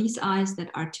solution for these eyes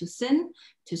that are too thin,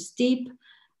 too steep,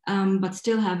 but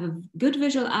still have a good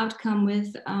visual outcome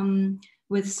with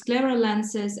scleral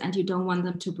lenses, and you don't want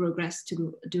them to progress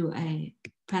to do a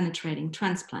penetrating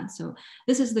transplant. So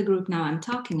this is the group now I'm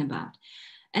talking about.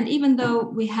 And even though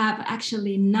we have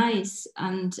actually nice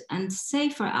and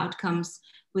safer outcomes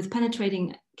with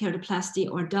penetrating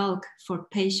keratoplasty or DULC for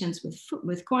patients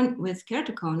with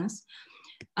keratoconus,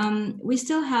 we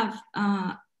still have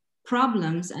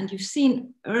problems. And you've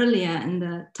seen earlier in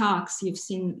the talks, you've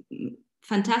seen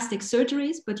fantastic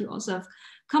surgeries, but you also have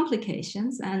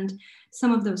complications. And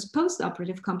some of those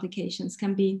post-operative complications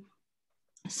can be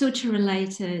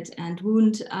suture-related and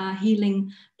wound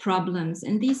healing problems.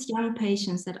 In these young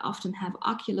patients that often have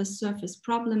ocular surface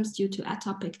problems due to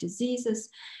atopic diseases,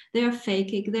 they are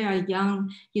phakic, they are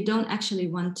young, you don't actually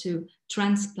want to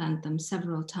transplant them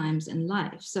several times in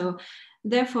life. So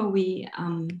therefore we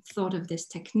thought of this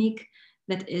technique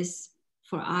that is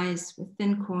for eyes with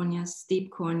thin corneas,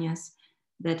 steep corneas,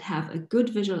 that have a good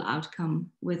visual outcome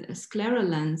with a scleral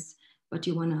lens, but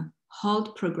you want to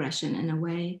halt progression in a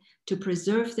way to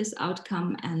preserve this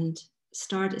outcome and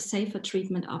start a safer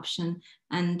treatment option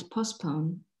and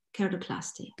postpone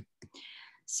keratoplasty.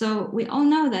 So we all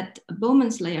know that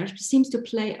Bowman's layer seems to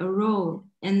play a role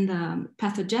in the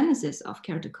pathogenesis of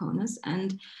keratoconus.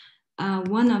 And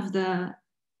one of the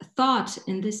thought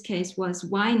in this case was,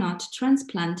 why not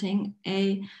transplanting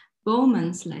a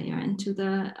Bowman's layer into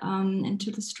the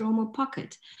stromal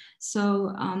pocket?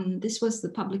 So this was the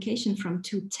publication from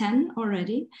 2010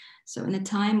 already. So in a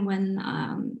time when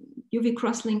UV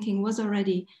cross-linking was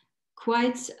already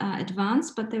quite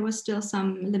advanced, but there were still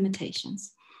some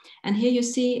limitations. And here you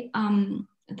see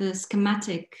the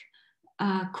schematic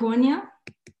cornea.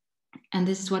 And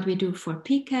this is what we do for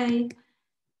PK.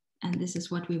 And this is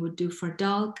what we would do for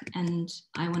DULC. And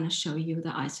I want to show you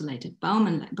the isolated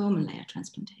Bowman layer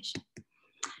transplantation.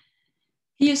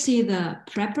 Here you see the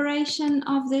preparation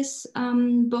of this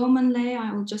Bowman layer.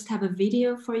 I will just have a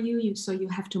video for you. So you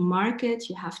have to mark it,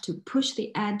 you have to push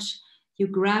the edge, you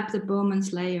grab the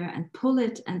Bowman's layer and pull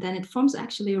it, and then it forms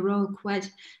actually a roll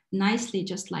quite nicely,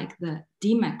 just like the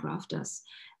DMAC graft does.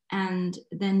 And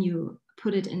then you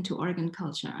put it into organ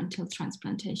culture until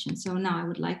transplantation. So now I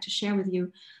would like to share with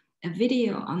you a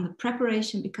video on the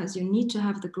preparation, because you need to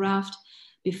have the graft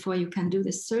before you can do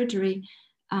this surgery.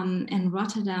 In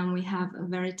Rotterdam, we have a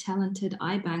very talented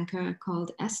eye banker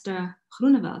called Esther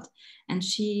Groenewald, and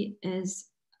she is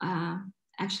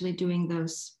actually doing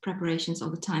those preparations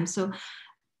all the time. So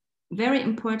very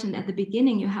important at the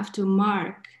beginning, you have to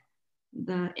mark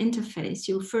the interface.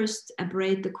 You first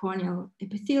abrade the corneal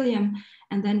epithelium,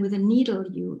 and then with a needle,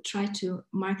 you try to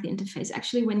mark the interface.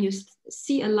 Actually, when you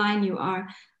see a line, you are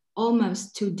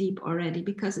almost too deep already,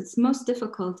 because it's most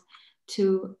difficult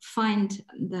to find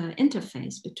the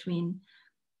interface between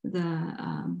the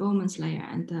Bowman's layer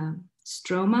and the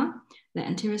stroma, the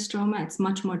anterior stroma. It's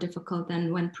much more difficult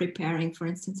than when preparing, for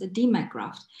instance, a DMAC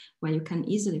graft, where you can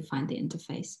easily find the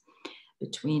interface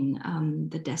between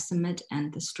the decimate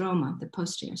and the stroma, the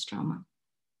posterior stroma.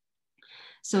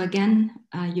 So again,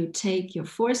 you take your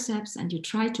forceps and you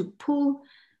try to pull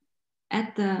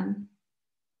at the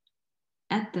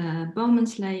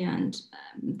Bowman's layer, and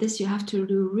this you have to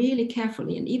do really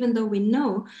carefully. And even though we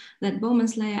know that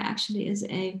Bowman's layer actually is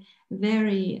a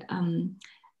very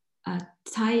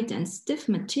tight and stiff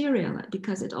material,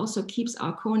 because it also keeps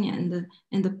our cornea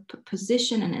in the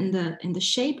position and in the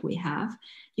shape we have,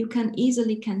 you can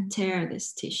easily tear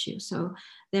this tissue. So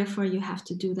therefore you have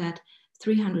to do that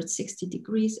 360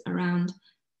 degrees around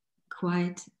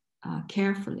quite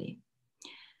carefully.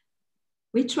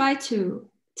 We try to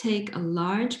take a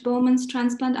large Bowman's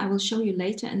transplant. I will show you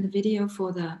later in the video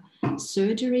for the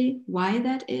surgery why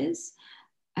that is.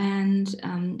 And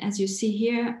as you see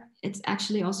here, it's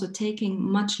actually also taking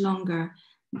much longer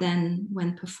than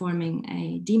when performing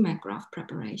a DMAC graft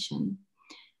preparation.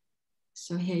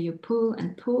 So here you pull,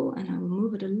 and I will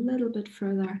move it a little bit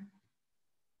further.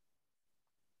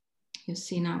 You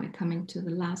see now we're coming to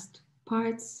the last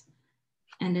parts.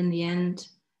 And in the end,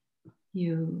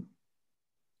 you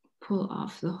pull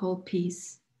off the whole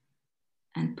piece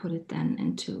and put it then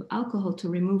into alcohol to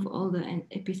remove all the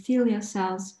epithelial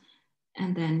cells.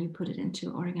 And then you put it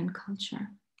into organ culture.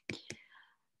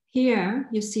 Here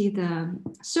you see the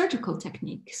surgical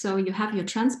technique. So you have your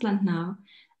transplant now.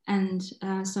 And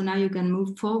so now you can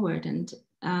move forward. And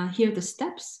here are the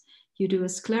steps. You do a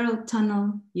scleral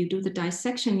tunnel. You do the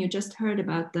dissection. You just heard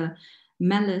about the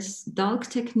Mellis Dalk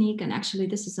technique. And actually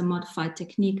this is a modified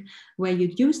technique where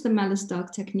you use the Mellis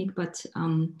Dalk technique, but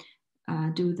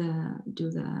do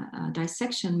the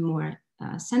dissection more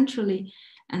centrally.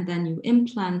 And then you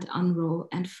implant, unroll,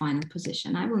 and final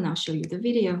position. I will now show you the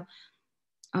video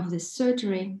of this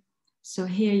surgery. So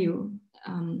here you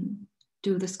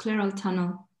do the scleral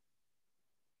tunnel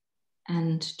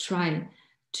and try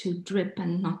to drip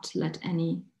and not let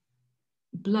any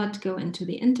blood go into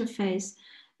the interface.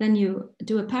 Then you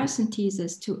do a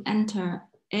paracentesis to enter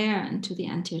air into the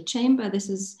anterior chamber. This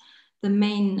is the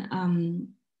main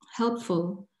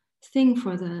helpful thing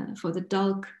for the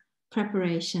Dalk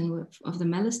preparation of the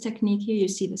Mellis technique. Here you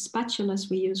see the spatulas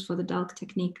we use for the Dalk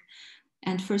technique.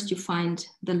 And first you find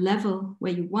the level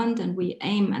where you want, and we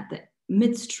aim at the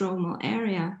mid-stromal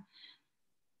area.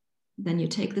 Then you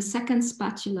take the second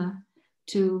spatula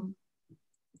to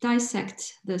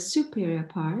dissect the superior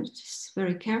part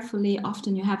very carefully.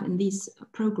 Often you have in these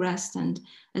progressed and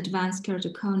advanced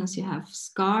keratoconus, you have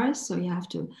scars. So you have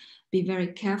to be very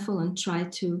careful and try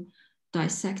to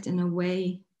dissect in a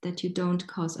way that you don't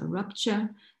cause a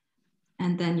rupture.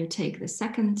 And then you take the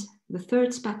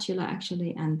third spatula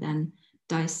actually, and then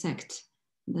dissect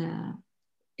the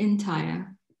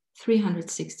entire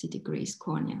 360 degrees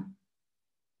cornea.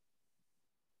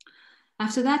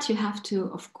 After that, you have to,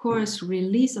 of course,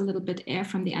 release a little bit air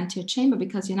from the anterior chamber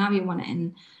because now you want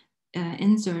to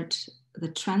insert the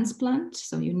transplant.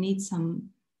 So you need some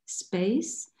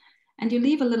space, and you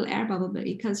leave a little air bubble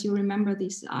because you remember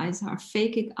these eyes are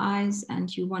phakic eyes,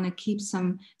 and you want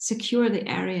to secure the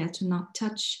area to not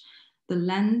touch the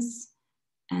lens.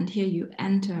 And here you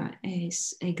enter a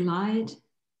glide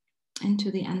into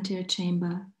the anterior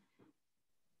chamber.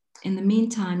 In the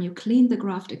meantime, you clean the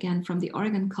graft again from the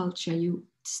organ culture. You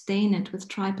stain it with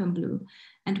trypan blue.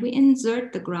 And we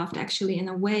insert the graft actually in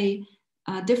a way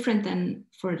different than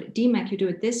for DMAC. You do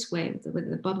it this way with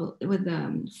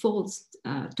the folds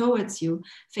towards you,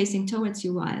 facing towards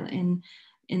you, while in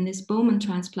this Bowman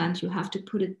transplant, you have to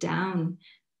put it down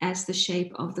as the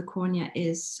shape of the cornea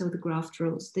is, so the graft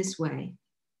rolls this way.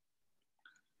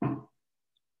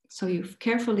 So you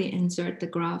carefully insert the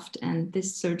graft, and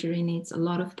this surgery needs a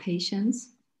lot of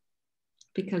patience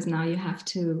because now you have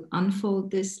to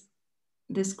unfold this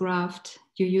graft.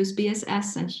 You use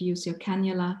BSS and you use your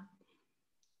cannula.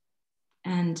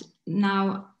 And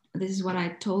now this is what I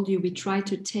told you. We try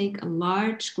to take a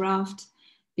large graft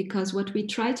because what we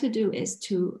try to do is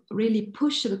to really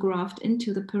push the graft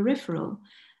into the peripheral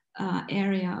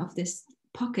area of this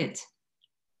pocket.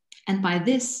 And by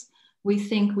this, we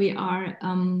think we are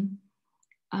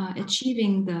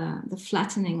achieving the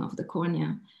flattening of the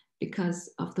cornea because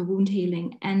of the wound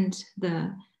healing and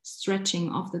the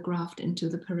stretching of the graft into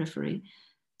the periphery.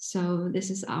 So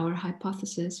this is our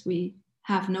hypothesis. We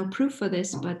have no proof for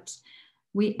this, but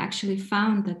we actually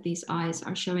found that these eyes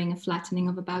are showing a flattening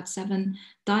of about 7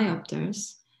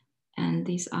 diopters. And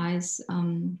these eyes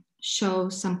show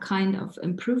some kind of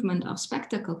improvement of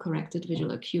spectacle corrected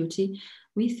visual acuity.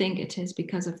 We think it is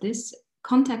because of this.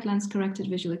 Contact lens corrected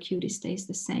visual acuity stays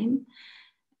the same.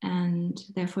 And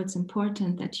therefore it's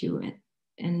important that you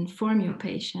inform your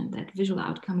patient that visual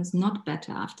outcome is not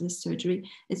better after the surgery.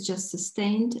 It's just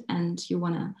sustained, and you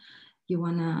wanna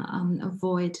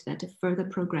avoid that a further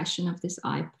progression of this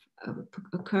eye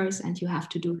occurs and you have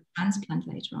to do a transplant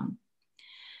later on.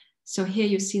 So here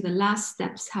you see the last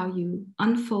steps, how you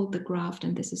unfold the graft,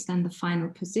 and this is then the final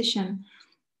position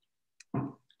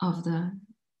of the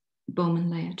Bowman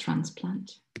layer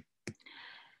transplant.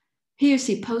 Here you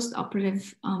see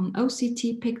post-operative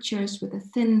OCT pictures with a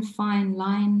thin, fine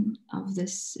line of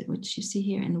this, which you see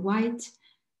here in white.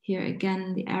 Here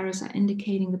again, the arrows are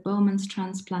indicating the Bowman's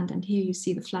transplant, and here you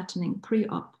see the flattening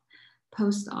pre-op,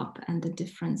 post-op, and the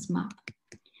difference map.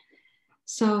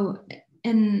 So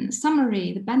in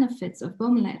summary, the benefits of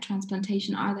bone layer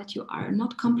transplantation are that you are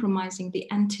not compromising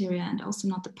the anterior and also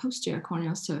not the posterior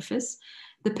corneal surface.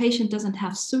 The patient doesn't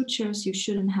have sutures. You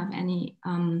shouldn't have any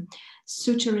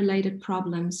suture-related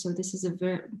problems. So this is a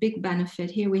very big benefit.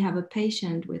 Here we have a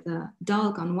patient with a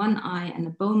Dalg on one eye and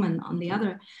a Bowman on the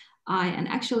other eye. And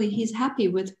actually he's happy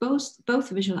with both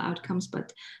visual outcomes,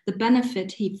 but the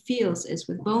benefit he feels is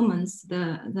with Bowman's,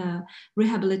 the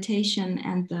rehabilitation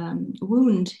and the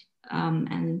wound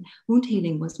and wound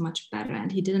healing was much better,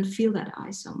 and he didn't feel that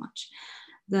eye so much.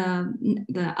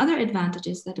 The other advantage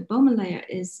is that the Bowman layer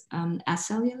is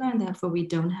acellular, and therefore we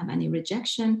don't have any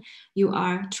rejection. You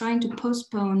are trying to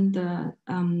postpone the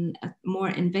more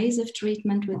invasive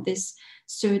treatment with this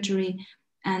surgery.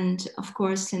 And of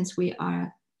course, since we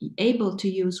are able to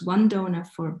use one donor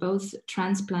for both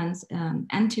transplants,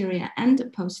 anterior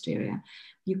and posterior,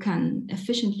 you can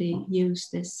efficiently use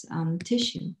this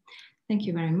tissue. Thank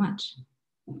you very much.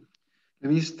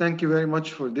 Louise, thank you very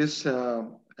much for this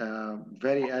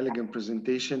very elegant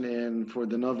presentation and for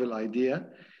the novel idea.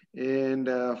 And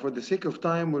for the sake of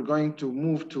time, we're going to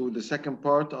move to the second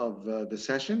part of the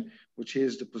session, which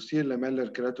is the posterior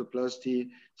lamellar keratoplasty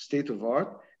state of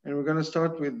art. And we're going to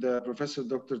start with Professor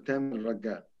Dr. Tamer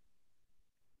Raggal.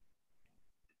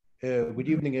 Good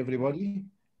evening, everybody.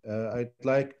 I'd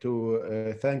like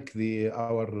to thank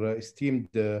our esteemed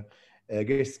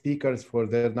guest speakers for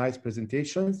their nice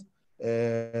presentations.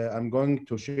 I'm going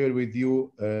to share with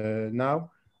you now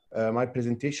my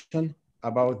presentation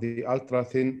about the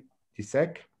ultra-thin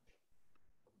DSEK.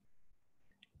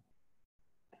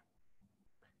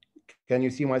 Can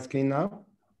you see my screen now?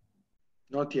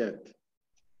 Not yet.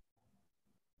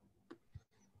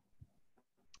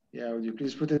 Yeah, would you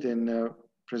please put it in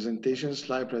presentation,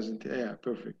 slide presentation? Yeah,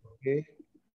 perfect. Okay.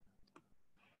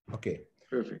 Okay.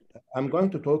 Perfect. I'm going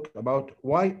to talk about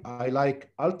why I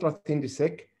like ultra-thin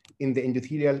DSEK in the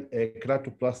endothelial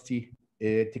keratoplasty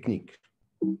technique.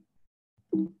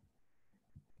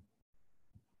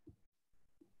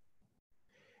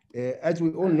 As we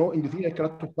all know, endothelial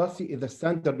keratoplasty is the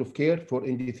standard of care for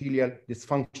endothelial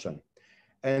dysfunction.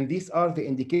 And these are the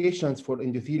indications for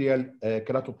endothelial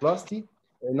keratoplasty.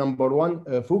 Number one,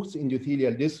 Fuchs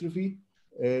endothelial dystrophy,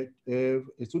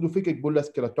 pseudophakic bullous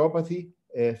keratopathy,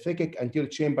 phakic anterior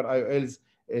chamber IOLs,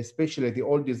 especially the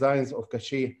old designs of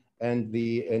Cachet and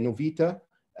the Novita,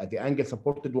 the angle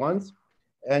supported ones,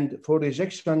 and for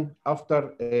rejection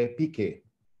after PK.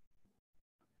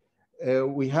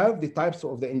 We have the types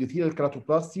of the endothelial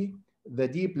keratoplasty, the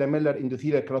deep lamellar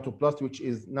endothelial keratoplasty, which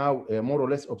is now more or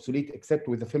less obsolete except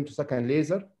with the femtosecond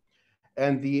laser,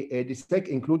 and the DSEK,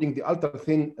 including the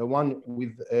ultra-thin one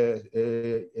with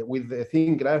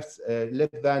thin grafts less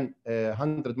than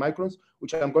 100 microns,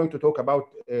 which I'm going to talk about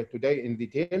today in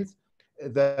details,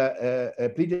 the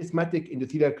predismatic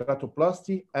endothelial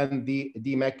keratoplasty, and the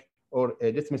DMEK, or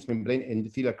descemes membrane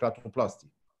endothelial keratoplasty.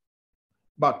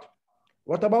 But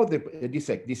what about the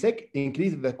DSEK? DSEK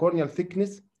increases the corneal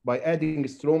thickness by adding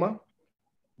stroma.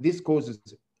 This causes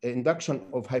induction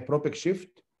of hyperopic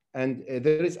shift, and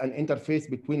there is an interface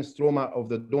between stroma of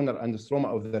the donor and the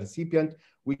stroma of the recipient,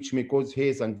 which may cause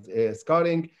haze and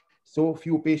scarring. So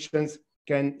few patients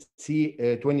can see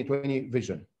 20/20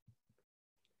 vision.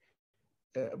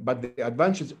 But the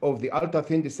advantage of the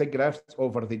ultra-thin DSEK grafts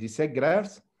over the DSEK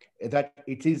grafts is that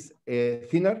it is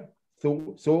thinner,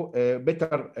 so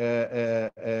better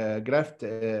graft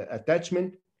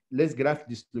attachment, less graft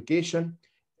dislocation,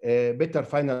 better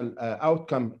final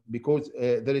outcome because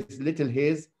there is little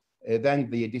haze than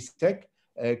the DSEK,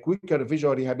 quicker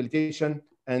visual rehabilitation,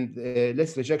 and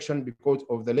less rejection because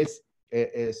of the less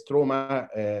stroma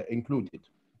included.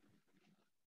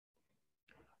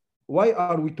 Why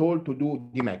are we told to do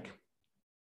DMEK?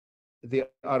 They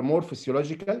are more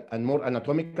physiological and more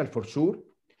anatomical for sure,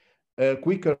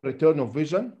 quicker return of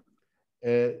vision,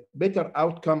 better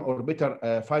outcome or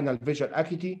better final visual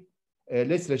acuity,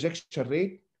 less rejection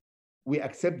rate. We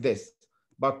accept this,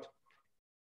 but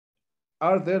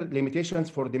are there limitations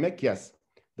for DMEK? Yes.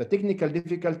 The technical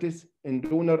difficulties in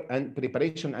donor and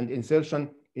preparation and insertion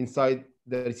inside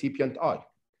the recipient eye.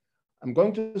 I'm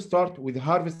going to start with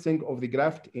harvesting of the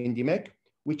graft in DMEK,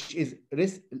 which is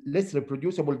less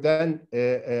reproducible than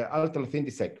ultra-thin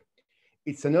DSEK.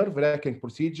 It's a nerve-wracking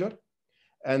procedure,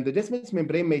 and the descemes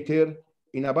membrane may tear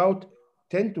in about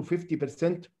 10 to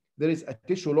 50%. There is a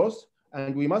tissue loss,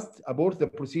 and we must abort the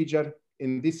procedure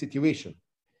in this situation.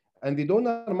 And the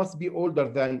donor must be older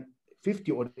than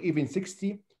 50 or even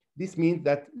 60. This means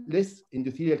that less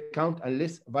endothelial count and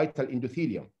less vital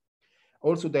endothelium.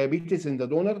 Also, diabetes in the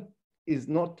donor is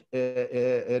not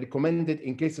recommended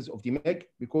in cases of DMEG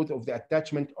because of the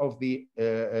attachment of the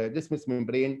dismus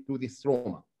membrane to the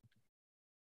stroma.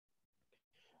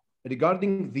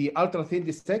 Regarding the ultra-thin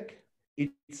dissect,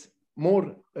 it's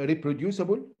more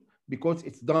reproducible because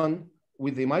it's done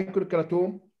with the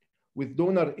microkeratome, with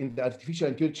donor in the artificial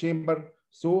anterior chamber,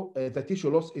 so the tissue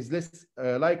loss is less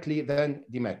likely than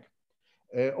DMEG.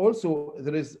 Also,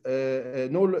 there is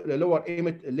no lower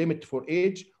limit for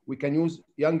age. We can use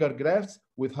younger grafts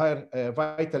with higher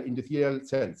vital endothelial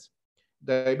cells.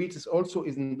 Diabetes also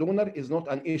in donor is not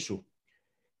an issue.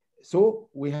 So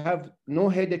we have no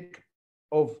headache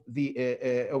of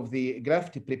the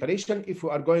graft preparation if we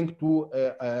are going to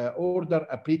order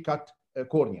a pre-cut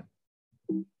cornea.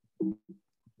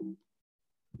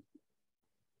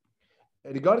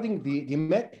 Regarding the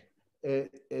DMEG,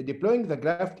 deploying the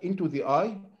graft into the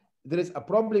eye, there is a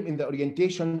problem in the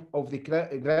orientation of the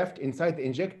graft inside the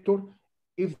injector.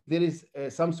 If there is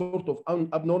some sort of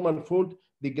abnormal fold,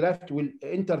 the graft will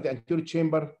enter the anterior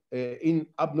chamber in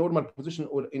abnormal position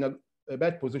or in a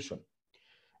bad position.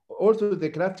 Also, the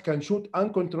graft can shoot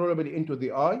uncontrollably into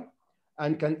the eye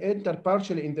and can enter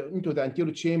partially into the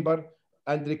anterior chamber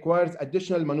and requires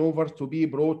additional maneuvers to be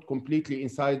brought completely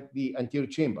inside the anterior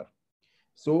chamber.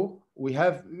 So we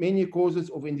have many causes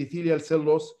of endothelial cell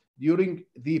loss during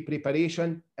the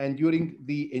preparation and during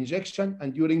the injection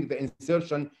and during the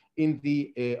insertion in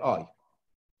the eye.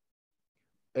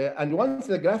 And once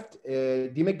the graft,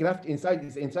 DMEG graft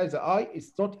is inside the eye,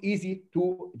 it's not easy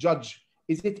to judge.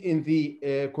 Is it in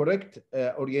the correct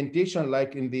orientation,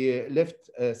 like in the left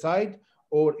side,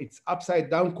 or it's upside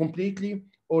down completely,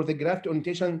 or the graft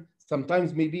orientation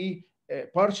sometimes may be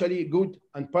partially good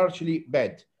and partially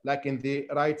bad, like in the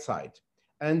right side.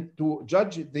 And to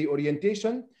judge the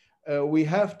orientation, we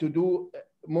have to do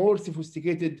more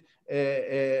sophisticated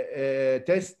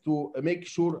tests to make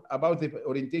sure about the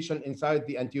orientation inside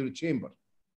the anterior chamber.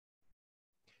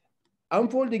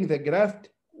 Unfolding the graft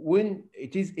when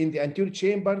it is in the anterior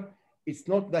chamber, it's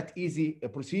not that easy a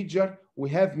procedure. We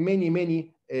have many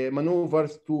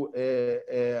maneuvers to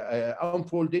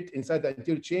unfold it inside the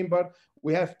anterior chamber.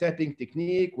 We have tapping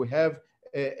technique, we have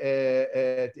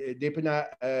Depina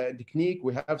technique,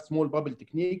 we have small bubble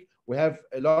technique, we have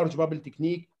a large bubble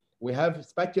technique, we have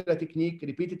spatula technique,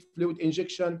 repeated fluid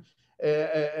injection,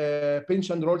 pinch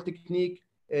and roll technique,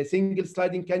 single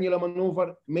sliding cannula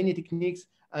maneuver, many techniques,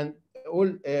 and all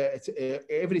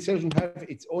every surgeon has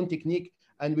its own technique,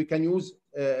 and we can use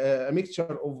a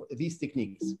mixture of these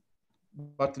techniques.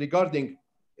 But regarding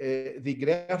the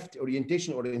graft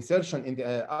orientation or insertion in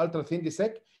the ultra-thin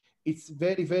dissect, it's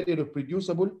very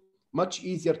reproducible, much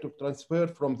easier to transfer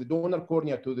from the donor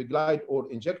cornea to the glide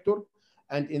or injector,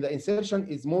 and in the insertion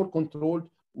is more controlled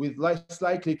with less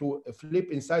likely to flip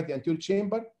inside the anterior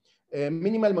chamber.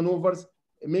 Minimal maneuvers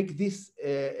make this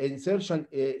insertion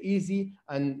easy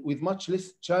and with much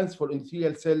less chance for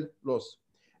endothelial cell loss,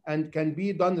 and can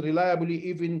be done reliably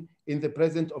even in the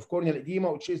presence of corneal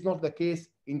edema, which is not the case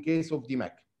in case of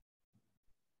DMEG.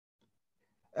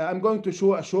 I'm going to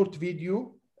show a short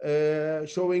video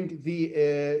showing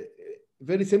the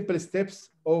very simple steps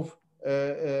of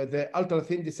the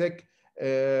ultra-thin dissect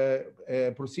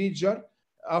procedure.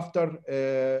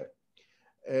 After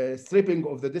stripping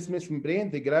of the dismus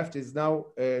membrane, the graft is now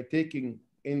taken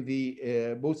in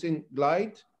the Boson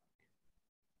glide,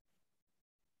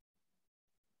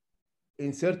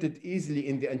 inserted easily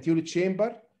in the anterior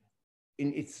chamber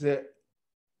in its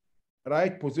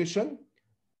right position,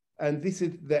 and this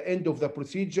is the end of the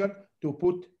procedure to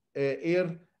put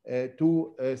air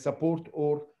to support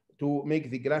or to make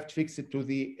the graft fixed to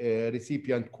the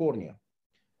recipient cornea.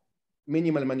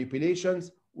 Minimal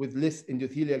manipulations with less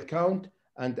endothelial count,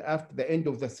 and after the end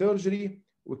of the surgery,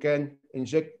 we can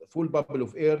inject a full bubble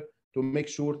of air to make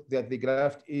sure that the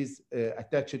graft is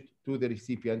attached to the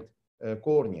recipient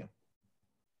cornea.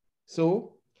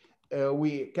 So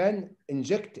we can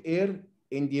inject air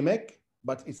in DMEG,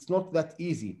 but it's not that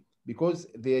easy because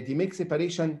the DMEG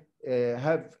separation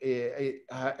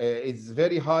is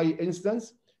very high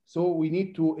instance. So we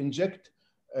need to inject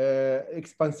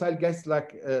expansile gas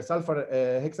like sulfur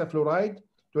hexafluoride,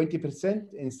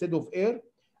 20% instead of air.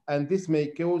 And this may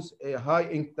cause a high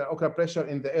intraocular pressure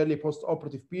in the early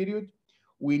post-operative period.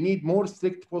 We need more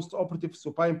strict post-operative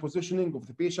supine positioning of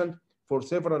the patient for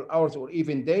several hours or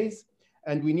even days.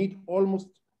 And we need almost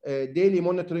daily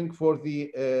monitoring for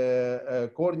the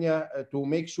cornea to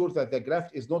make sure that the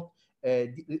graft is not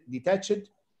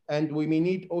detached. And we may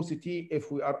need OCT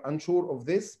if we are unsure of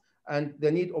this. And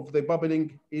the need of the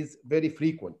bubbling is very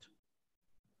frequent.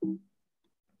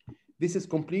 This is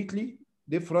completely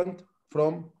different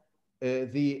from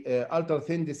the ultra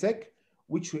thin dissect,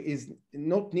 which is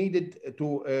not needed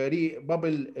to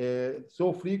re-bubble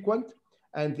so frequent,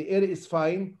 and the air is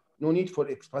fine, no need for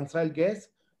expansile gas.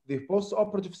 The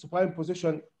post-operative supine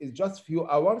position is just few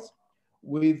hours.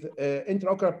 With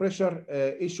intraocular pressure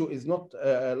issue is not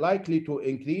likely to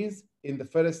increase in the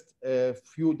first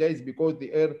few days because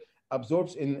the air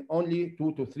absorbs in only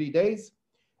 2 to 3 days.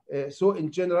 So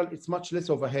in general, it's much less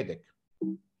of a headache.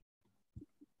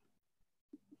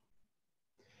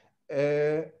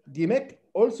 DMEC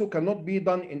also cannot be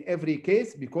done in every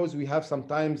case because we have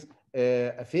sometimes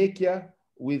aphakia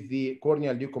with the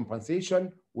corneal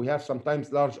decompensation. We have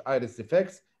sometimes large iris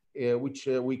defects, which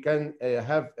we can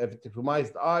have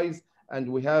vitrectomized eyes, and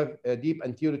we have a deep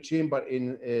anterior chamber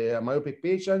in myopic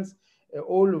patients.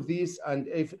 All of these, and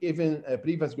even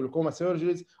previous glaucoma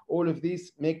surgeries, all of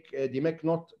these make DMEC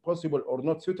not possible or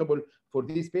not suitable for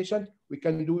this patient. We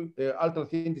can do ultra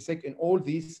thin dissect in all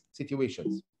these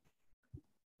situations.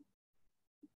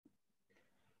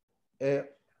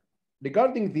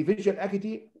 Regarding the visual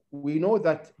acuity, we know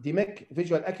that DMEC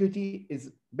visual acuity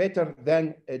is better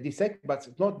than dissect, but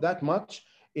it's not that much.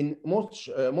 In most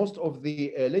of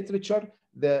the literature,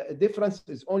 the difference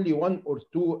is only 1 or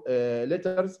 2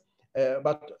 letters.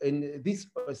 But in these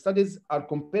studies are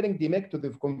comparing DMEC to the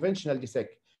conventional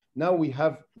dissect. Now we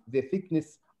have the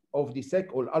thickness of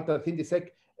dissect or ultra thin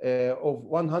dissect of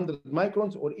 100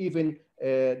 microns or even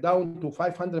down to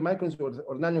 500 microns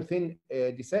or nano thin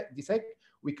dissect.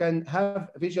 We can have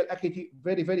visual acuity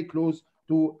very, very close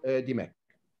to DMEC.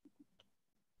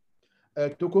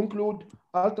 To conclude,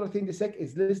 ultra thin dissect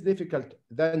is less difficult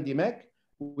than DMEC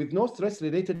with no stress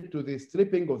related to the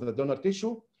stripping of the donor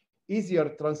tissue,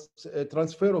 easier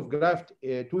transfer of graft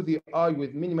to the eye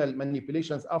with minimal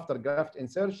manipulations after graft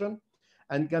insertion,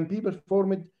 and can be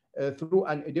performed through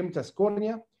an edematous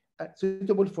cornea,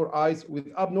 suitable for eyes with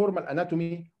abnormal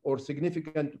anatomy or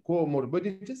significant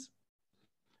comorbidities.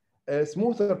 A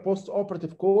smoother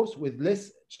post-operative course with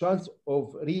less chance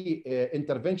of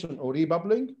re-intervention or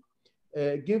rebubbling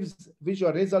gives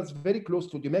visual results very close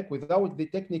to DMEC without the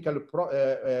technical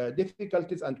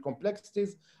difficulties and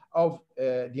complexities of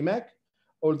DMEC,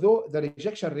 although the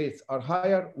rejection rates are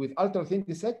higher with ultra thin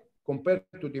dissect compared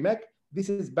to DMEC. This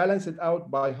is balanced out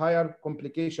by higher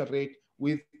complication rate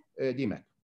with DMEC.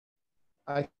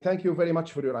 I thank you very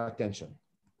much for your attention.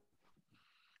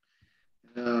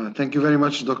 Thank you very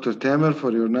much, Dr. Tamer,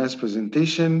 for your nice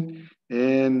presentation.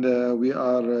 And we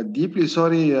are deeply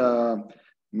sorry,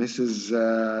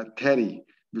 Mrs. Terry,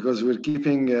 because we're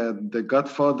keeping the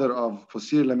godfather of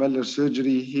posterior lamellar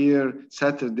surgery here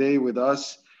Saturday with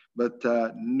us, but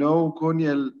no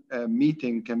corneal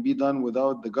meeting can be done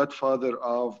without the godfather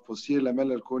of posterior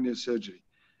lamellar corneal surgery.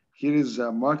 Here is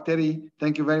Mark Terry.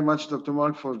 Thank you very much, Dr.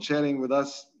 Mark, for sharing with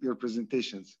us your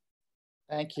presentations.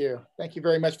 Thank you. Thank you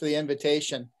very much for the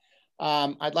invitation.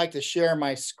 I'd like to share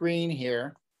my screen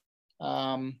here.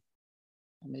 Let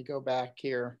me go back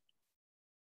here.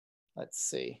 Let's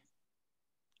see.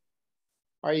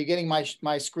 Are you getting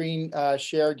my screen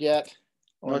shared yet?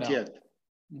 Not yet.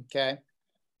 Okay.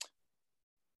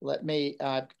 Let me,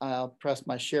 I'll press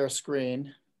my share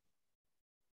screen.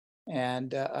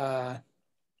 And how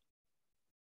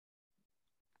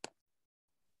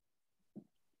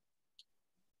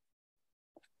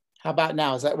about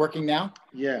now? Is that working now?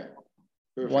 Yeah.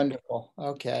 Perfect. Wonderful.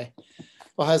 Okay.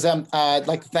 Well, Hazem, I'd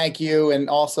like to thank you and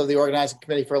also the organizing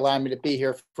committee for allowing me to be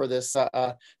here for this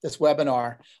this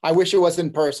webinar. I wish it was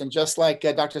in person, just like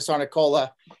Dr.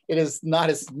 Sarnicola. It is not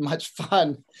as much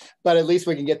fun, but at least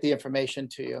we can get the information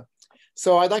to you.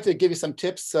 So I'd like to give you some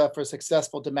tips for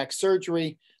successful DMEC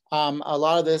surgery. A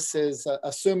lot of this is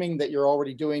assuming that you're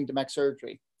already doing DMEC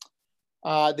surgery.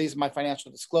 These are my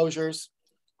financial disclosures.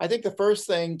 I think the first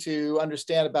thing to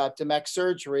understand about DMEC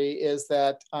surgery is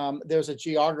that there's a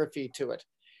geography to it.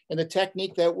 In the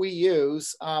technique that we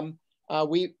use,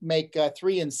 we make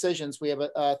 3 incisions. We have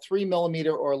a 3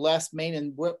 millimeter or less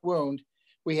main wound.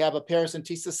 We have a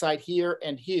paracentesis site here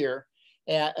and here,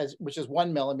 which is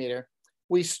 1 millimeter.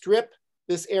 We strip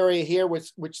this area here,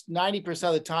 which 90%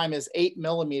 of the time is 8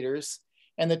 millimeters.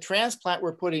 And the transplant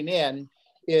we're putting in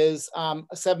is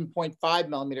 7.5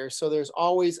 millimeters. So there's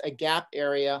always a gap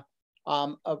area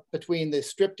between the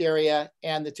stripped area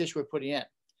and the tissue we're putting in.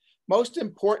 Most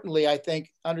importantly, I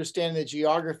think, understanding the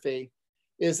geography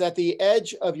is that the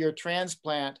edge of your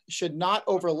transplant should not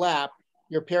overlap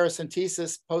your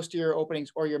paracentesis posterior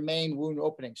openings or your main wound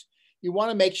openings. You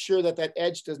want to make sure that that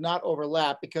edge does not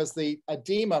overlap because the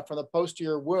edema from the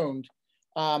posterior wound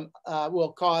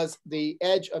will cause the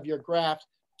edge of your graft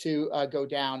to go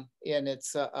down in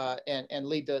its and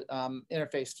lead to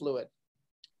interface fluid.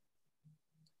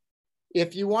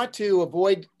 If you want to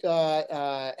avoid,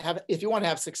 if you want to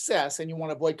have success and you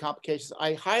want to avoid complications,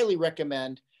 I highly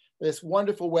recommend this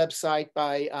wonderful website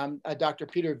by Dr.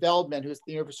 Peter Veldman, who's at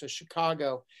the University of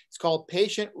Chicago. It's called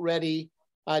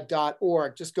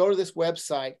patientready.org. Just go to this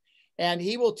website and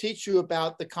he will teach you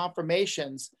about the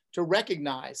conformations to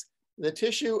recognize the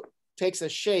tissue takes a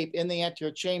shape in the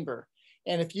anterior chamber.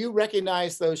 And if you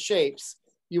recognize those shapes,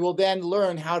 you will then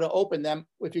learn how to open them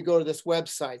if you go to this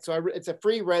website. So it's a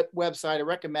free website, I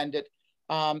recommend it.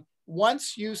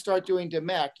 Once you start doing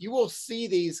DMEC, you will see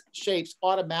these shapes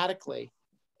automatically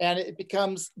and it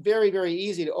becomes very, very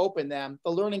easy to open them.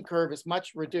 The learning curve is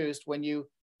much reduced when you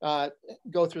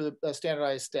go through the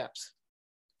standardized steps.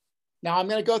 Now I'm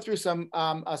gonna go through some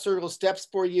surgical steps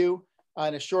for you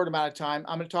in a short amount of time.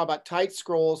 I'm gonna talk about tight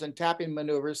scrolls and tapping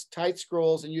maneuvers, tight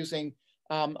scrolls and using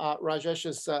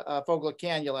Rajesh's Fogler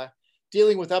cannula,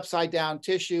 dealing with upside down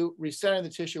tissue, recentering the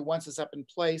tissue once it's up in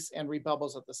place, and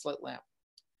rebubbles at the slit lamp.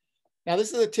 Now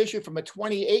this is a tissue from a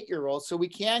 28-year-old, so we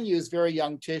can use very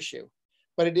young tissue,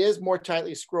 but it is more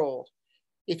tightly scrolled.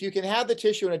 If you can have the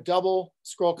tissue in a double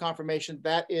scroll conformation,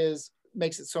 that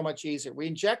makes it so much easier. We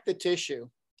inject the tissue.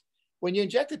 When you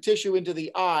inject the tissue into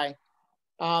the eye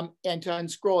and to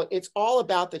unscroll it, it's all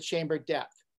about the chamber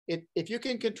depth. If you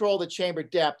can control the chamber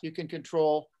depth, you can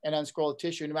control and unscroll the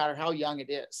tissue no matter how young it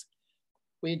is.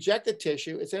 We inject the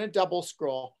tissue, it's in a double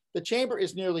scroll. The chamber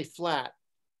is nearly flat.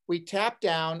 We tap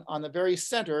down on the very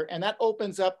center and that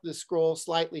opens up the scroll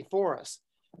slightly for us.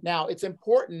 Now it's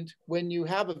important when you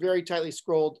have a very tightly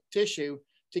scrolled tissue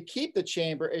to keep the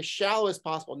chamber as shallow as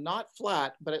possible, not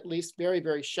flat, but at least very,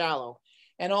 very shallow.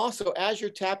 And also as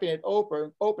you're tapping it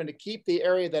open to keep the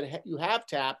area that you have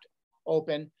tapped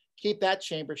open, keep that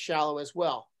chamber shallow as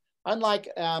well. Unlike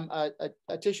a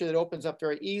tissue that opens up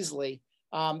very easily,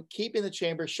 keeping the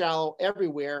chamber shallow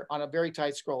everywhere on a very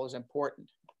tight scroll is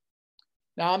important.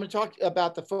 Now I'm going to talk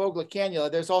about the Fogler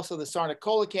cannula. There's also the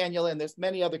Sarnicola cannula, and there's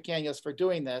many other cannulas for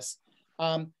doing this.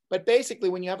 But basically,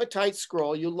 when you have a tight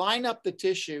scroll, you line up the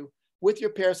tissue with your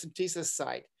paracentesis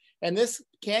site. And this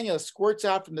cannula squirts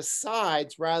out from the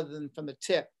sides rather than from the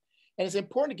tip. And it's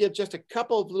important to give just a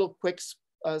couple of little quick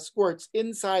squirts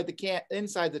inside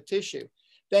the tissue.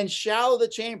 Then shallow the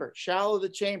chamber, shallow the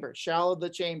chamber, shallow the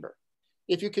chamber.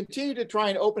 If you continue to try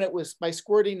and open it by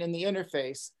squirting in the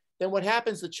interface, then what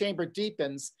happens, the chamber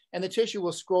deepens and the tissue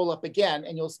will scroll up again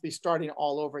and you'll be starting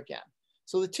all over again.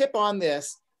 So the tip on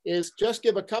this is just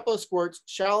give a couple of squirts,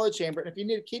 shallow the chamber. And if you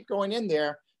need to keep going in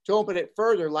there to open it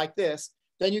further like this,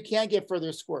 then you can give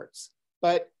further squirts,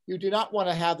 but you do not want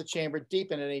to have the chamber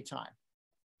deepen at any time.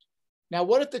 Now,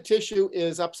 what if the tissue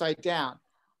is upside down?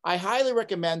 I highly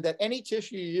recommend that any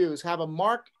tissue you use have a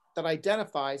mark that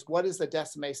identifies what is the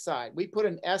Decimé side. We put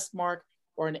an S mark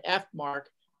or an F mark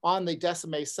on the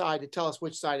Decimé side to tell us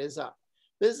which side is up.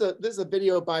 This is a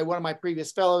video by one of my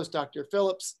previous fellows, Dr.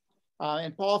 Phillips,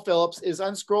 and Paul Phillips is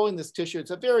unscrolling this tissue. It's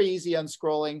a very easy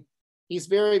unscrolling. He's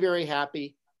very, very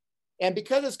happy. And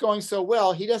because it's going so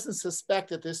well, he doesn't suspect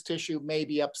that this tissue may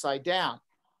be upside down.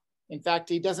 In fact,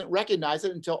 he doesn't recognize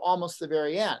it until almost the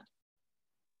very end.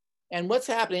 And what's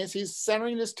happening is he's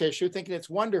centering this tissue, thinking it's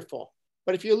wonderful.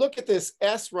 But if you look at this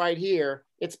S right here,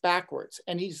 it's backwards.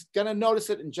 And he's gonna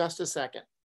notice it in just a second.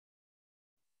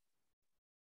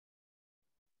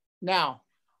 Now,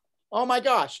 oh my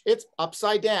gosh, it's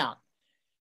upside down.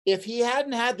 If he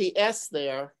hadn't had the S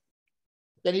there,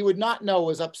 then he would not know it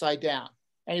was upside down.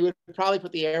 And he would probably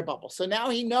put the air bubble. So now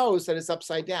he knows that it's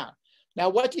upside down. Now,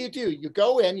 what do? You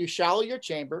go in, you shallow your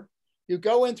chamber, you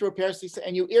go in through a paracentesis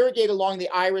and you irrigate along the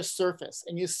iris surface.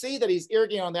 And you see that he's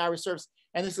irrigating on the iris surface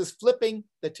and this is flipping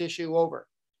the tissue over.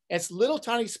 And it's little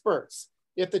tiny spurts.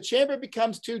 If the chamber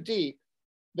becomes too deep,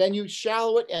 then you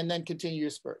shallow it and then continue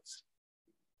your spurts.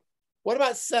 What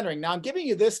about centering? Now I'm giving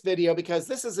you this video because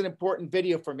this is an important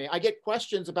video for me. I get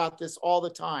questions about this all the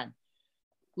time.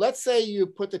 Let's say you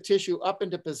put the tissue up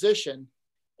into position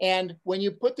and when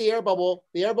you put the air bubble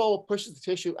pushes the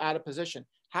tissue out of position.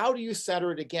 How do you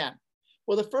center it again?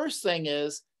 Well, the first thing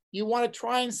is you want to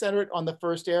try and center it on the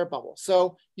first air bubble.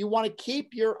 So you want to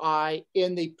keep your eye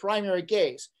in the primary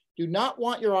gaze. Do not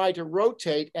want your eye to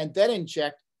rotate and then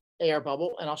inject air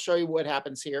bubble. And I'll show you what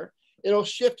happens here. It'll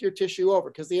shift your tissue over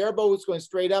because the air bubble is going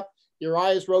straight up. Your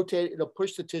eye is rotated. It'll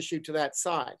push the tissue to that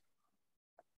side.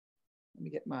 Let me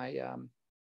get my,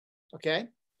 okay.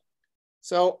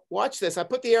 So watch this. I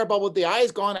put the air bubble. The eye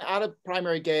has gone out of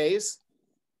primary gaze.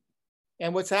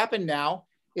 And what's happened now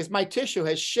is my tissue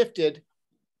has shifted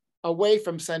away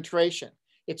from centration.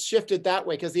 It's shifted that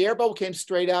way because the air bubble came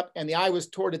straight up and the eye was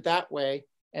toward it that way.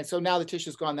 And so now the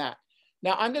tissue's gone that.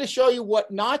 Now I'm going to show you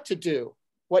what not to do.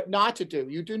 What not to do.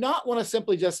 You do not want to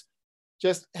simply just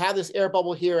just have this air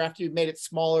bubble here after you've made it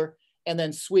smaller and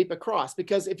then sweep across.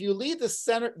 Because if you leave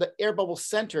the air bubble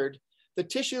centered, the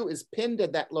tissue is pinned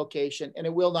at that location and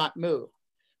it will not move.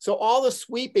 So all the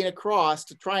sweeping across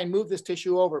to try and move this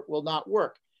tissue over will not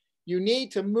work. You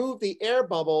need to move the air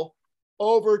bubble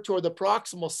over toward the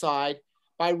proximal side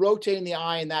by rotating the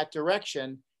eye in that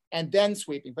direction and then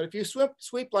sweeping. But if you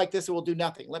sweep like this, it will do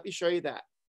nothing. Let me show you that.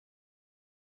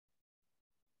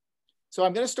 So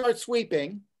I'm going to start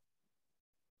sweeping.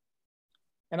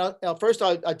 And first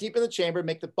I'll deepen the chamber,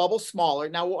 make the bubble smaller.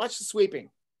 Now watch the sweeping.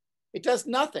 It does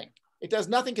nothing. It does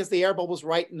nothing because the air bubble is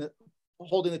right in the,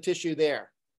 holding the tissue there.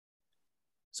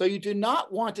 So you do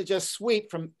not want to just sweep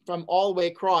from all the way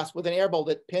across with an air bubble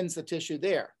that pins the tissue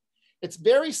there. It's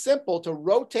very simple to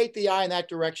rotate the eye in that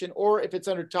direction, or if it's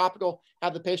under topical,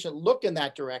 have the patient look in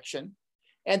that direction.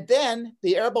 And then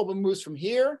the air bubble moves from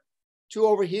here to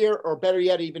over here, or better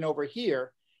yet, even over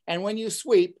here. And when you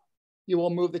sweep, you will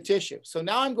move the tissue. So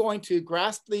now I'm going to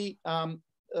grasp the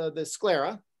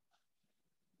sclera,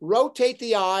 rotate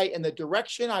the eye in the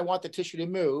direction I want the tissue to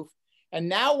move. And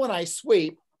now when I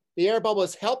sweep, the air bubble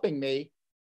is helping me,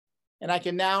 and I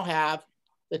can now have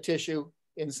the tissue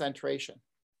in centration.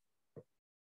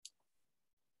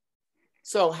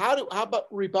 So how about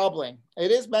rebubbling? It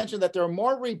is mentioned that there are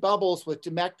more rebubbles with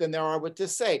DMEK than there are with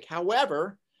DSAIC.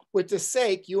 However, with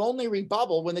DSAIC, you only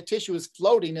rebubble when the tissue is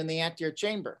floating in the anterior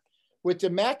chamber. With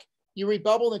DMEK, you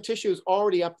rebubble and the tissue is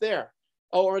already up there,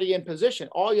 already in position.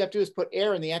 All you have to do is put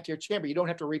air in the anterior chamber. You don't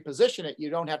have to reposition it. You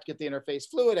don't have to get the interface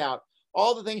fluid out.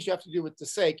 All the things you have to do with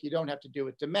DSAIC, you don't have to do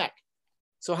with DMEK.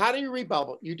 So how do you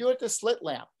rebubble? You do it with the slit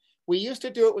lamp. We used to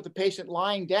do it with the patient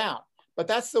lying down, but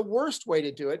that's the worst way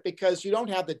to do it because you don't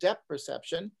have the depth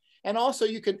perception. And also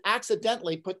you can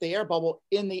accidentally put the air bubble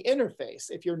in the interface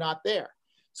if you're not there.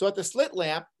 So at the slit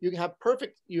lamp, you have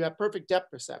perfect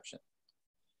depth perception.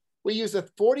 We use a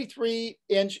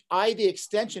 43-inch IV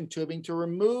extension tubing to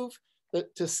remove,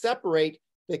 to separate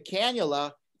the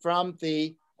cannula from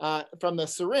the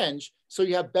syringe, so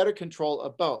you have better control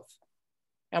of both.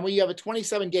 And when you have a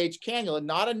 27-gauge cannula,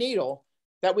 not a needle,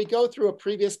 that we go through a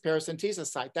previous paracentesis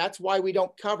site. That's why we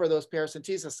don't cover those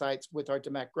paracentesis sites with our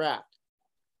DMEK graft.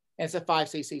 And it's a 5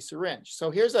 cc syringe.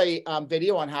 So here's a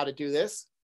video on how to do this.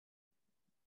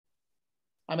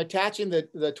 I'm attaching the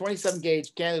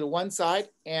 27-gauge cannula to one side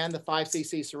and the 5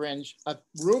 cc syringe of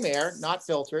room air, not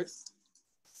filtered.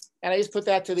 And I just put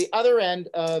that to the other end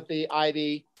of the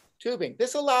IV tubing.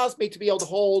 This allows me to be able to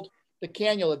hold the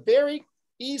cannula very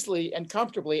easily and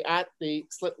comfortably at the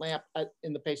slit lamp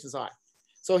in the patient's eye.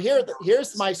 So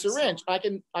here's my syringe. I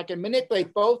can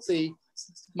manipulate both the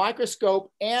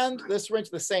microscope and the syringe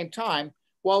at the same time,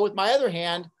 while with my other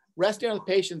hand, resting on the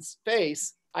patient's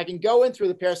face, I can go in through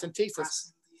the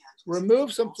paracentesis,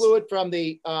 remove some fluid from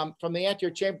the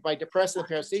anterior chamber by depressing the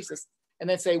paracentesis, and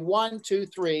then say 1, 2,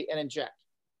 3, and inject.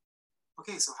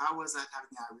 Okay, so how was that having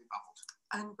the eye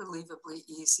rebubbled? Unbelievably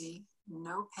easy,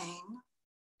 no pain,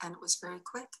 and it was very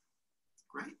quick.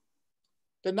 Great.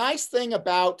 The nice thing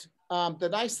about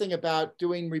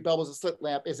doing rebubbles of slit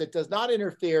lamp is it does not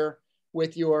interfere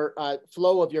with your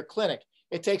flow of your clinic.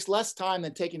 It takes less time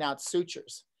than taking out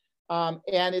sutures. And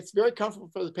it's very comfortable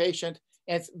for the patient,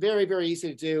 and it's very, very easy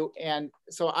to do. And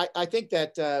so I think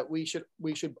that we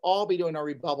should all be doing our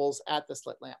rebubbles at the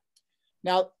slit lamp.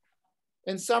 Now,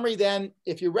 in summary then,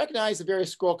 if you recognize the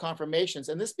various scroll conformations,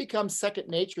 and this becomes second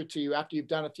nature to you after you've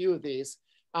done a few of these,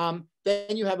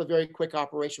 then you have a very quick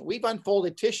operation. We've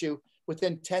unfolded tissue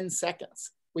within 10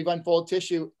 seconds. We've unfolded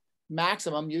tissue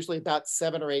maximum, usually about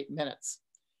 7 or 8 minutes.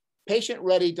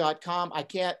 PatientReady.com, I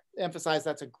can't emphasize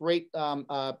that's a great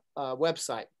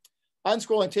website.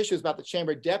 Unscrolling tissue is about the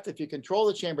chamber depth. If you control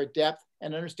the chamber depth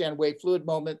and understand wave fluid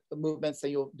movements, then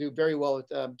you'll do very well with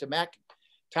DMEK.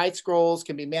 Tight scrolls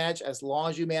can be managed as long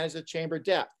as you manage the chamber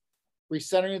depth.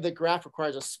 Recentering of the graft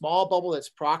requires a small bubble that's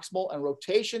proximal and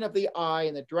rotation of the eye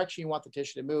in the direction you want the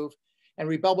tissue to move. And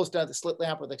rebubbles done at the slit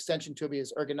lamp with extension tubing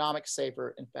is ergonomic,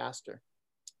 safer, and faster.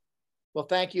 Well,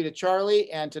 thank you to Charlie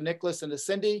and to Nicholas and to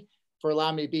Cindy for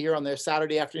allowing me to be here on their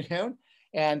Saturday afternoon.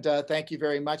 And thank you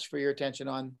very much for your attention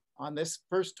on this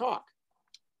first talk.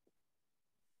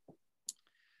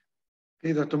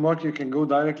 Okay, Dr. Mark, you can go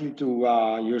directly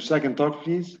to your second talk,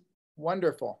 please.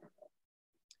 Wonderful.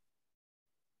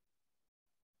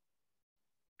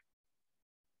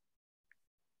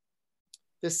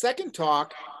 The second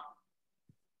talk,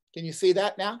 can you see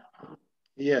that now?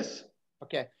 Yes.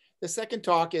 Okay. The second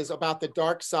talk is about the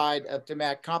dark side of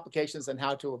DMEK, complications and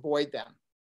how to avoid them.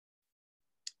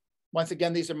 Once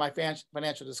again, these are my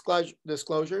financial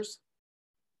disclosures.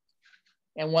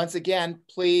 And once again,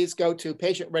 please go to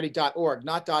patientready.org,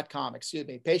 not .com, excuse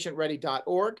me,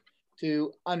 patientready.org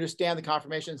to understand the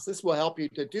confirmations. This will help you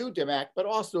to do DMEC, but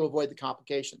also to avoid the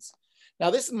complications. Now,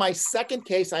 this is my second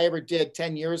case I ever did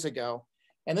 10 years ago.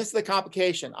 And this is the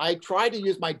complication. I tried to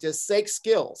use my DSAIC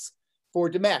skills for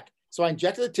DMEC. So I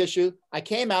injected the tissue. I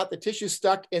came out, the tissue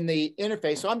stuck in the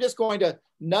interface. So I'm just going to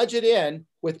nudge it in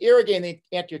with irrigating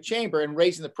the anterior chamber and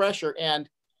raising the pressure, and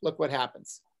look what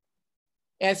happens.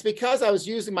 And it's because I was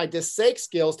using my DSAIC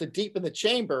skills to deepen the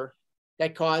chamber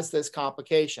that caused this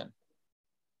complication.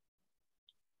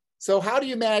 So how do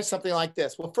you manage something like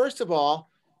this? Well, first of all,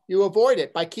 you avoid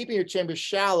it by keeping your chamber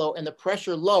shallow and the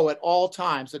pressure low at all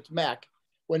times at DMEC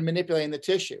when manipulating the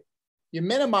tissue. You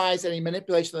minimize any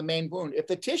manipulation of the main wound. If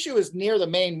the tissue is near the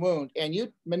main wound and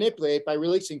you manipulate by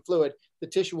releasing fluid, the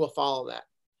tissue will follow that.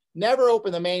 Never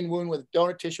open the main wound with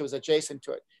donor tissue as adjacent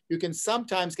to it. You can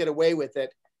sometimes get away with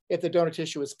it if the donor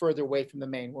tissue is further away from the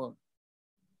main wound.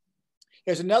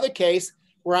 Here's another case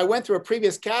where I went through a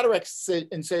previous cataract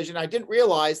incision. I didn't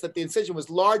realize that the incision was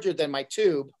larger than my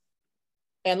tube.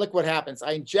 And look what happens.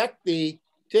 I inject the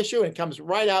tissue and it comes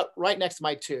right out, right next to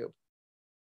my tube.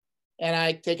 And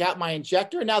I take out my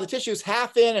injector. And now the tissue is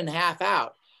half in and half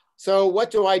out. So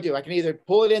what do? I can either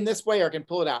pull it in this way or I can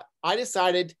pull it out. I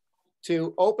decided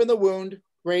to open the wound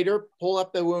greater, pull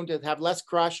up the wound to have less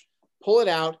crush, pull it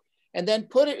out, and then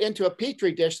put it into a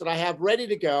Petri dish that I have ready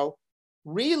to go,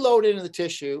 reload it into the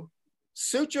tissue,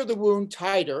 suture the wound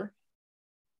tighter.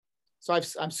 So I'm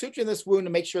suturing this wound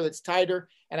to make sure that it's tighter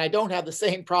and I don't have the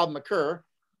same problem occur.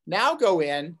 Now go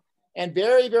in and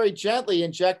very, very gently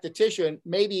inject the tissue and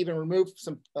maybe even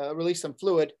release some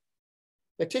fluid.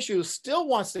 The tissue still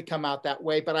wants to come out that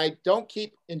way, but I don't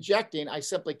keep injecting. I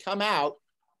simply come out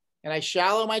and I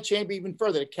shallow my chamber even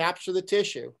further to capture the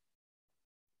tissue.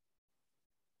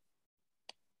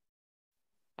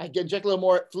 I inject a little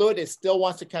more fluid, it still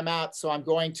wants to come out, so I'm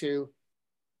going to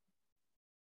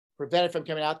prevent it from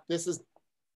coming out. This is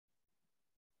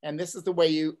the way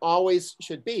you always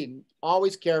should be,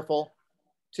 always careful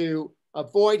to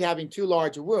avoid having too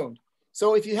large a wound.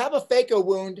 So if you have a phaco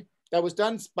wound that was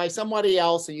done by somebody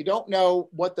else and you don't know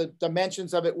what the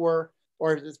dimensions of it were,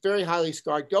 or it's very highly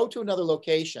scarred, go to another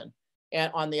location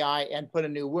and on the eye and put a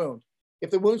new wound. If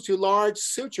the wound's too large,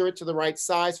 suture it to the right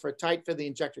size for a tight fit of the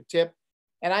injector tip.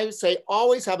 And I would say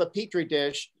always have a Petri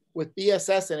dish with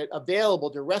BSS in it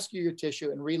available to rescue your tissue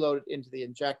and reload it into the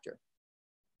injector.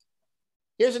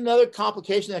 Here's another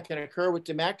complication that can occur with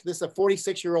DMEC. This is a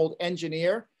 46-year-old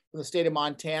engineer from the state of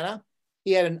Montana.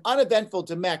 He had an uneventful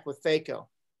DMEC with phaco.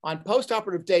 On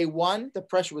postoperative day 1, the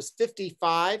pressure was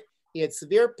 55. He had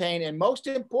severe pain, and most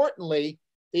importantly,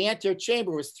 the anterior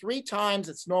chamber was 3 times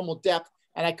its normal depth,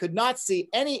 and I could not see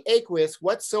any aqueous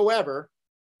whatsoever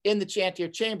in the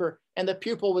anterior chamber, and the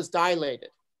pupil was dilated.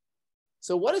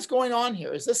 So what is going on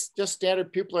here? Is this just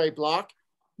standard pupillary block?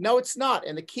 No, it's not.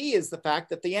 And the key is the fact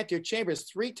that the anterior chamber is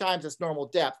 3 times its normal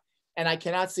depth, and I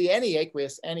cannot see any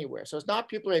aqueous anywhere. So it's not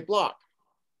pupillary block.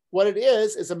 What it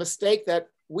is a mistake that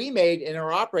we made in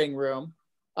our operating room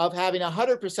of having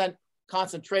 100%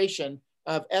 concentration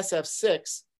of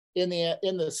SF6 in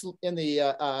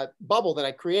the bubble that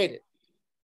I created.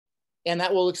 And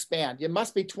that will expand. It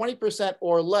must be 20%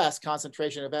 or less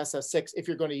concentration of SF6 if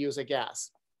you're going to use a gas.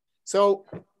 So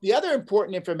the other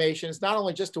important information is not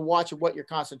only just to watch what your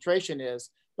concentration is,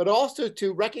 but also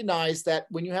to recognize that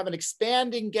when you have an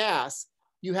expanding gas,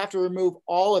 you have to remove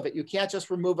all of it. You can't just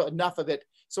remove enough of it.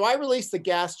 So I released the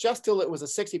gas just till it was a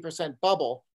 60%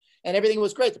 bubble and everything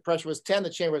was great. The pressure was 10, the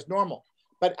chamber was normal.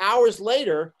 But hours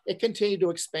later, it continued to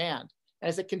expand. And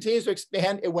as it continues to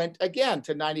expand, it went again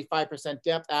to 95%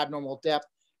 depth, abnormal depth.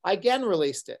 I again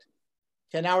released it.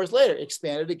 10 hours later, it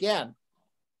expanded again.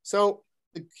 So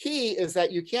the key is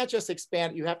that you can't just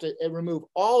expand, you have to remove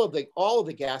all of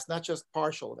the gas, not just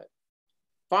partial of it.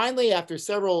 Finally, after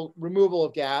several removal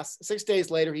of gas, 6 days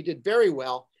later, he did very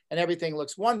well and everything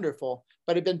looks wonderful,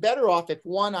 but it'd been better off if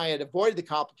one, I had avoided the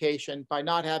complication by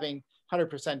not having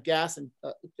 100% gas and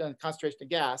concentration of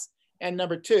gas. And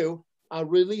number 2,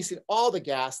 releasing all the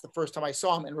gas the first time I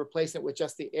saw him and replacing it with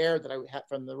just the air that I had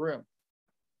from the room.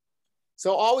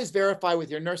 So always verify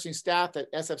with your nursing staff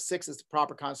that SF6 is the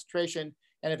proper concentration.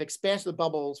 And if expansion of the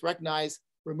bubble is recognized,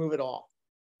 remove it all.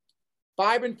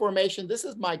 Fibrin formation, this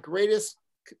is my greatest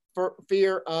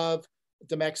fear of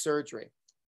DMEC surgery.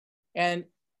 And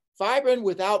fibrin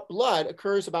without blood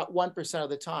occurs about 1% of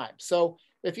the time. So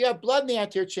if you have blood in the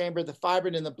anterior chamber, the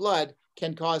fibrin in the blood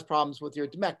can cause problems with your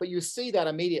DMEC, but you see that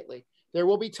immediately. There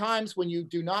will be times when you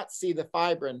do not see the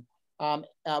fibrin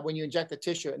when you inject the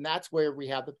tissue, and that's where we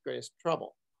have the greatest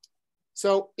trouble.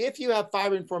 So if you have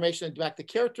fibrin formation in DMEC, the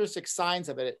characteristic signs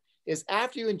of it is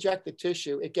after you inject the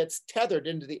tissue, it gets tethered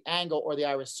into the angle or the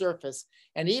iris surface,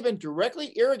 and even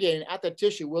directly irrigating at the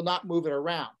tissue will not move it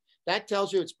around. That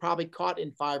tells you it's probably caught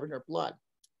in fibrin or blood.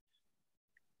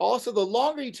 Also, the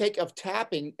longer you take of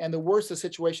tapping and the worse the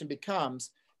situation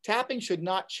becomes, tapping should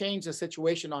not change the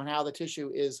situation on how the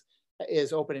tissue is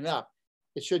opening up.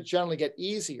 It should generally get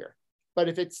easier. But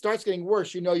if it starts getting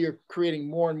worse, you know you're creating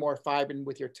more and more fibrin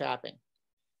with your tapping.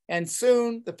 And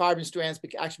soon the fibrin strands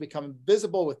actually become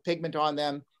visible with pigment on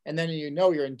them, and then you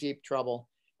know you're in deep trouble.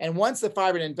 And once the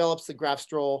fibrin envelops the graft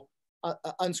stroll,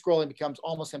 unscrolling becomes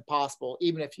almost impossible,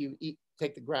 even if you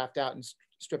take the graft out and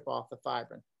strip off the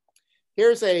fibrin.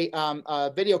 Here's a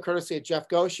video courtesy of Jeff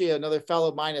Goshi, another fellow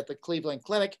of mine at the Cleveland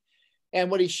Clinic.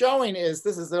 And what he's showing is,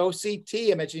 this is an OCT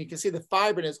image, and you can see the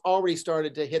fibrin has already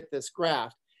started to hit this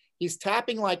graft. He's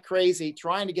tapping like crazy,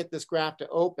 trying to get this graft to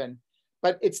open,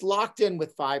 but it's locked in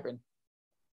with fibrin.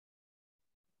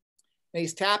 And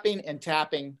he's tapping and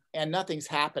tapping, and nothing's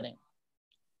happening.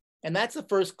 And that's the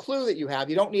first clue that you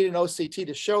have. You don't need an OCT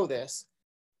to show this.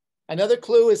 Another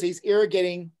clue is he's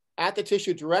irrigating at the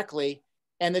tissue directly,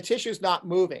 and the tissue's not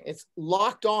moving. It's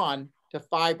locked on to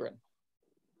fibrin.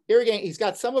 Irrigating, he's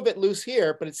got some of it loose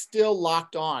here, but it's still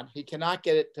locked on. He cannot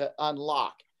get it to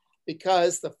unlock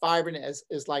because the fibrin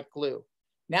is like glue.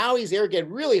 Now he's irrigated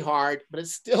really hard, but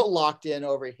it's still locked in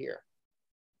over here.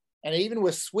 And even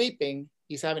with sweeping,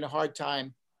 he's having a hard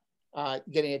time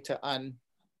getting it to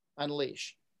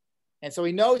unleash. And so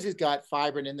he knows he's got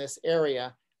fibrin in this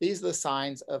area. These are the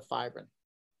signs of fibrin.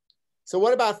 So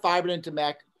what about fibrin in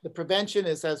DMEC? The prevention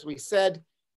is, as we said,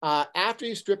 after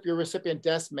you strip your recipient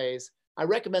desmase, I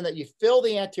recommend that you fill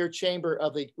the anterior chamber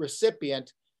of the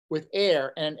recipient with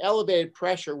air and an elevated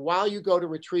pressure while you go to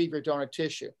retrieve your donor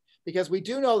tissue. Because we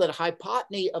do know that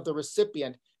hypotony of the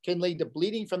recipient can lead to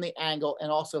bleeding from the angle and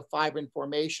also fibrin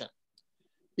formation.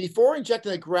 Before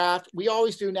injecting the graft, we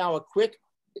always do now a quick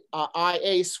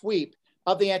IA sweep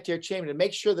of the anterior chamber to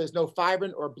make sure there's no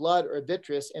fibrin or blood or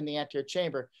vitreous in the anterior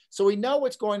chamber. So we know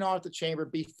what's going on with the chamber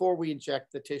before we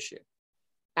inject the tissue.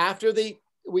 After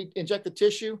we inject the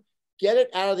tissue, get it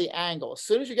out of the angle. As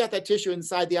soon as you got that tissue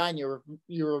inside the eye and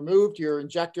you removed your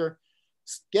injector,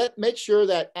 make sure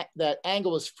that that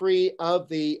angle is free of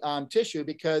the tissue,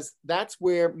 because that's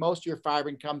where most of your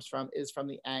fibrin comes from, is from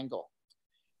the angle.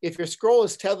 If your scroll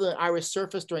is tethered to the iris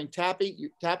surface during tapping,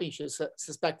 you should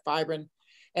suspect fibrin.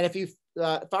 And if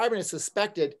fibrin is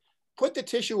suspected, put the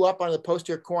tissue up on the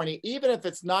posterior cornea, even if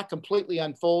it's not completely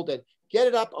unfolded. Get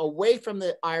it up away from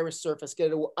the iris surface,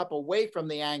 get it up away from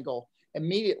the angle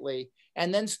immediately,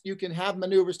 and then you can have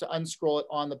maneuvers to unscroll it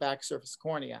on the back surface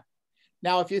cornea.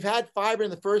 Now, if you've had fibrin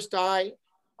in the first eye,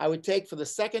 I would take for the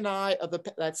second eye of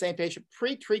that same patient,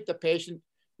 pre-treat the patient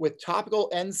with topical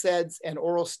NSAIDs and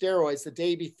oral steroids the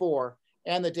day before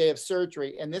and the day of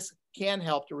surgery. And this can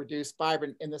help to reduce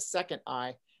fibrin in the second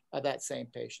eye of that same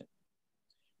patient.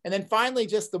 And then finally,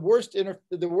 just the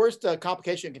worst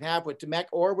complication you can have with DMEC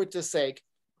or with DSAIC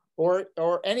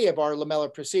or any of our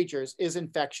lamellar procedures is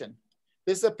infection.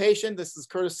 This is a patient, this is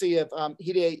courtesy of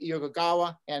Hide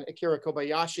Yokogawa and Akira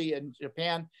Kobayashi in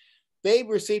Japan. They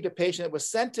received a patient that was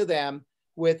sent to them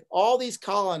with all these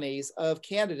colonies of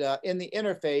Candida in the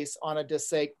interface on a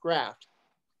DSAIC graft.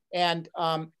 And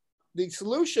the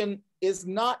solution is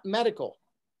not medical.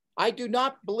 I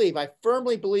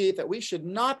firmly believe that we should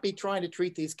not be trying to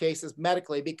treat these cases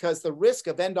medically, because the risk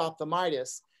of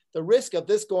endophthalmitis, the risk of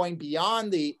this going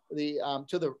beyond to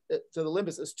the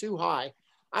limbus is too high.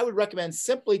 I would recommend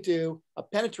simply do a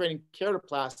penetrating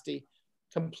keratoplasty,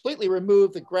 completely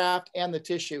remove the graft and the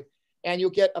tissue, and you'll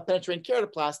get a penetrating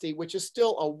keratoplasty, which is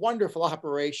still a wonderful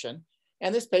operation.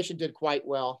 And this patient did quite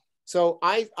well. So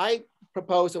I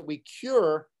propose that we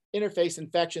cure interface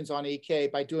infections on EK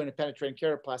by doing a penetrating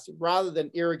keratoplasty rather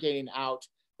than irrigating out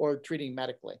or treating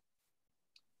medically.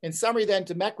 In summary then,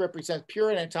 DMEC represents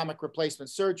pure anatomic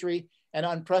replacement surgery and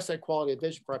unprecedented quality of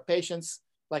vision for our patients.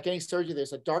 Like any surgery,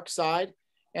 there's a dark side.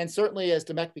 And certainly as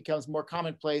DMEC becomes more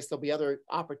commonplace, there'll be other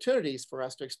opportunities for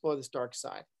us to explore this dark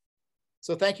side.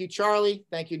 So thank you, Charlie.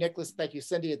 Thank you, Nicholas. Thank you,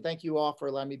 Cindy. And thank you all for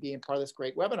allowing me to be part of this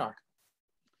great webinar.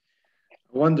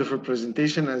 Wonderful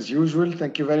presentation as usual.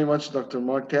 Thank you very much, Dr.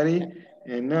 Mark Terry.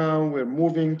 And now we're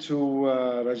moving to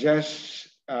Rajesh,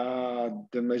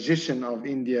 the magician of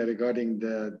India, regarding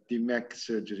the DMEC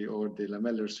surgery or the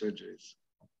lamellar surgeries.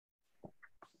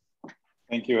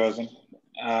 Thank you, Hasan.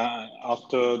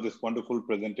 After this wonderful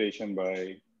presentation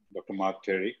by Dr. Mark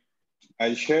Terry,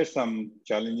 I'll share some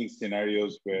challenging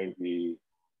scenarios where we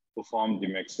perform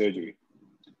DMEC surgery.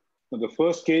 So the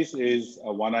first case is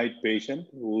a one-eyed patient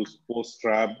who's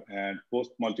post-TRAB and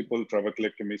post-multiple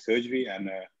trabeculectomy surgery and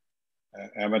a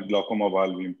AMAT glaucoma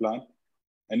valve implant.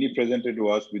 And he presented to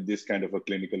us with this kind of a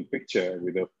clinical picture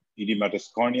with a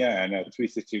edematous cornea and a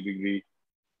 360-degree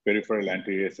peripheral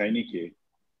anterior synechiae.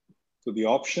 So the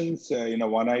options in a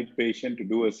one-eyed patient to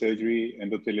do a surgery,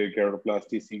 endothelial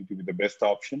keratoplasty, seem to be the best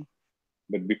option.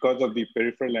 But because of the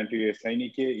peripheral anterior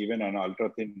synechiae, even an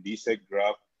ultra-thin DSEC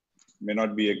graft may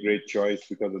not be a great choice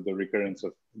because of the recurrence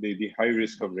of the high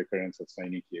risk of recurrence of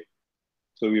synechiae.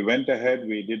 So we went ahead,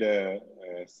 we did a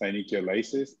synechial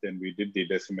lysis, then we did the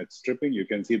decimate stripping. You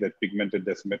can see that pigmented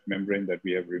decimate membrane that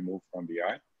we have removed from the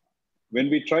eye. When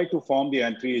we tried to form the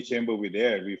anterior chamber with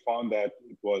air, we found that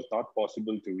it was not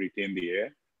possible to retain the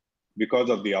air because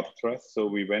of the upthrust. So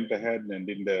we went ahead and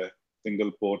did the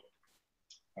single port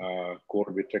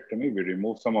core vitrectomy. We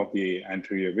removed some of the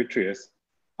anterior vitreous.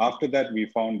 After that, we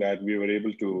found that we were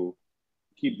able to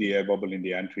keep the air bubble in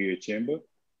the anterior chamber.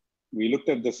 We looked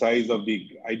at the size of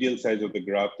the ideal size of the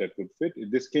graft that would fit.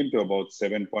 This came to about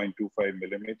 7.25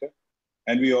 millimeter.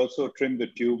 And we also trimmed the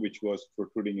tube which was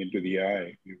protruding into the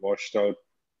eye. We washed out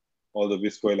all the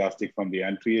viscoelastic from the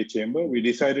anterior chamber. We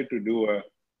decided to do a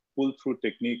pull-through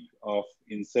technique of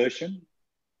insertion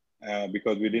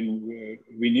because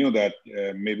we knew that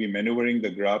maybe maneuvering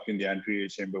the graft in the anterior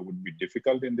chamber would be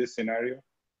difficult in this scenario.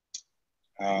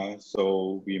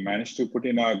 So we managed to put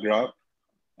in our graft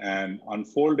and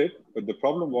unfold it. But the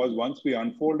problem was once we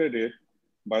unfolded it,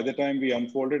 by the time we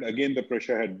unfolded, again, the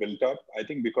pressure had built up, I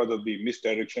think because of the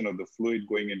misdirection of the fluid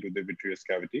going into the vitreous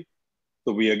cavity.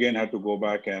 So we again had to go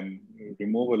back and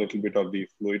remove a little bit of the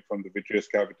fluid from the vitreous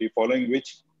cavity, following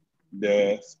which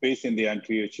the space in the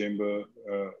anterior chamber,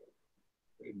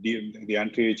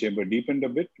 deepened a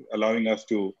bit, allowing us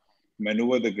to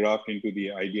maneuver the graft into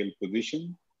the ideal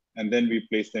position. And then we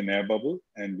placed an air bubble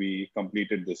and we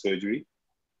completed the surgery.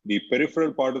 The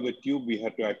peripheral part of the tube, we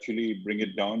had to actually bring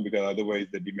it down because otherwise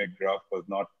the DMEC graft was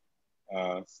not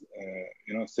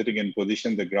sitting in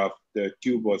position. The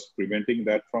tube was preventing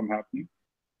that from happening.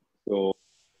 So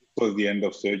it was the end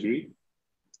of surgery.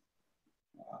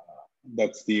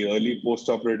 That's the early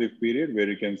post-operative period where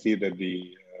you can see that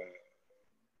the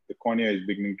cornea is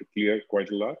beginning to clear quite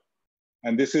a lot.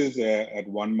 And this is at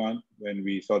 1 month when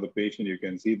we saw the patient. You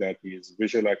can see that his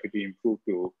visual acuity improved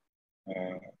to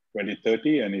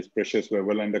 20/30 and his pressures were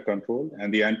well under control.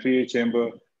 And the anterior chamber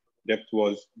depth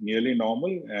was nearly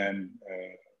normal and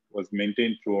was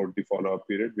maintained throughout the follow-up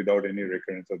period without any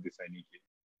recurrence of the synechiae.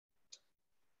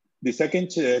 The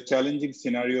second challenging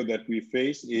scenario that we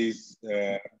face is,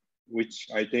 which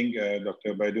I think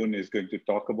Dr. Baidoun is going to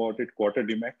talk about it, quarter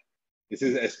DMEC. This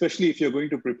is especially if you're going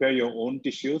to prepare your own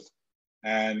tissues.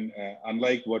 And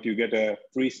unlike what you get a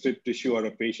pre-strip tissue or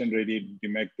a patient-ready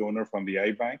DMEC donor from the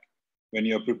eye bank, when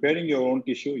you're preparing your own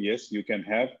tissue, yes, you can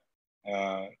have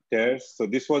tears. So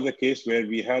this was a case where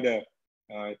we had a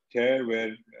tear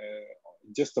where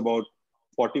just about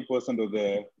 40% of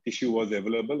the tissue was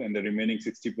available and the remaining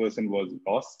 60% was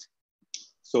lost.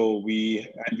 So we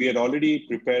had already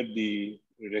prepared the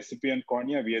recipient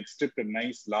cornea. We had stripped a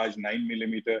nice large 9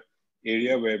 millimeter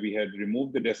area where we had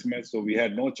removed the decimate. So we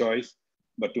had no choice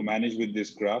but to manage with this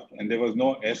graft. And there was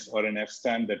no S or an F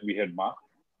stand that we had marked.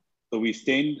 So we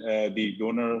stained the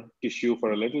donor tissue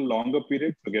for a little longer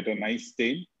period to get a nice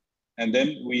stain. And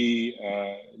then we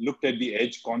looked at the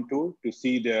edge contour to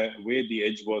see the way the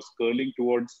edge was curling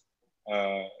towards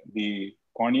the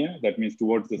cornea, that means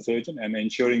towards the surgeon, and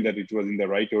ensuring that it was in the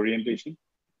right orientation.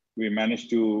 We managed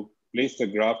to place the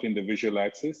graft in the visual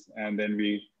axis, and then we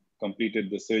completed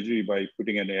the surgery by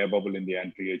putting an air bubble in the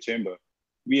anterior chamber.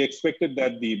 We expected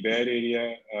that the bare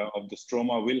area of the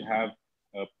stroma will have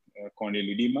corneal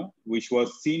edema, which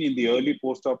was seen in the early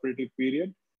post-operative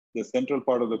period. The central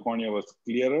part of the cornea was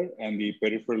clearer and the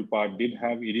peripheral part did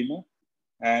have edema.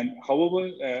 And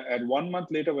however, at 1 month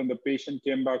later, when the patient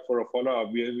came back for a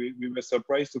follow-up, we were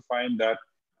surprised to find that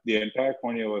the entire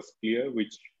cornea was clear,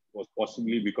 which was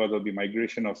possibly because of the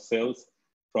migration of cells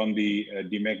from the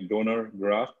DMEC donor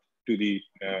graft to the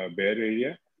bare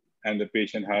area, and the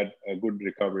patient had a good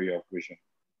recovery of vision.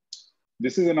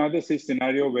 This is another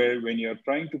scenario where when you're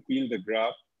trying to peel the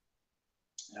graft,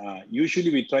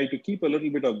 usually we try to keep a little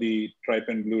bit of the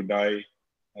trypan blue dye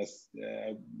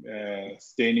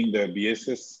staining the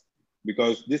BSS,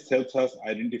 because this helps us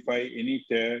identify any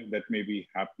tear that may be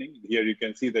happening. Here you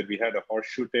can see that we had a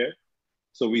horseshoe tear.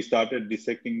 So we started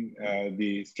dissecting,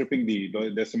 stripping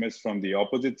the decimates from the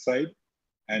opposite side,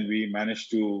 and we managed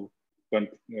to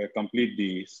complete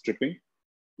the stripping.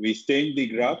 We stained the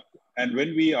graft, and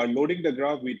when we are loading the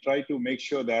graft, we try to make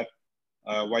sure that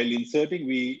While inserting,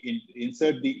 we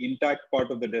insert the intact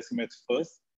part of the decimates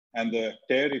first, and the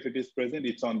tear, if it is present,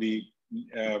 it's on the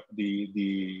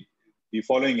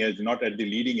following edge, not at the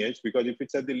leading edge, because if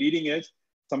it's at the leading edge,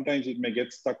 sometimes it may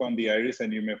get stuck on the iris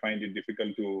and you may find it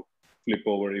difficult to flip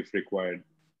over if required.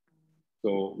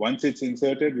 So once it's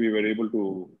inserted, we were able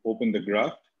to open the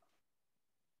graft.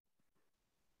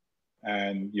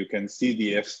 And you can see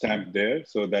the F stamp there.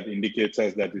 So that indicates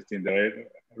us that it's in the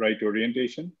right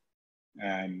orientation.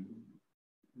 And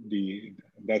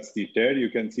that's the tear you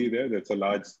can see there. That's a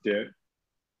large tear,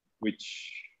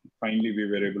 which finally we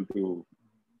were able to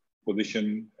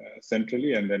position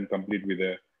centrally and then complete with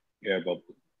a air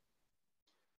bubble.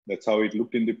 That's how it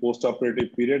looked in the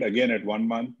post-operative period. Again, at 1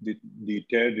 month, the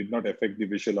tear did not affect the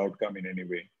visual outcome in any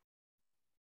way.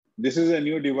 This is a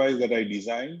new device that I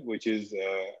designed, which is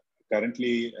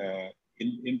currently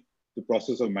in the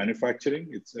process of manufacturing.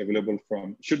 It's available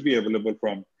from, should be available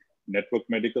from Network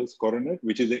Medical's Cornea,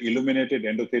 which is an illuminated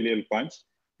endothelial punch.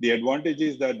 The advantage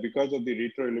is that because of the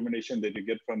retro illumination that you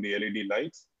get from the LED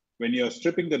lights, when you're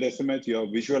stripping the decimates, your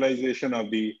visualization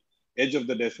of the edge of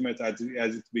the decimates as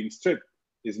it's being stripped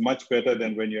is much better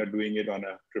than when you're doing it on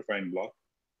a refined block.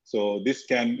 So this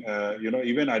can,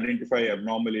 even identify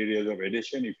abnormal areas of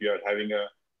adhesion. If you are having a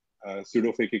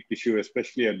pseudophakic tissue,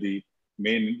 especially at the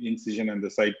main incision and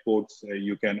the side ports,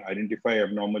 you can identify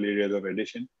abnormal areas of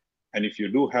adhesion. And if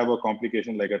you do have a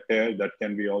complication like a tear, that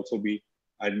can be also be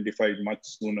identified much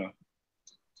sooner.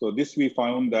 So this we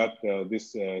found that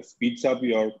this speeds up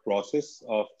your process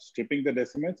of stripping the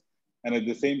decimates. And at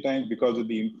the same time, because of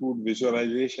the improved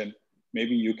visualization,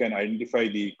 maybe you can identify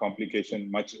the complication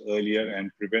much earlier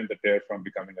and prevent the tear from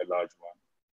becoming a large one.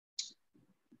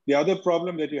 The other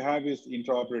problem that you have is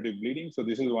intraoperative bleeding. So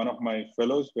this is one of my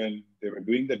fellows when they were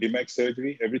doing the DMAC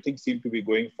surgery, everything seemed to be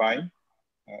going fine.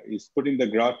 He's putting the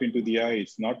graft into the eye.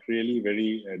 It's not really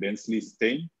very densely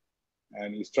stained.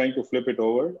 And he's trying to flip it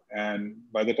over. And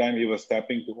by the time he was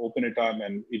tapping to open it up,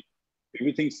 and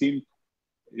everything seemed,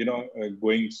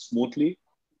 going smoothly.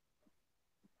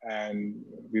 And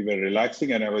we were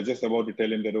relaxing, and I was just about to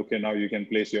tell him that, okay, now you can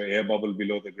place your air bubble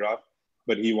below the graft,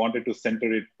 but he wanted to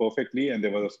center it perfectly, and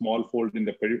there was a small fold in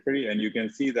the periphery, and you can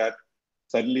see that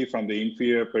suddenly from the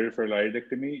inferior peripheral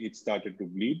iridectomy, it started to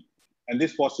bleed. And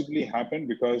this possibly happened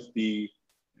because the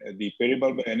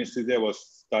peribulbar anesthesia was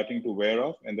starting to wear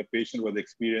off, and the patient was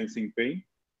experiencing pain.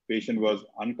 Patient was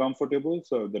uncomfortable,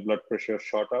 so the blood pressure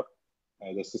shot up.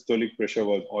 The systolic pressure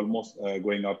was almost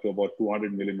going up to about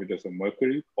 200 millimeters of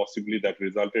mercury. Possibly that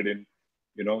resulted in,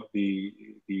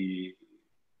 the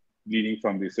bleeding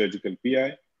from the surgical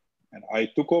PI. And I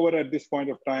took over at this point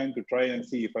of time to try and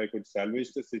see if I could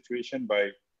salvage the situation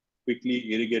by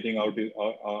quickly irrigating out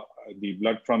the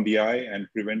blood from the eye and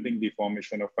preventing the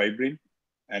formation of fibrin,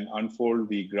 and unfold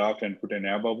the graft and put an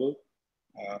air bubble.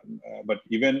 But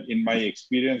even in my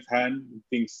experienced hand,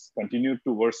 things continued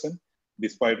to worsen,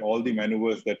 despite all the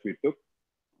maneuvers that we took.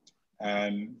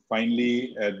 And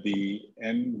finally, at the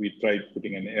end, we tried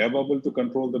putting an air bubble to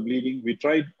control the bleeding. We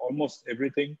tried almost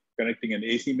everything, connecting an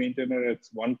AC maintainer at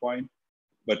one point.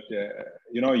 But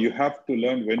you have to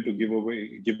learn when to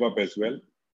give up as well.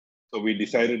 So we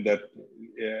decided that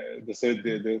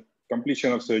the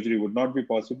completion of surgery would not be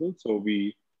possible. So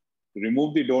we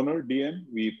removed the donor DM,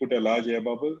 we put a large air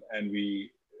bubble, and we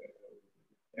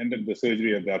ended the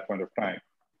surgery at that point of time.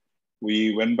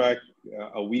 We went back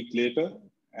a week later,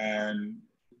 and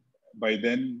by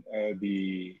then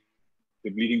the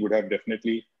bleeding would have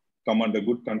definitely come under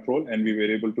good control, and we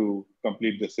were able to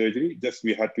complete the surgery. Just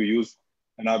we had to use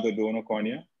another donor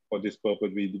cornea for this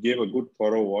purpose. We gave a good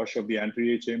thorough wash of the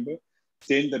anterior chamber,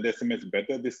 stained the decimates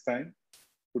better this time,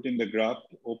 put in the graft,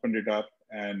 opened it up,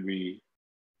 and we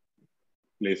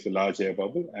placed a large air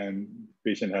bubble, and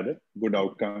patient had a good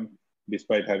outcome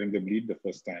despite having the bleed the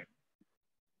first time.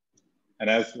 And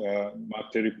as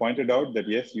Mark Terry pointed out, that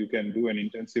yes, you can do an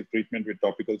intensive treatment with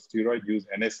topical steroid, use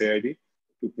NSAID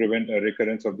to prevent a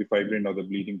recurrence of the fibrin or the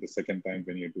bleeding the second time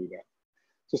when you do that.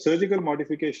 So surgical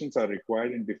modifications are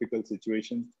required in difficult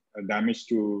situations. Damage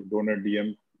to donor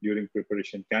DM during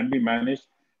preparation can be managed.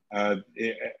 At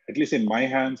least in my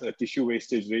hands, a tissue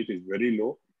wastage rate is very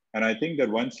low. And I think that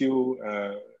once you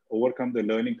overcome the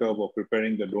learning curve of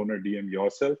preparing the donor DM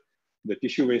yourself, the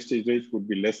tissue wastage rate would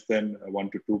be less than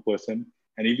 1 to 2%.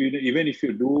 And even if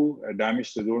you do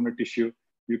damage the donor tissue,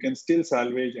 you can still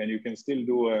salvage and you can still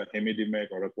do a hemi-DMEC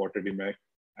or a quarter DMEC.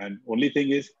 And only thing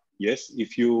is, yes,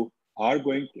 if you are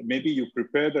going to, maybe you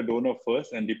prepare the donor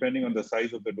first, and depending on the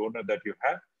size of the donor that you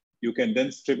have, you can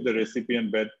then strip the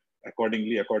recipient bed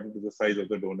accordingly, according to the size of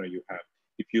the donor you have.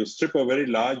 If you strip a very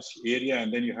large area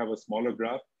and then you have a smaller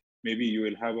graft, maybe you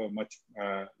will have a much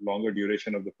longer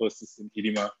duration of the persistent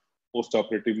edema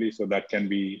post-operatively, so that can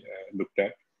be looked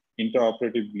at.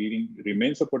 Intraoperative bleeding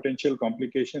remains a potential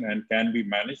complication and can be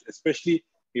managed, especially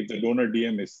if the donor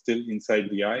DM is still inside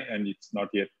the eye and it's not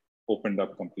yet opened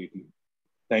up completely.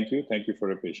 Thank you. Thank you for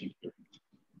your patience.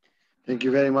 Thank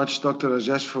you very much, Dr.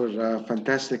 Rajesh, for a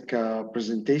fantastic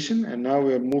presentation. And now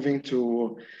we're moving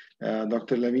to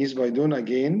Dr. Lameez Baidoun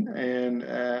again, and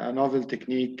a novel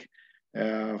technique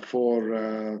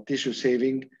for tissue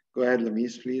saving. Go ahead,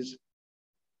 Lameez, please.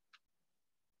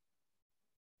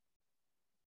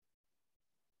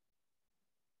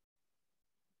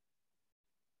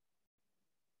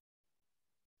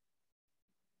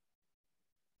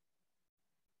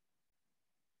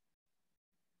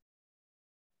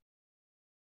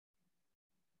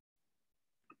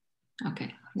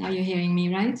 Okay, now you're hearing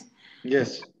me, right?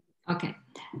 Yes. Okay.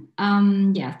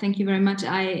 Yeah, thank you very much.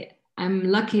 I'm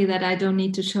lucky that I don't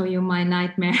need to show you my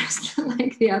nightmares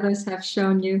like the others have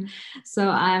shown you. So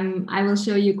I will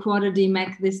show you quarter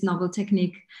DMEC, this novel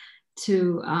technique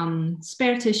to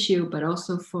spare tissue, but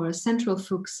also for central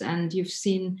Fuchs. And you've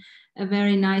seen a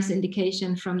very nice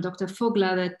indication from Dr.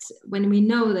 Fogler that when we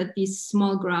know that these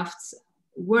small grafts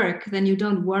work, then you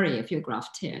don't worry if your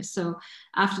graft tears. So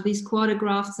after these quarter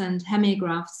grafts and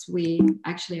hemigrafts, we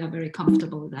actually are very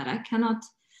comfortable with that. I cannot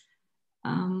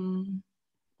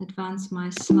advance my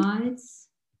slides.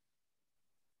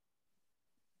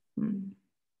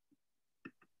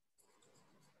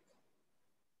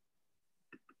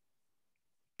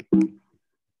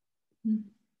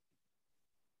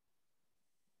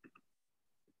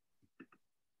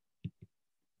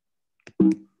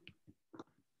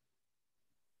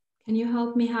 Can you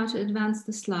help me how to advance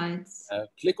the slides?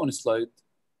 Click on a slide.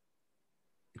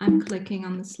 I'm clicking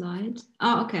on the slide.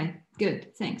 Oh, okay,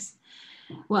 good, thanks.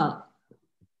 Well,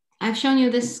 I've shown you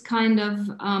this kind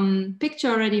of picture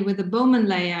already with the Bowman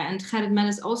layer, and Gerrit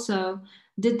Mellis also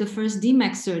did the first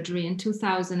DMEC surgery in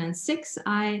 2006.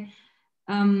 I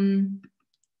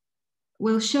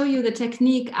will show you the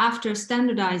technique after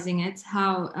standardizing it,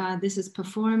 how this is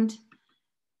performed.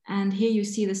 And here you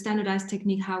see the standardized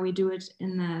technique, how we do it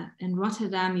in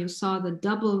Rotterdam. You saw the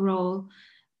double roll.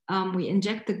 We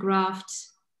inject the graft.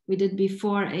 We did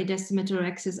before a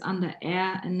decimeterexis under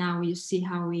air, and now you see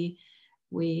how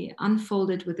we unfold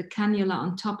it with the cannula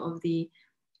on top of the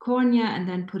cornea, and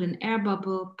then put an air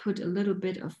bubble, put a little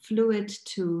bit of fluid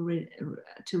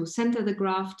to center the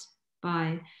graft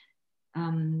by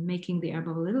making the air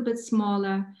bubble a little bit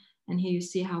smaller. And here you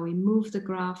see how we move the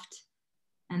graft.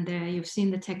 And there you've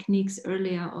seen the techniques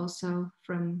earlier also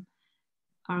from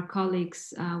our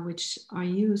colleagues, which are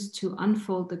used to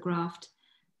unfold the graft.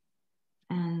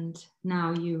 And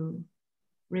now you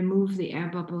remove the air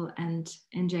bubble and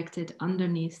inject it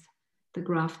underneath the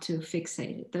graft to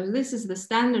fixate it. So this is the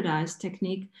standardized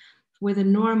technique with a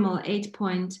normal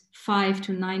 8.5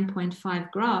 to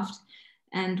 9.5 graft.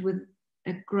 And with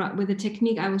the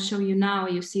technique I will show you now,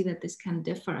 you see that this can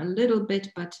differ a little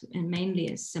bit, but it mainly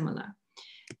is similar.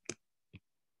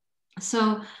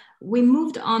 So we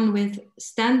moved on with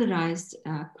standardized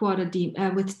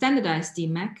standardized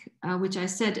DMEC, which I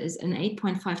said is an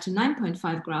 8.5 to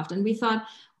 9.5 graft. And we thought,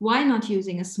 why not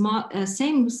using a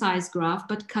same size graft,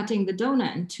 but cutting the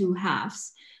donor in 2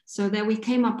 halves? So there we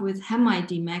came up with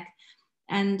hemi-DMEC.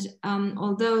 And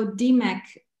although DMEC,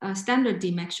 standard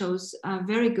DMEC shows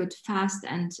very good, fast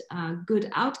and good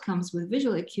outcomes with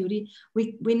visual acuity,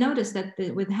 we noticed that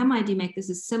with hemi-DMEC, this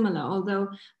is similar, although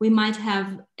we might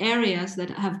have areas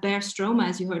that have bare stroma,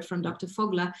 as you heard from Dr.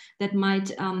 Fogler, that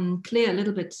might clear a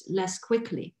little bit less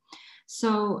quickly.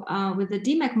 So with the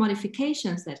DMEC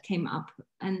modifications that came up,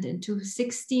 and in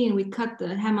 2016, we cut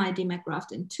the hemi-DMEC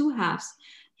graft in 2 halves.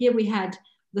 Here we had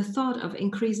the thought of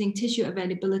increasing tissue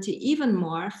availability even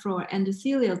more for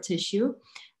endothelial tissue,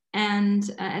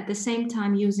 and at the same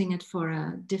time using it for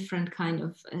a different kind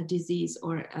of disease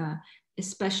or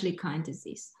especially kind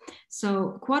disease.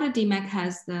 So quarter DMEC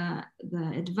has the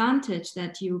advantage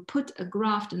that you put a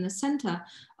graft in the center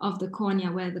of the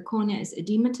cornea where the cornea is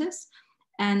edematous,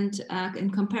 and in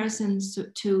comparison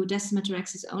to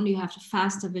decimeterexis only, you have a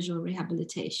faster visual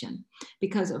rehabilitation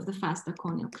because of the faster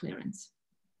corneal clearance.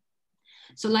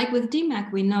 So like with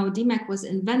DMEC, we know DMEC was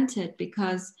invented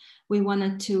because we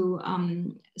wanted to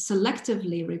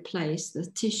selectively replace the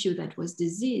tissue that was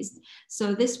diseased.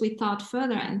 So this we thought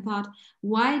further and thought,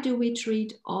 why do we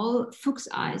treat all Fuchs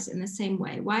eyes in the same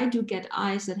way? Why do get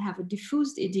eyes that have a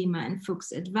diffused edema and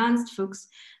Fuchs, advanced Fuchs,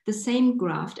 the same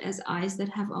graft as eyes that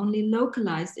have only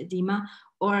localized edema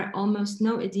or almost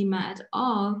no edema at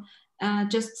all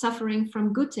just suffering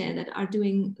from goutte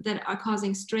that are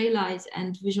causing stray light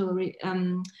and visual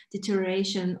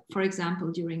deterioration, for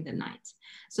example, during the night.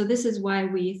 So this is why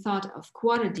we thought of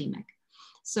quarter DMEC.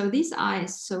 So these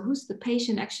eyes, so who's the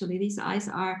patient actually? These eyes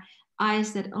are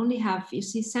eyes that only have, you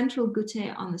see central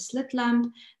goutte on the slit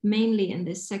lamp, mainly in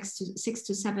this 6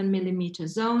 to 7 millimeter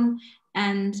zone.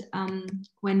 And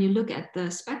when you look at the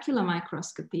specular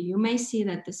microscopy, you may see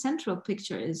that the central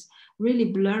picture is really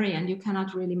blurry and you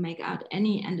cannot really make out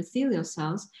any endothelial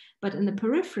cells, but in the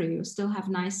periphery, you still have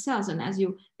nice cells. And as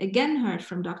you again heard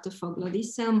from Dr. Fogler,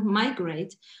 these cells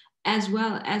migrate as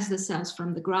well as the cells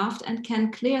from the graft and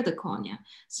can clear the cornea.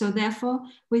 So therefore,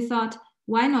 we thought,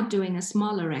 why not doing a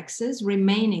smaller axis,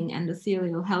 remaining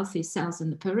endothelial healthy cells in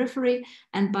the periphery,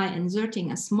 and by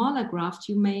inserting a smaller graft,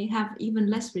 you may have even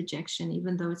less rejection,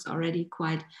 even though it's already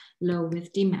quite low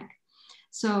with DMEC.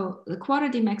 So the quarter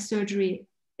DMEC surgery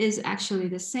is actually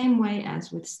the same way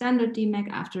as with standard DMEC.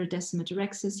 After a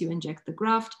decimeterexis, you inject the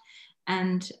graft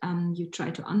and you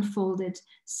try to unfold it,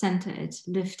 center it,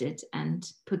 lift it,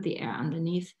 and put the air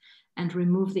underneath and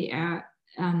remove the air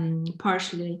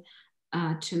partially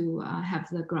to have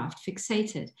the graft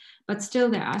fixated. But still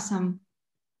there are some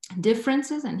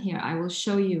differences, and here I will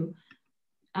show you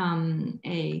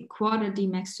a quarter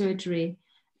DMEC surgery,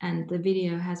 and the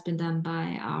video has been done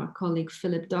by our colleague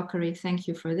Philip Dockery. Thank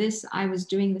you for this. I was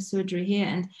doing the surgery here,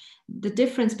 and the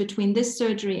difference between this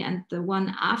surgery and the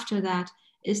one after that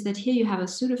is that here you have a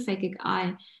pseudophakic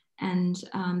eye, and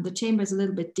the chamber is a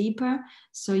little bit deeper.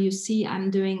 So you see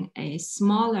I'm doing a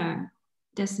smaller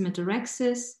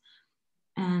decimeterexis,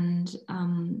 and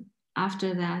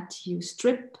after that, you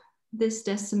strip this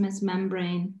decimus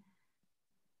membrane.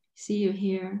 See you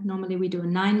here, normally we do a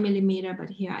 9 millimeter, but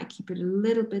here I keep it a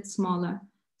little bit smaller.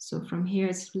 So from here,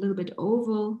 it's a little bit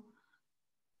oval.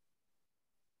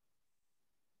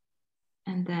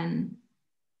 And then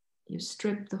you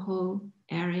strip the whole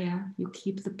area. You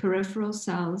keep the peripheral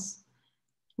cells.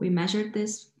 We measured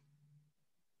this,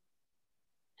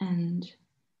 and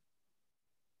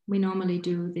we normally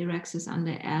do the rexis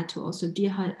under air to also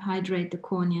dehydrate the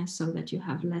cornea so that you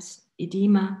have less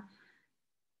edema.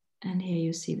 And here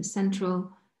you see the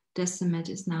central decimet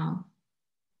is now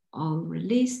all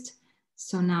released.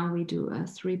 So now we do a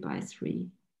 3 by 3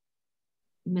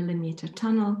 millimeter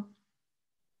tunnel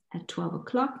at 12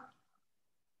 o'clock.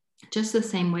 Just the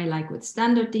same way like with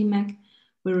standard DMEC,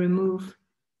 we remove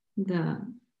the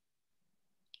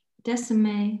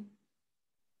decime.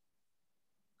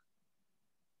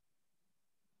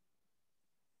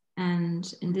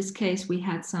 And in this case, we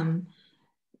had some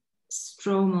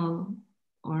stromal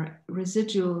or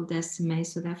residual decime.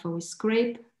 So therefore we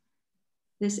scrape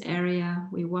this area,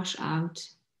 we wash out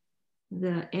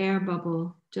the air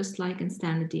bubble, just like in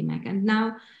standard DMEC. And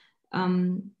now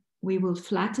we will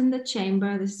flatten the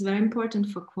chamber. This is very important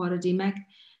for quarter DMEC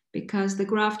because the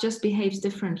graft just behaves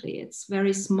differently. It's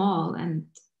very small, and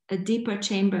a deeper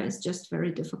chamber is just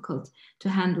very difficult to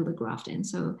handle the graft in.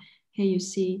 So here you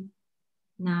see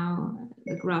now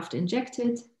the graft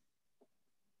injected.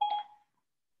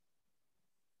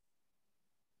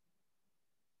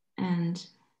 And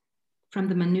from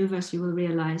the maneuvers, you will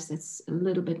realize it's a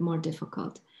little bit more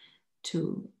difficult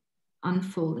to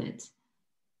unfold it.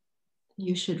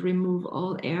 You should remove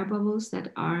all air bubbles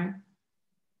that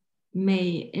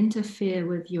may interfere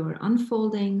with your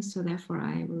unfolding. So therefore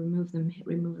I will remove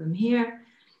them here.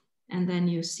 And then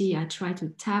you see I try to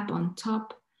tap on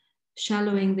top,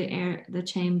 shallowing the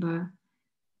chamber.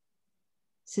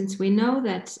 Since we know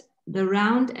that the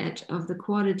round edge of the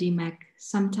quarter DMEC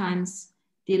sometimes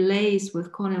delays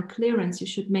with corneal clearance, you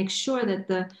should make sure that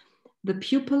the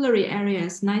pupillary area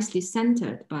is nicely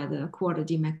centered by the quarter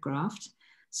DMEC graft,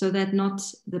 so that not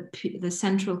the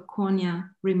central cornea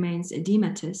remains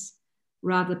edematous,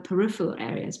 rather peripheral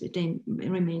areas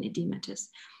remain edematous.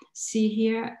 See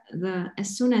here,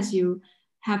 as soon as you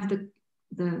have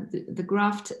the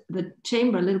graft, the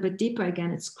chamber a little bit deeper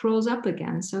again, it scrolls up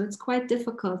again. So it's quite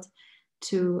difficult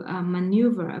to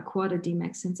maneuver a quarter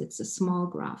DMEC since it's a small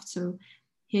graft. So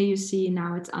here you see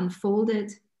now it's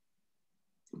unfolded,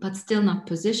 but still not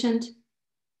positioned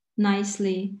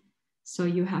nicely. So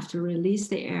you have to release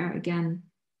the air again,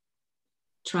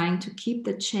 trying to keep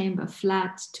the chamber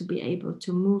flat to be able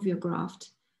to move your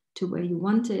graft to where you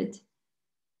want it.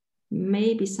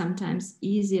 Maybe sometimes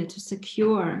easier to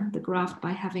secure the graft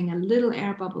by having a little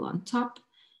air bubble on top.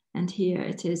 And here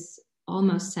it is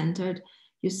almost centered.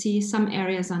 You see some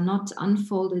areas are not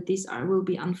unfolded. These will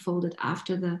be unfolded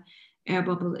after the air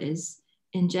bubble is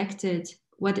injected.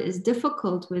 What is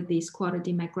difficult with these quarter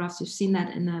DMEC grafts, you've seen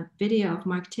that in a video of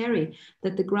Mark Terry,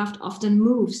 that the graft often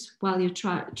moves while you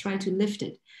try to lift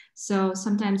it. So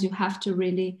sometimes you have to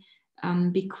really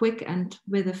be quick, and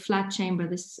with a flat chamber,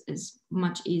 this is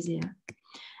much easier.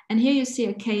 And here you see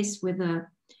a case with a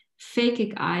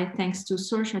phakic eye, thanks to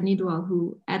Sorsha Nidwal,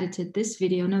 who edited this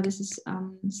video. No, this is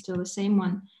still the same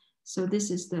one. So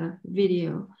this is the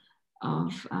video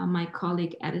of my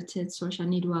colleague edited, Sorsha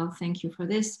Nidwal. Thank you for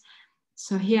this.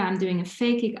 So here I'm doing a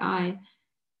phakic eye.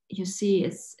 You see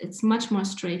it's much more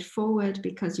straightforward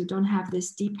because you don't have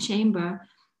this deep chamber.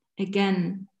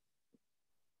 Again,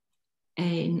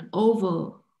 an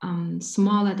oval,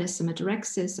 smaller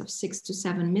decimetrexis of 6 to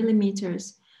 7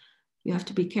 millimeters. You have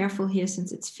to be careful here,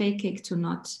 since it's phakic, to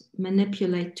not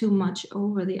manipulate too much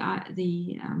over the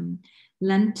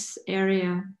lens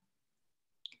area.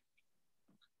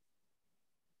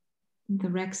 The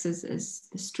rexis is,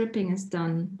 the stripping is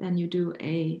done. Then you do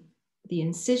the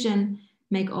incision.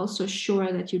 Make also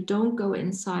sure that you don't go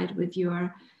inside with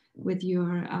your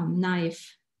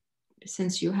knife,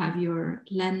 since you have your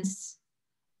lens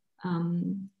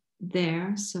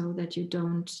there, so that you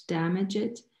don't damage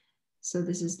it. So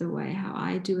this is the way how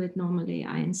I do it. Normally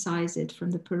I incise it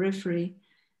from the periphery.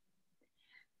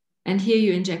 And here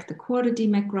you inject the quarter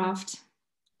DMEC graft.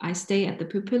 I stay at the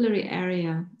pupillary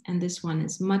area, and this one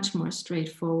is much more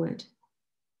straightforward,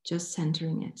 just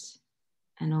centering it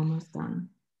and almost done.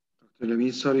 Dr.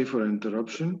 Lameez, sorry for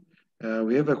interruption.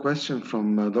 We have a question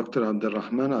from Dr.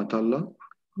 Abdulrahman Atalla.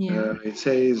 Yeah. It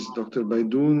says, Dr.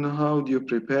 Baidoun, how do you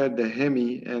prepare the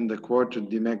hemi and the quarter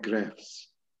DMEC grafts?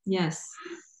 Yes.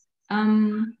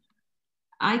 I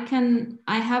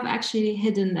have actually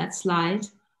hidden that slide.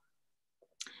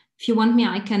 If you want me,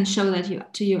 I can show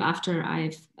that to you after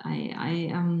I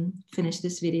finish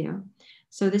this video.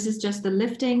 So this is just the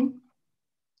lifting.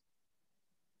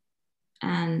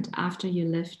 And after you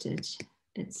lift it,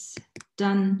 it's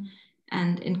done.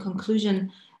 And in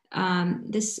conclusion,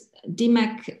 this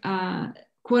DMEC,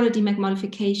 quarter DMEC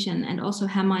modification and also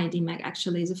hemi DMEC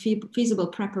actually is a feasible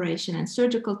preparation and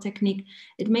surgical technique.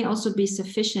 It may also be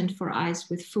sufficient for eyes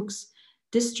with Fuchs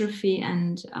dystrophy,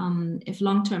 and if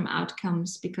long-term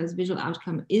outcomes, because visual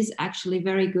outcome is actually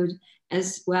very good,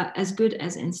 as well as good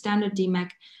as in standard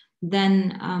DMEC,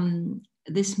 then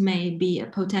this may be a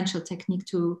potential technique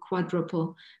to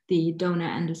quadruple the donor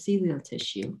endothelial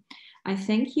tissue. I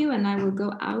thank you, and I will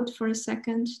go out for a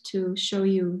second to show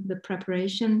you the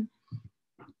preparation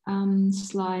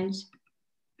slide.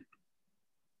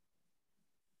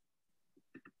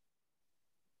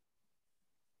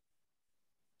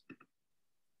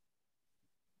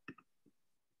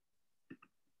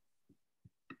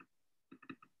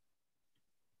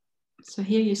 So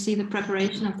here you see the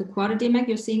preparation of the quarter DMEC.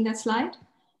 You're seeing that slide?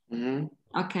 Mm-hmm.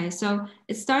 Okay, so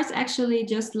it starts actually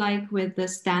just like with the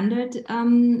standard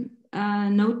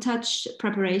no-touch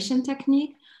preparation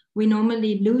technique. We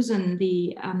normally loosen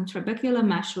the trabecular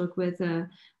meshwork with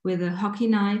a hockey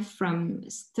knife from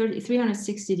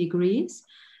 360 degrees.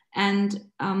 And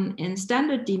in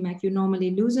standard DMEC, you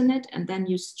normally loosen it and then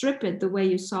you strip it the way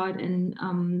you saw it in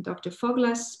Dr.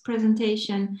 Fogler's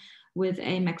presentation. With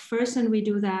a McPherson, we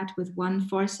do that with one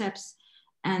forceps.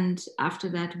 And after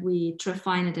that, we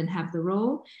refine it and have the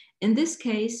roll. In this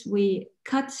case, we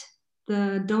cut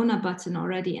the donor button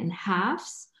already in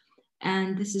halves.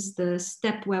 And this is the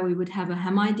step where we would have a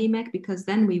hemi DMEC, because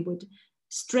then we would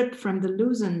strip from the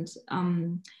loosened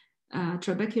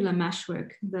trabecular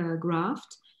meshwork the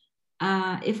graft.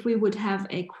 If we would have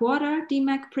a quarter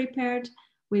DMEC prepared,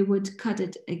 we would cut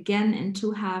it again in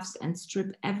 2 halves and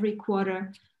strip every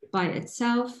quarter by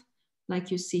itself,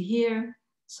 like you see here,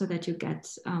 so that you get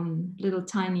little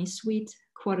tiny sweet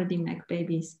quarter DMEC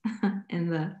babies in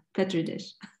the Petri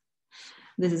dish.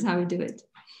 This is how we do it.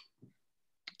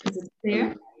 Is it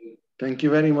clear? Thank you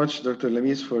very much, Dr.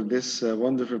 Lameez, for this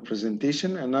wonderful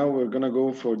presentation. And now we're going to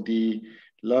go for the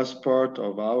last part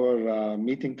of our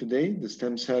meeting today, the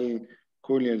stem cell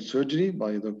corneal surgery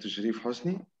by Dr. Sharif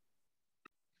Hosni.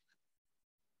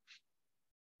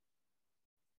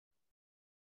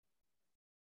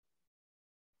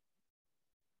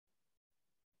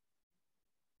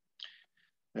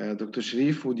 Dr.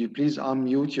 Sharif, would you please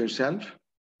unmute yourself?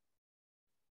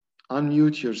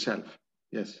 Unmute yourself.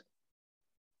 Yes.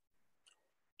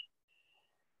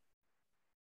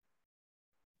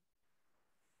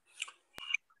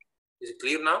 Is it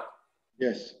clear now?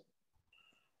 Yes.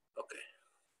 Okay.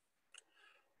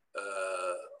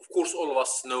 Of course, all of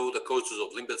us know the causes of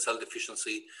limbal cell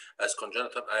deficiency as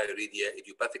congenital iridia,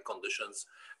 idiopathic conditions,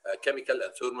 chemical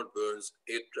and thermal burns,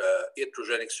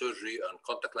 iatrogenic surgery and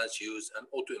contact lens use, and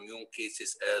autoimmune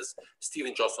cases as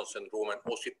Stevens-Johnson syndrome and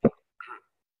osteoporosis.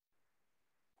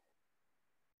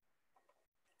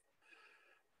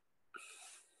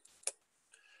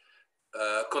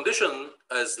 Condition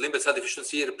as limbal cell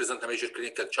deficiency represent a major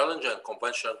clinical challenge, and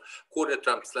conventional corneal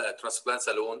transplants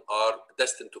alone are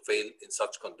destined to fail in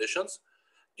such conditions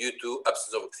due to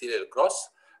absence of epithelial growth.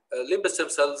 Limbal stem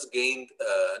cells gained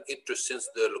an interest since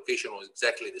their location was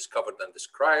exactly discovered and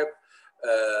described.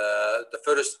 The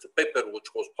first paper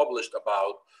which was published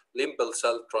about limbal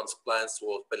cell transplants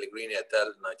was Pellegrini et al.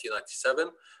 In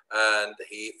 1997, and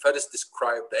he first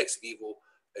described the ex vivo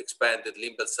expanded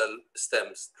limbal cell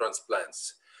stems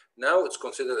transplants. Now it's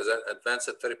considered as an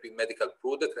advanced therapy medical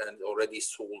product and already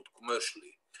sold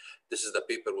commercially. This is the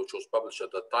paper which was published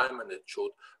at that time, and it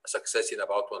showed a success in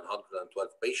about 112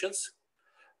 patients.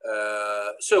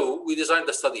 So we designed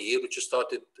the study here, which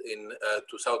started in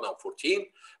 2014,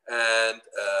 and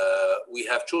we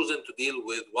have chosen to deal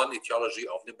with one etiology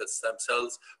of limbal stem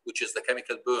cells, which is the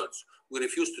chemical burns. We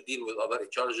refuse to deal with other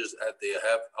etiologies as they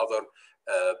have other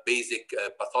basic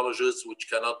pathologies which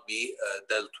cannot be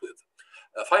dealt with.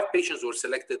 5 patients were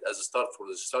selected as a start for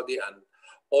the study, and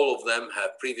all of them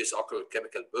have previous ocular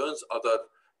chemical burns. Other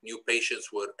new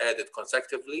patients were added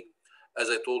consecutively. As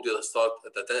I told you at the start,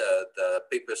 the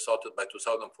paper started by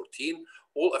 2014.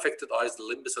 All affected eyes, the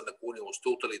limbus and the cornea was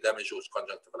totally damaged with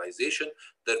conjunctivalization.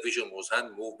 Their vision was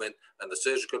hand movement, and the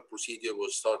surgical procedure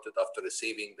was started after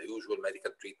receiving the usual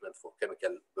medical treatment for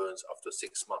chemical burns after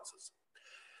 6 months.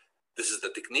 This is the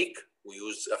technique. We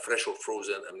use a fresh or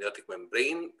frozen amniotic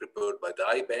membrane prepared by the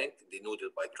eye bank,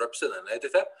 denuded by trypsin and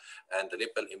editor, and the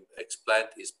limbal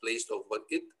explant is placed over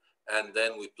it, and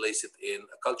then we place it in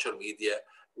a culture media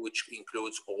which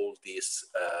includes all these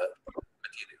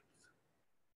materials.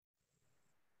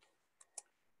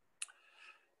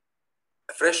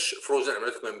 A fresh frozen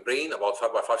amniotic membrane, about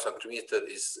 5 by 5 centimeters,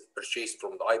 is purchased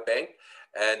from the eye bank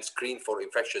and screened for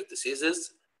infectious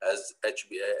diseases as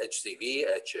HCV,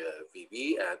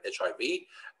 HVV, and HIV.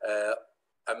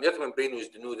 Amniotic membrane is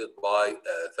denuded by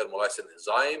thermolysin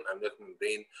enzyme. Amniotic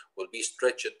membrane will be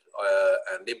stretched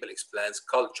and limbal explants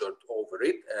cultured over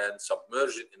it and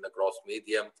submerged in the growth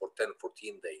medium for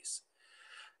 10-14 days.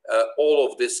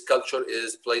 All of this culture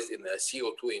is placed in a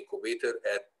CO2 incubator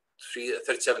at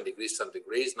 37 degrees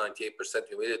centigrade, 98%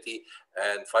 humidity,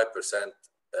 and 5%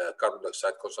 carbon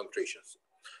dioxide concentrations.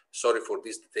 Sorry for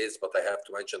these details, but I have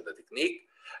to mention the technique.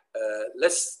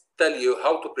 Let's tell you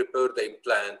how to prepare the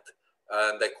implant,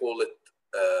 and I call it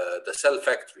the cell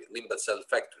factory, limbal cell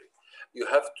factory. You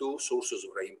have 2 sources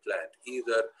of the implant,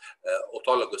 either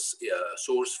autologous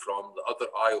source from the other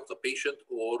eye of the patient,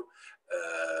 or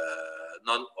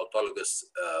non-autologous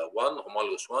one,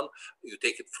 homologous one. You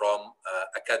take it from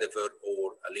a cadaver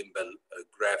or a limbal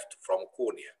graft from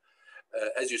cornea.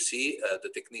 As you see, the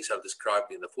techniques are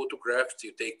described in the photographs.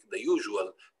 You take the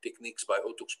usual techniques by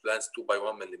autoexplants, 2 by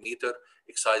 1 millimeter,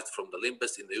 excised from the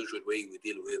limbus in the usual way we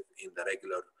deal with in the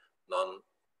regular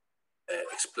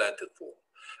non-explanted form.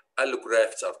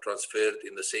 Allografts are transferred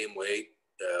in the same way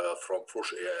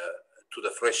to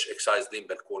the fresh excised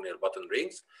limbal corneal button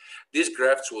rings. These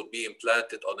grafts will be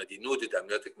implanted on a denuded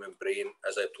amniotic membrane,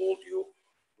 as I told you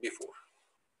before.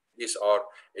 These are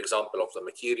examples of the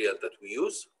material that we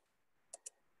use.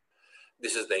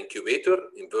 This is the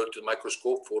incubator, inverted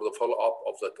microscope for the follow-up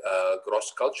of the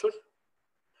gross culture.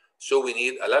 So we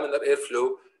need a laminar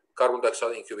airflow, carbon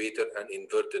dioxide incubator, and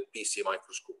inverted PC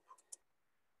microscope.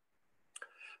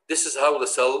 This is how the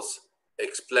cells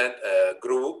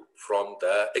grew from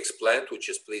the explant, which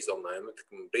is placed on the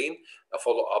amniotic membrane. A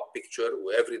follow-up picture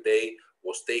where every day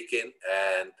was taken,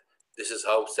 and this is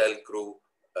how cell grew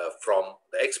from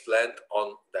the explant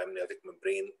on the amniotic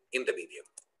membrane in the medium.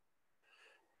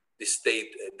 This stayed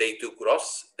day 2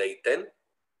 gross, day 10.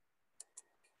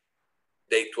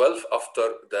 Day 12,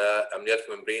 after the amniotic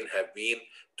membrane have been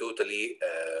totally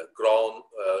grown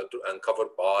and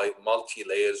covered by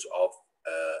multi-layers of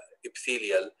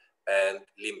epithelial and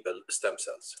limbal stem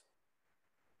cells.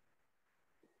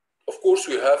 Of course,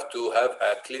 we have to have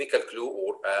a clinical clue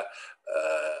or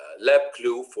a lab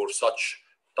clue for such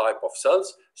type of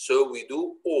cells. So we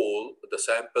do all the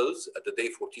samples at the day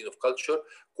 14 of culture,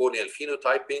 corneal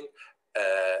phenotyping,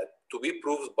 to be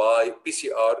proved by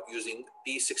PCR using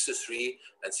P63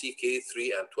 and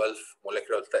CK3 and 12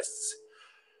 molecular tests.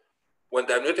 When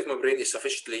the amniotic membrane is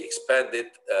sufficiently expanded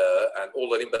and all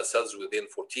the limbal cells within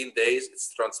 14 days,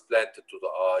 it's transplanted to the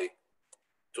eye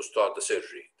to start the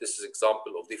surgery. This is an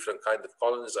example of different kinds of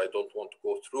colonies I don't want to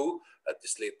go through at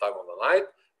this late time of the night,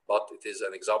 but it is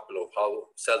an example of how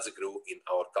cells grew in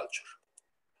our culture.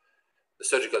 The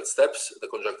surgical steps: the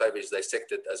conjunctiva is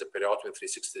dissected as a periotomy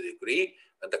 360 degree,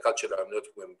 and the cultured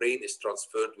amniotic membrane is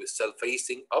transferred with cell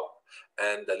facing up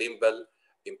and the limbal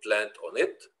implant on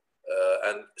it.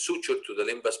 and sutured to the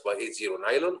limbus by 80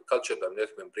 nylon, cultured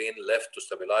amniotic membrane left to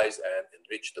stabilize and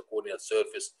enrich the corneal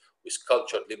surface with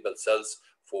cultured limbal cells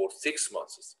for 6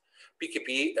 months.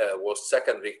 PKP was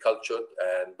secondary cultured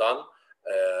and done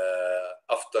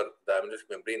after the amniotic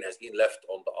membrane has been left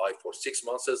on the eye for 6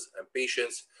 months, and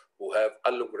patients who have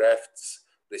allografts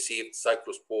received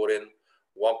cyclosporin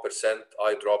 1%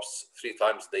 eye drops 3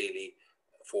 times daily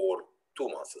for 2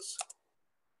 months.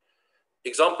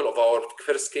 Example of our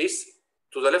first case.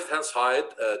 To the left-hand side,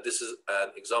 this is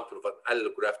an example of an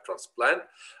allograft transplant.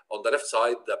 On the left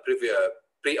side, the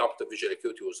pre-operative visual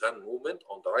acuity was hand movement.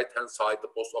 On the right-hand side, the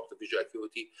post-operative visual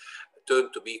acuity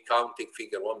turned to be counting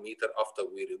figure 1 meter after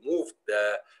we removed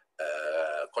the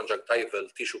conjunctival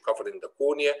tissue covering the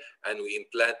cornea, and we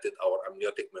implanted our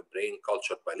amniotic membrane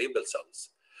cultured by limbal cells.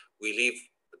 We leave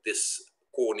this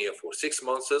cornea for 6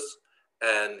 months,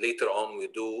 and later on we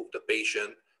do the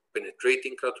patient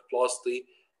penetrating keratoplasty,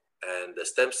 and the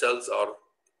stem cells are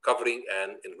covering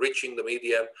and enriching the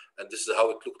medium, and this is how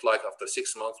it looked like after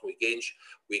 6 months. We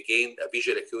gained a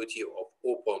visual acuity of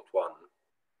 0.1.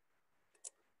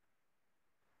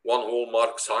 One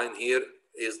hallmark sign here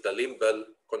is the limbal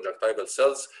conjunctival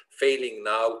cells failing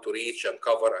now to reach and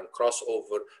cover and cross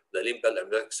over the limbal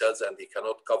amniotic cells, and they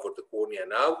cannot cover the cornea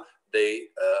now. They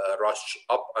rush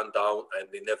up and down, and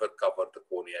they never cover the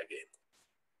cornea again.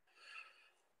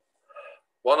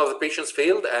 One of the patients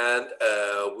failed, and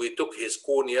we took his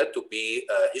cornea to be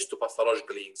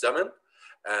histopathologically examined.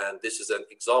 And this is an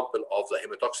example of the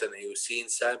hematoxin and eosine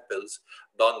samples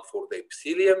done for the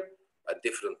epithelium at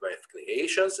different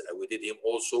magnifications. And we did him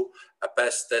also a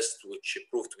PAS test, which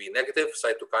proved to be negative,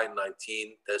 cytokine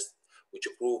 19 test, which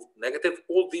proved negative.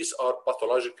 All these are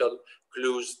pathological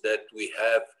clues that we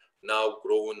have now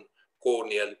grown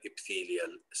corneal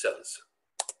epithelial cells.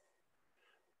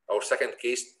 Our second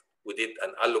case, we did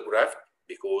an allograft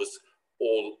because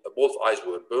both eyes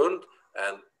were burned.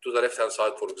 And to the left-hand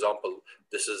side, for example,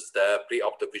 this is the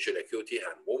pre-operative visual acuity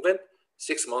hand movement.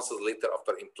 6 months later,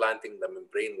 after implanting the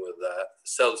membrane with the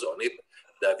cells on it,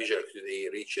 the visual acuity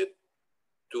reached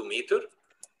 2 meters.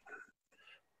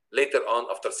 Later on,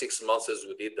 after 6 months,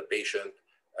 we did the patient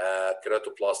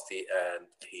keratoplasty, and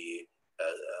he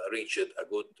reached a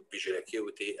good visual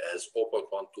acuity as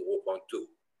 0.1 to 0.2.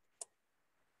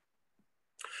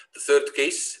 The third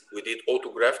case, we did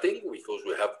autografting because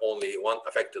we have only one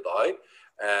affected eye.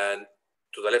 And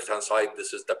to the left-hand side,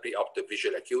 this is the pre-operative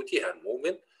visual acuity hand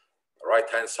movement.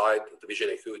 Right-hand side, the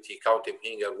visual acuity counting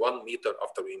finger 1 meter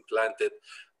after we implanted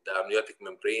the amniotic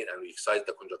membrane and we excised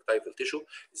the conjunctival tissue.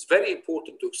 It's very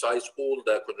important to excise all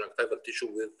the conjunctival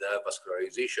tissue with the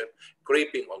vascularization,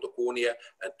 creping on the cornea,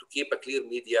 and to keep a clear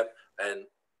medium and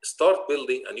start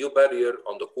building a new barrier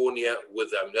on the cornea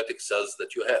with the amniotic cells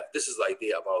that you have. This is the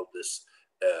idea about this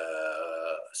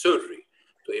surgery,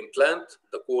 to implant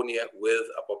the cornea with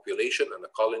a population and a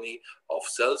colony of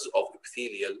cells of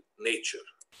epithelial nature.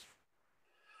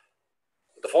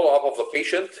 The follow-up of the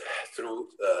patient through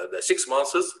the 6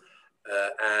 months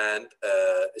and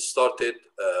started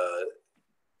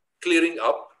clearing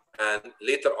up, and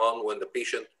later on when the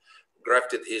patient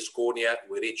grafted his cornea,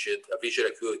 we reached a visual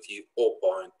acuity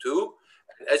 0.2.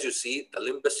 And as you see, the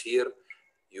limbus here,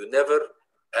 you never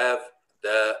have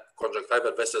the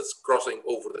conjunctival vessels crossing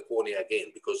over the cornea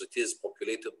again because it is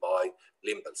populated by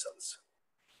limbal cells.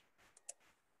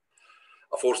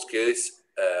 A fourth case,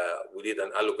 we did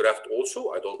an allograft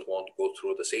also. I don't want to go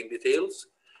through the same details.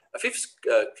 A fifth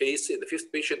case, in the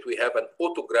fifth patient, we have an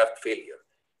autograft failure.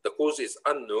 The cause is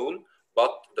unknown,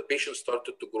 but the patient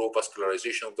started to grow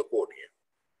vascularization of the cornea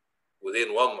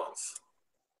within 1 month.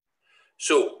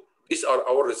 So these are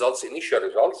our results, initial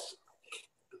results.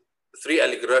 3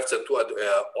 allografts and 2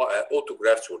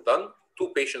 autografts were done. 2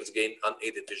 patients gained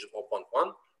unaided vision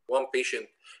 0.1. 1 patient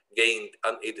gained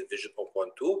unaided vision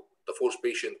 0.2. The 4th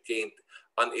patient gained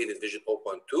unaided vision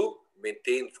 0.2,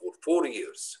 maintained for 4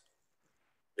 years.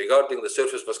 Regarding the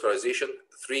surface vascularization,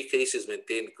 3 cases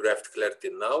maintained graft clarity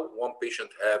now. 1 patient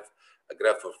have a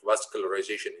graft of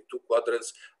vascularization in 2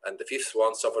 quadrants, and the 5th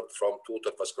one suffered from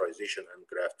total vascularization and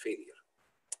graft failure.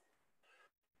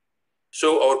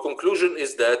 So our conclusion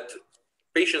is that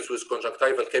patients with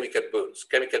conjunctival chemical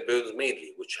burns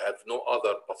mainly, which have no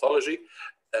other pathology,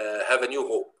 have a new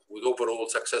hope with overall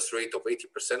success rate of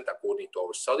 80% according to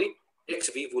our study. Ex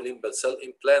vivo limbal cell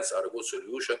implants are a good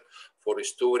solution for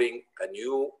restoring a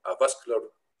new vascular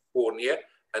cornea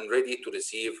and ready to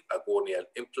receive a corneal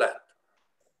implant.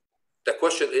 The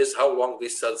question is how long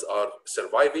these cells are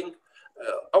surviving.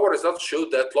 Our results show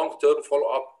that long-term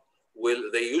follow-up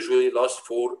they usually last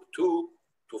for 2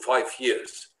 to 5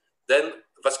 years. Then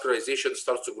vascularization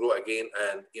starts to grow again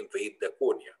and invade the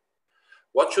cornea.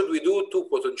 What should we do to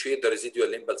potentiate the residual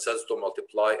limbal cells to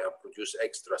multiply and produce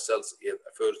extra cells in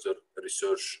a further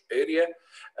research area?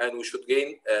 And we should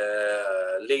gain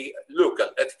local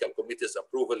ethical committees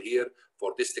approval here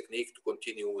for this technique to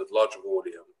continue with large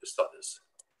volume studies.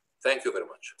 Thank you very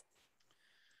much.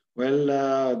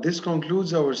 Well, this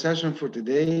concludes our session for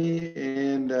today,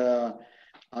 and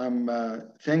I'm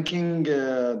thanking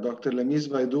Dr. Lamis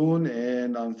Baidoun,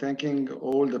 and I'm thanking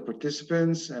all the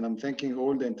participants, and I'm thanking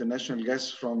all the international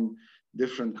guests from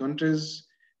different countries.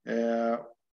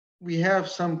 We have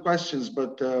some questions,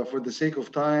 but for the sake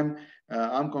of time,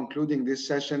 I'm concluding this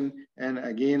session. And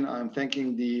again, I'm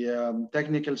thanking the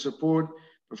technical support,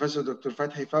 Professor Dr.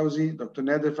 Fathi Fauzi, Dr.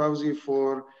 Nader Fauzi,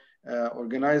 for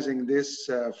organizing this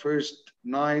first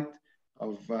night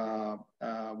of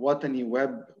Watany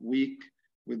Web Week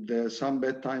with some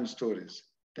bedtime stories.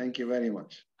 Thank you very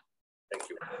much. Thank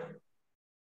you.